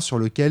commun sur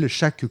lequel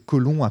chaque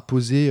colon a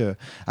posé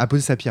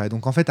sa pierre. Et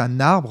donc, en fait, un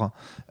arbre,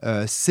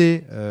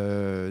 c'est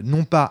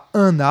non pas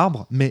un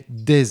arbre, mais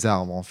des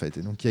arbres, en fait.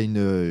 Et donc, il y a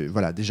une...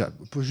 voilà, déjà,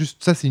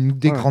 juste ça, c'est une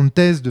des grandes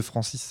thèses de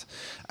Francis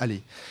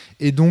Allais.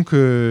 Et donc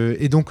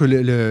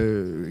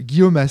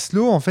Guillaume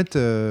Asselot, en fait,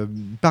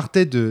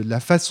 partait de la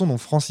façon dont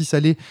Francis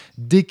Allais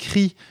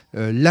décrit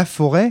la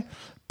forêt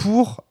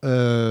pour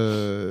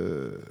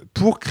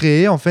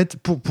créer, en fait,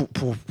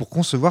 pour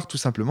concevoir tout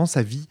simplement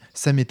sa vie,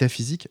 sa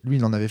métaphysique. Lui,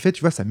 il en avait fait,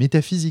 tu vois, sa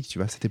métaphysique, tu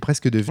vois, c'était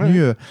presque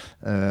devenu,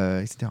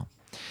 etc.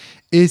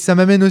 Et ça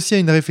m'amène aussi à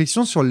une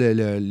réflexion sur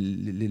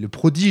le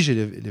prodige et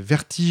le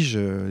vertige,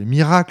 le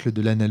miracle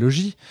de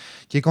l'analogie,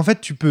 qui est qu'en fait,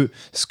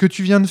 ce que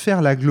tu viens de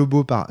faire,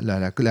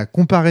 la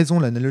comparaison,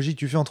 l'analogie que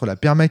tu fais entre la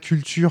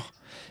permaculture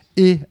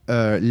et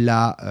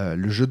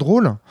le jeu de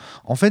rôle,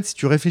 en fait, si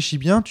tu réfléchis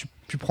bien, tu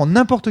prends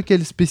n'importe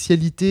quelle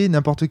spécialité,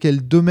 n'importe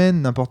quel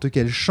domaine, n'importe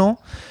quel champ,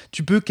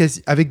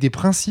 avec des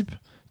principes,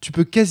 tu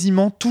peux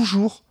quasiment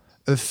toujours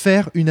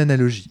faire une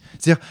analogie.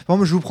 C'est-à-dire, par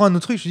exemple, je vous prends un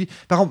autre truc, je dis,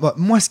 par exemple,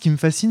 moi, ce qui me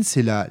fascine,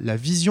 c'est la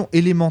vision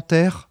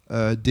élémentaire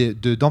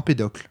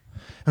d'Empédocle.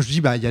 Je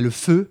dis, il y a le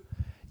feu,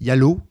 il y a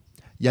l'eau,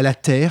 il y a la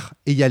terre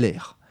et il y a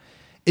l'air.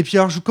 Et puis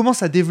alors, je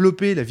commence à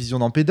développer la vision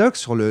d'Empédocle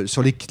sur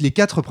les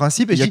 4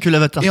 principes. Il n'y a que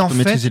l'avatar qui peut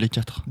maîtriser les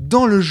 4.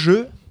 Dans le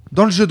jeu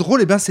de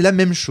rôle, c'est la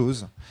même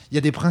chose. Il y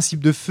a des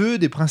principes de feu,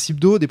 des principes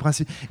d'eau, des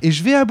principes... Et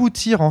je vais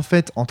aboutir, en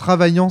fait, en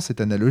travaillant cette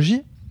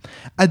analogie,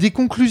 à des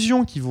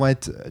conclusions qui vont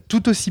être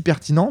tout aussi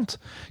pertinentes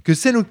que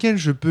celles auxquelles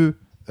je peux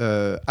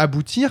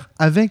aboutir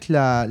avec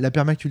la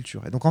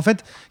permaculture. Et donc, en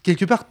fait,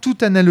 quelque part,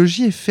 toute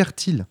analogie est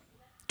fertile.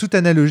 Toute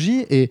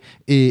analogie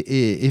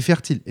est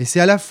fertile. Et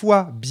c'est à la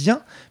fois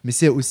bien, mais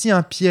c'est aussi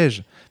un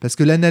piège. Parce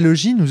que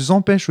l'analogie nous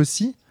empêche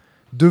aussi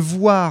de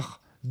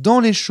voir dans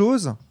les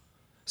choses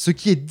ce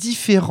qui est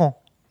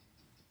différent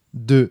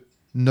de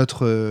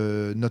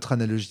notre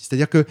analogie.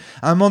 C'est-à-dire qu'à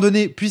un moment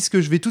donné, puisque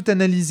je vais tout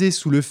analyser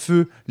sous le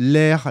feu,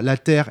 l'air, la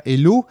terre et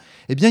l'eau,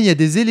 eh bien, il y a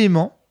des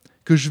éléments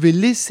que je vais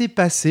laisser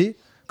passer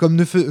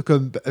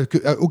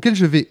auxquels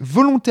je vais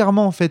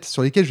volontairement, en fait,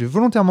 sur lesquels je vais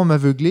volontairement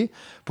m'aveugler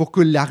pour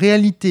que la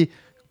réalité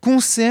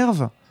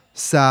conserve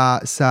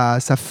sa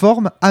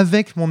forme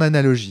avec mon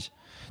analogie.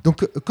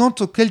 Donc,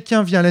 quand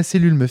quelqu'un vient à la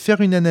cellule me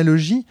faire une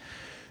analogie,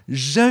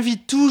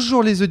 j'invite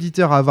toujours les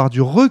auditeurs à avoir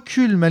du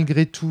recul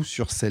malgré tout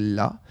sur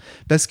celle-là,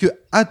 parce que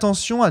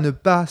attention à ne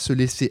pas se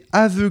laisser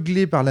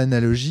aveugler par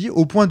l'analogie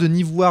au point de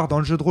n'y voir dans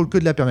le jeu de rôle que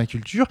de la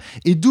permaculture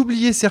et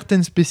d'oublier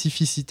certaines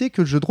spécificités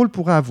que le jeu de rôle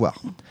pourrait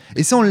avoir.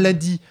 Et ça, on l'a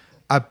dit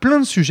à plein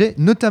de sujets,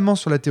 notamment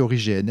sur la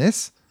théorie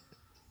GNS.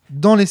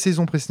 Dans les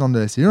saisons précédentes de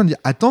la cellule, on dit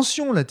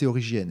attention la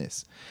théorie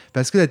GNS.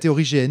 Parce que la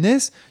théorie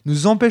GNS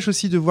nous empêche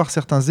aussi de voir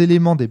certains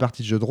éléments des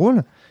parties de jeu de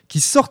rôle qui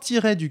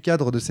sortiraient du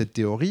cadre de cette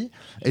théorie.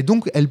 Et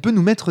donc, elle peut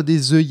nous mettre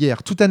des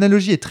œillères. Toute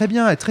analogie est très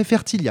bien, est très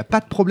fertile. Il n'y a pas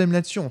de problème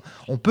là-dessus.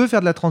 On peut faire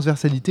de la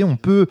transversalité, on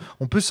peut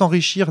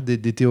s'enrichir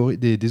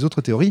des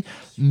autres théories.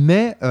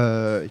 Mais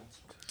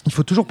il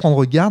faut toujours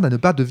prendre garde à ne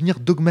pas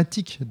devenir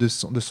dogmatique de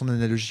son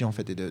analogie, en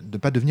fait, et de ne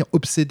pas devenir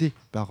obsédé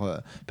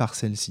par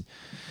celle-ci.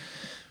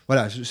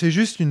 Voilà, c'est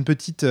juste une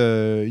petite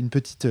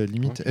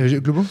limite.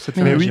 Globo, ça te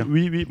fait réagir ?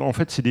 Oui. En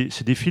fait,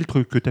 c'est des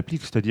filtres que tu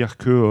appliques, c'est-à-dire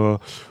que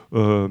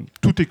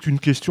tout est une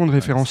question de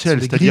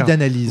référentiel. C'est des grilles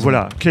d'analyse.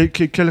 Voilà,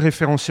 quel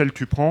référentiel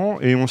tu prends,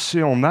 et on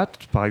sait en maths,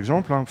 par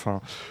exemple,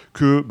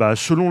 que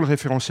selon le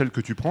référentiel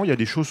que tu prends, il y a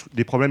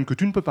des problèmes que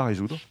tu ne peux pas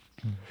résoudre.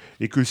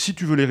 Et que si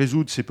tu veux les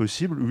résoudre, c'est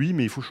possible, oui,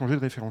 mais il faut changer de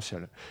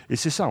référentiel. Et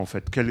c'est ça, en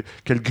fait.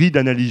 Quelle grille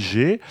d'analyse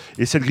j'ai ?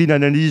 Et cette grille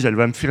d'analyse, elle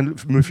va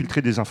me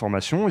filtrer des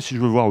informations. Et si je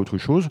veux voir autre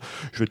chose,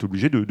 je vais être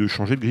obligé de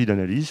changer de grille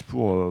d'analyse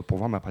pour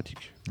voir ma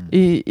pratique.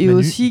 Et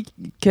aussi,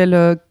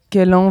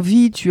 quelle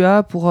envie tu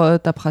as pour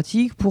ta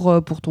pratique,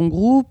 pour ton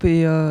groupe.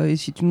 Et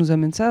si tu nous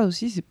amènes ça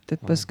aussi, c'est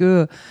peut-être parce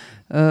que...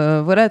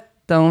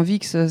 tu as envie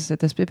que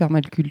cet aspect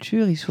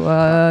permaculture il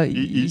soit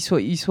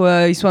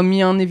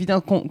mis en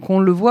évidence, qu'on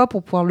le voit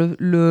pour pouvoir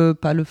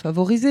pas le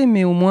favoriser,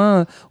 mais au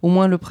moins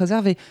le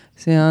préserver.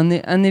 C'est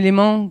un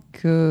élément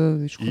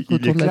que je crois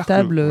qu'autour de la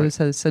table,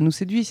 ça nous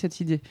séduit, cette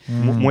idée.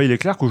 Moi, il est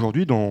clair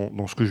qu'aujourd'hui,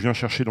 dans ce que je viens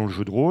chercher dans le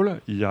jeu de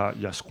rôle, il y a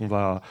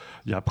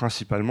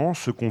principalement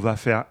ce qu'on va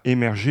faire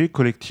émerger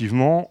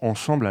collectivement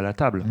ensemble à la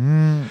table.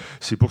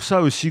 C'est pour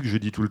ça aussi que je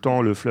dis tout le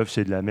temps le fleuve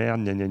c'est de la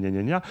merde, gna gna gna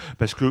gna gna,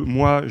 parce que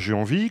moi j'ai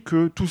envie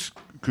que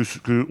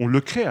on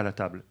le crée à la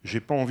table. J'ai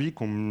pas envie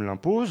qu'on me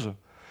l'impose.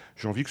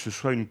 J'ai envie que ce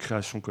soit une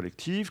création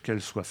collective,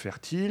 qu'elle soit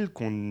fertile,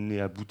 qu'on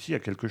ait abouti à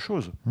quelque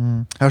chose.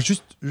 Alors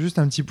juste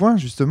un petit point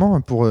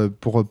justement pour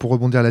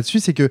rebondir là-dessus,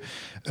 c'est que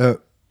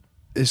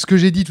ce que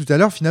j'ai dit tout à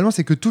l'heure, finalement,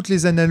 c'est que toutes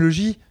les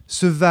analogies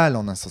se valent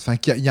en un sens. Enfin,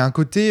 il y a un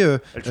côté...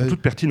 elles sont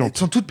toutes pertinentes. Elles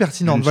sont toutes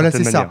pertinentes, voilà,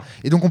 c'est ça.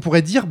 Et donc, on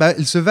pourrait dire,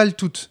 elles se valent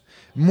toutes.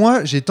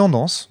 Moi, j'ai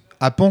tendance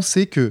à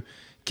penser que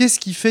qu'est-ce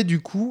qui fait, du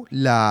coup,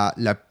 la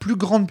plus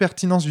grande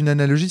pertinence d'une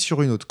analogie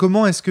sur une autre ?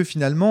 Comment est-ce que,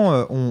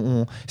 finalement,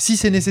 si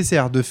c'est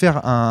nécessaire de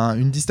faire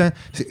une distinction...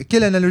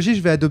 Quelle analogie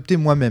je vais adopter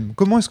moi-même ?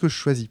 Comment est-ce que je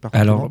choisis ?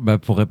 Alors,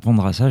 pour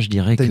répondre à ça, je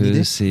dirais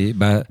que c'est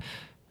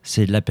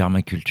de la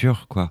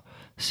permaculture, quoi.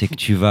 c'est que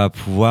tu vas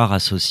pouvoir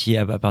associer,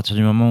 à partir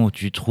du moment où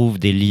tu trouves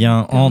des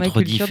liens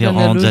entre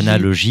différentes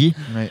analogies,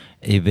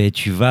 et ben,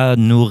 tu vas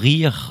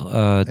nourrir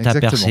ta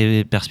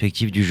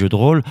perspective du jeu de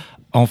rôle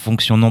en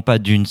fonction non pas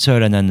d'une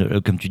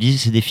seule comme tu dis,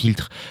 c'est des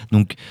filtres.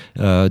 Donc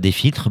des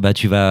filtres, bah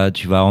tu vas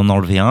en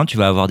enlever un, tu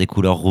vas avoir des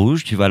couleurs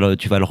rouges, tu vas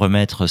le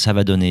remettre, ça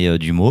va donner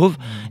du mauve,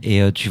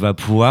 et tu vas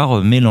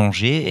pouvoir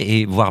mélanger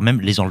et voire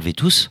même les enlever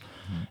tous.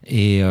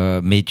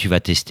 Mais tu vas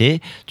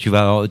tester, tu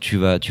vas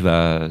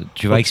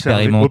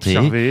expérimenter,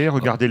 observer,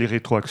 regarder les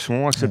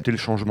rétroactions, accepter le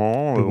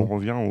changement. On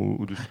revient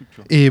aux deux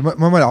structures. Et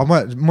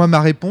moi,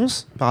 ma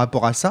réponse par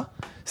rapport à ça,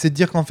 c'est de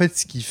dire qu'en fait,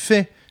 ce qui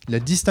fait la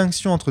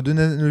distinction entre deux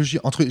analogies,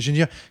 je veux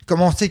dire,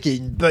 comment on sait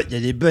qu'il y a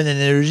des bonnes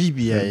analogies,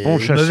 puis il y a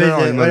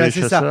des mauvaises,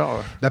 c'est ça.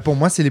 Là, pour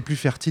moi, c'est les plus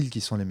fertiles qui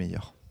sont les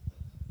meilleurs.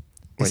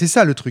 Et c'est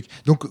ça le truc.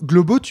 Donc,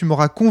 Globo, tu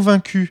m'auras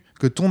convaincu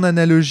que ton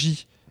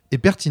analogie est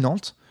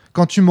pertinente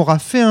quand tu m'auras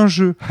fait un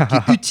jeu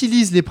qui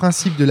utilise les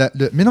principes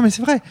mais non, mais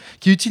c'est vrai,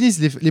 qui utilise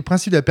les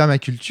principes de la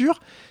permaculture,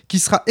 qui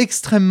sera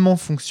extrêmement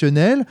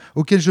fonctionnel,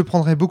 auquel je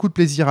prendrai beaucoup de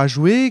plaisir à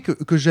jouer,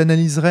 que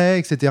j'analyserai,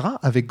 etc.,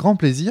 avec grand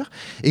plaisir.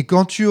 Et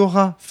quand tu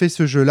auras fait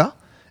ce jeu-là,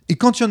 et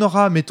quand il y en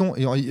aura, mettons,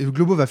 et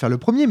Globo va faire le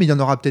premier, mais il y en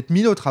aura peut-être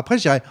 1000 autres après,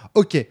 je dirais,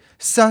 ok,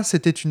 ça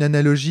c'était une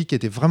analogie qui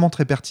était vraiment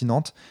très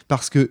pertinente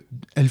parce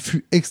qu'elle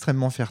fut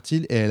extrêmement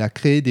fertile et elle a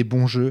créé des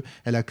bons jeux,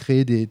 elle a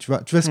créé des... Tu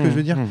vois ce que je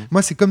veux dire ?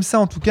 Moi, c'est comme ça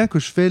en tout cas que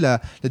je fais la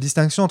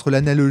distinction entre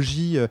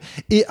l'analogie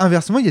et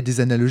inversement, il y a des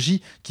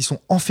analogies qui sont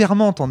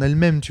enfermantes en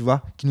elles-mêmes, tu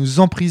vois, qui nous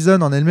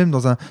emprisonnent en elles-mêmes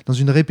dans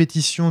une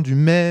répétition du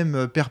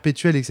même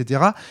perpétuel,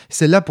 etc.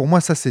 Celle-là, pour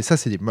moi, ça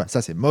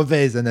c'est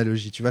mauvaise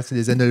analogie, tu vois, c'est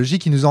des analogies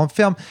qui nous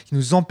enferment, qui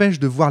nous empêchent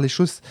de voir les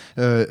choses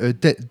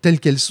telles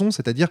qu'elles sont,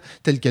 c'est-à-dire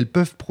telles qu'elles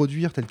peuvent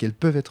produire, telles qu'elles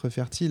peuvent être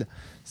fertiles.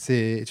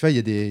 Tu vois, il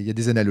y a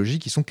des analogies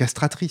qui sont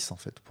castratrices, en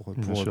fait, pour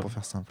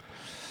faire simple.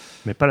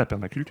 Mais pas la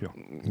permaculture.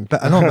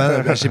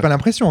 J'ai pas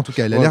l'impression, en tout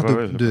cas.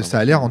 Ça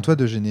a l'air en toi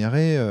de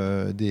générer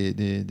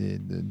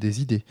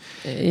des idées.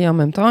 Et en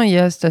même temps, il y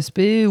a cet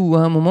aspect où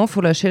à un moment, il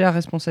faut lâcher la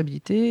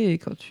responsabilité. Et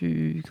quand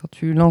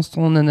tu lances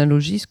ton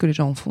analogie, ce que les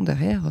gens en font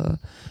derrière,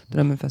 de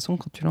la même façon,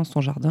 quand tu lances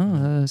ton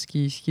jardin, ce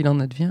qu'il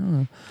en advient...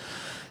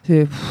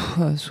 c'est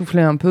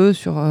souffler un peu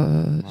sur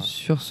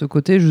ce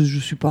côté. Je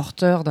suis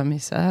porteur d'un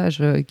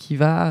message qui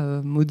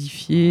va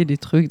modifier des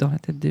trucs dans la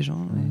tête des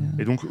gens.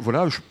 Et donc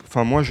voilà,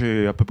 moi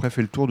j'ai à peu près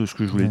fait le tour de ce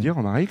que je voulais dire,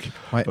 Romaric.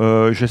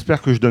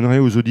 J'espère que je donnerai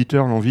aux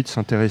auditeurs l'envie de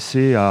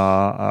s'intéresser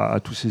à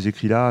tous ces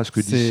écrits-là, à ce que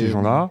disent ces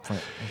gens-là.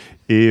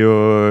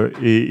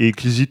 Et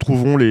qu'ils y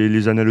trouveront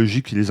les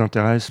analogies qui les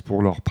intéressent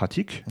pour leur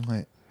pratique.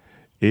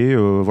 Et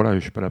voilà,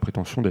 je n'ai pas la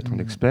prétention d'être un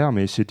expert,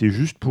 mais c'était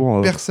juste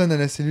pour... Personne à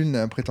la cellule n'a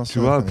la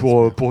prétention. Tu vois,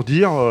 pour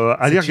dire,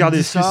 allez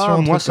regarder ça,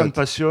 moi ça me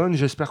passionne,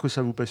 j'espère que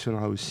ça vous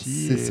passionnera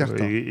aussi. C'est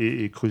certain.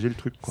 Et creuser le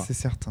truc, quoi. C'est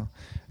certain.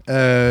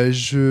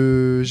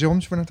 Jérôme,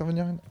 tu veux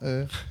intervenir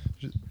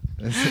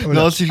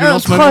Non, si je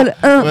lance troll,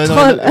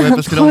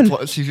 parce que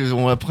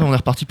là, après on est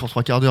reparti pour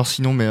 3 quarts d'heure,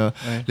 sinon, mais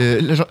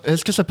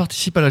est-ce que ça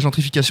participe à la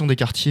gentrification des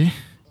quartiers ?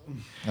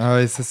 Ah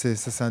ouais, ça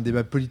c'est un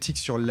débat politique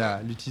sur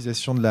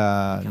l'utilisation de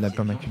la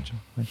permaculture.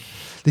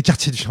 Des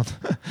quartiers de viande,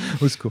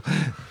 au secours.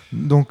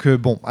 Donc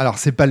alors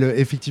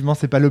effectivement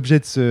c'est pas l'objet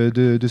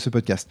de ce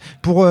podcast.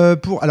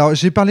 Alors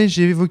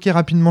j'ai évoqué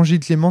rapidement Gilles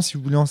Clément. Si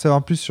vous voulez en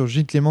savoir plus sur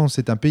Gilles Clément,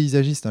 c'est un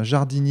paysagiste, un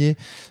jardinier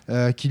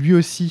qui lui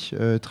aussi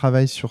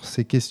travaille sur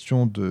ces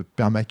questions de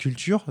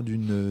permaculture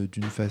d'une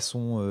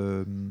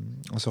façon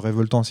en se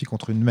révoltant aussi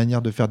contre une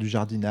manière de faire du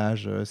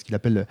jardinage, ce qu'il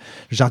appelle le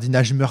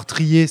jardinage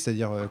meurtrier,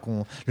 c'est-à-dire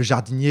le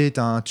jardinier est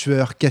un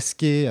tueur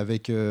casqué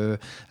avec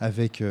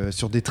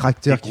sur des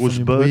tracteurs qui font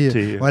du bruit,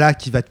 voilà,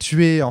 qui va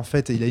tuer en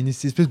fait. Et il a une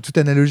espèce de toute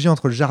analogie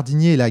entre le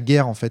jardinier et la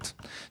guerre en fait.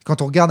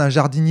 Quand on regarde un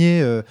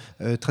jardinier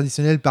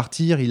traditionnel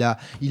partir, il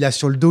a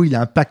sur le dos, il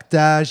a un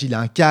pactage, il a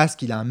un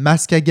casque, il a un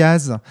masque à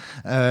gaz,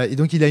 et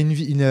donc il a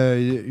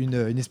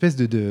une espèce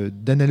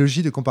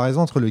d'analogie, de comparaison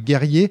entre le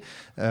guerrier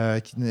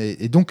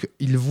et donc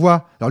il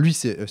voit. Alors lui,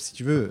 si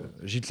tu veux,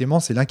 Gilles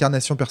Clément, c'est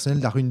l'incarnation personnelle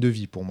de la ruine de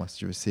vie pour moi. Si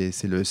tu veux,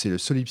 c'est le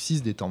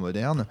solipsisme des temps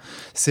modernes.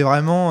 C'est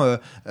vraiment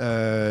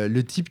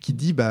le type qui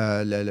dit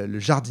le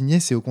jardinier,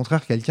 c'est au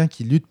contraire quelqu'un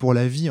qui lutte pour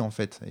la vie en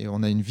fait. Et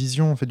on a une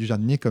vision en fait du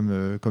jardinier comme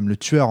le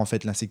tueur en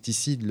fait,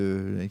 l'insecticide,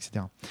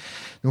 etc.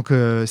 Donc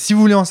si vous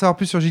voulez en savoir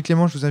plus sur Gilles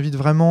Clément, je vous invite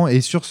vraiment.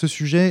 Et sur ce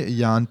sujet, il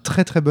y a un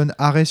très très bon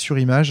arrêt sur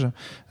image.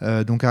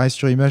 Donc arrêt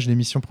sur image,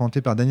 l'émission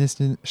présentée par Daniel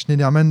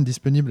Schneiderman,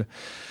 disponible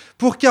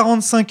pour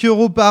 45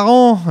 € par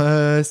an.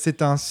 Il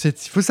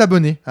faut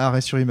s'abonner à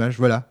Arrêt sur Image.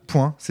 Voilà,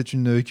 point. C'est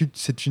une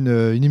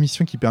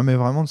émission qui permet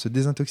vraiment de se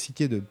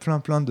désintoxiquer de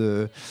plein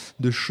de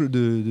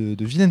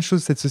vilaines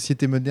choses de cette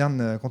société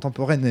moderne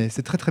contemporaine. Et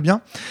c'est très très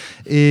bien.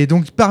 Et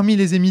donc parmi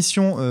les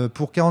émissions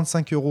pour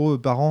 45 €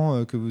 par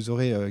an que vous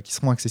aurez, qui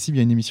seront accessibles, il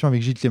y a une émission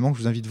avec Gilles Clément que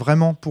je vous invite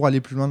vraiment, pour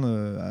aller plus loin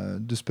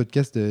de ce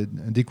podcast,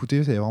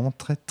 d'écouter. C'est vraiment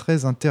très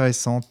très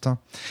intéressante.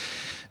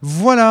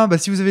 Voilà,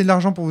 si vous avez de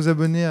l'argent pour vous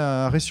abonner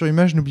à Arrêt sur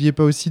Image, n'oubliez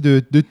pas aussi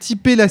de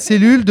tiper la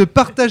cellule, de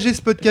partager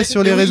ce podcast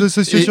sur les réseaux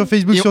sociaux, sur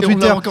Facebook, sur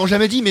Twitter. On l'a encore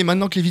jamais dit, mais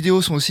maintenant que les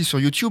vidéos sont aussi sur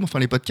YouTube, enfin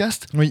les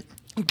podcasts, oui.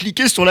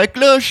 Cliquez sur la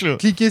cloche.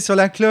 Cliquez sur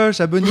la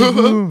cloche,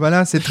 abonnez-vous.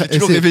 Voilà, c'est très. J'ai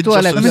toujours rêvé de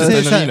toi, dire la ça, cloche.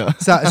 cette connerie,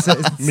 là.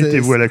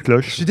 Mettez-vous à la Je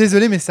cloche. suis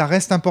désolé, mais ça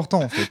reste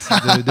important en fait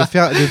de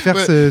faire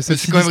Ouais, ce mais petit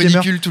c'est quand même disclaimer.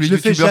 ridicule, tous les Je le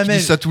fais youtubeurs qui jamais.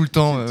 disent ça tout le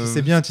temps. Tu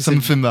sais bien, ça me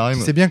fait marrer. Tu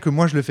moi. sais bien que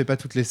moi je le fais pas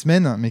toutes les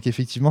semaines, mais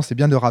qu'effectivement c'est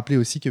bien de rappeler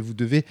aussi que vous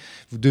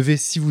devez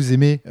si vous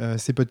aimez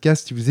ces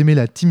podcasts, si vous aimez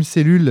la Team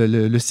Cellule,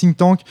 le think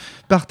tank,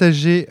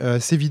 partager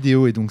ces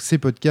vidéos et donc ces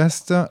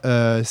podcasts,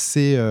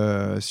 c'est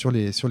sur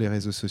les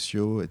réseaux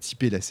sociaux,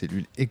 typer la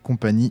cellule et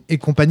compagnie.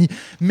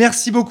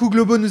 Merci beaucoup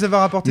Globo de nous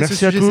avoir apporté Merci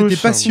ce à sujet, tous.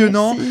 c'était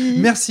passionnant.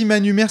 Merci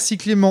Manu, merci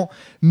Clément,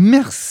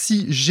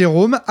 merci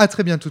Jérôme. À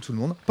très bientôt tout le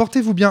monde.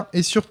 Portez-vous bien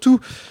et surtout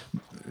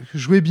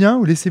jouez bien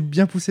ou laissez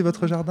bien pousser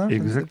votre jardin.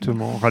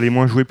 Exactement. Râlez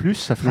moins, jouez plus.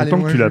 Ça fait Râlez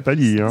longtemps moins, que tu l'as jouez pas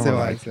plus. dit. Hein. C'est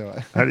vrai, c'est vrai.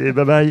 Allez,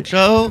 bye bye.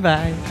 Ciao.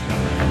 Bye.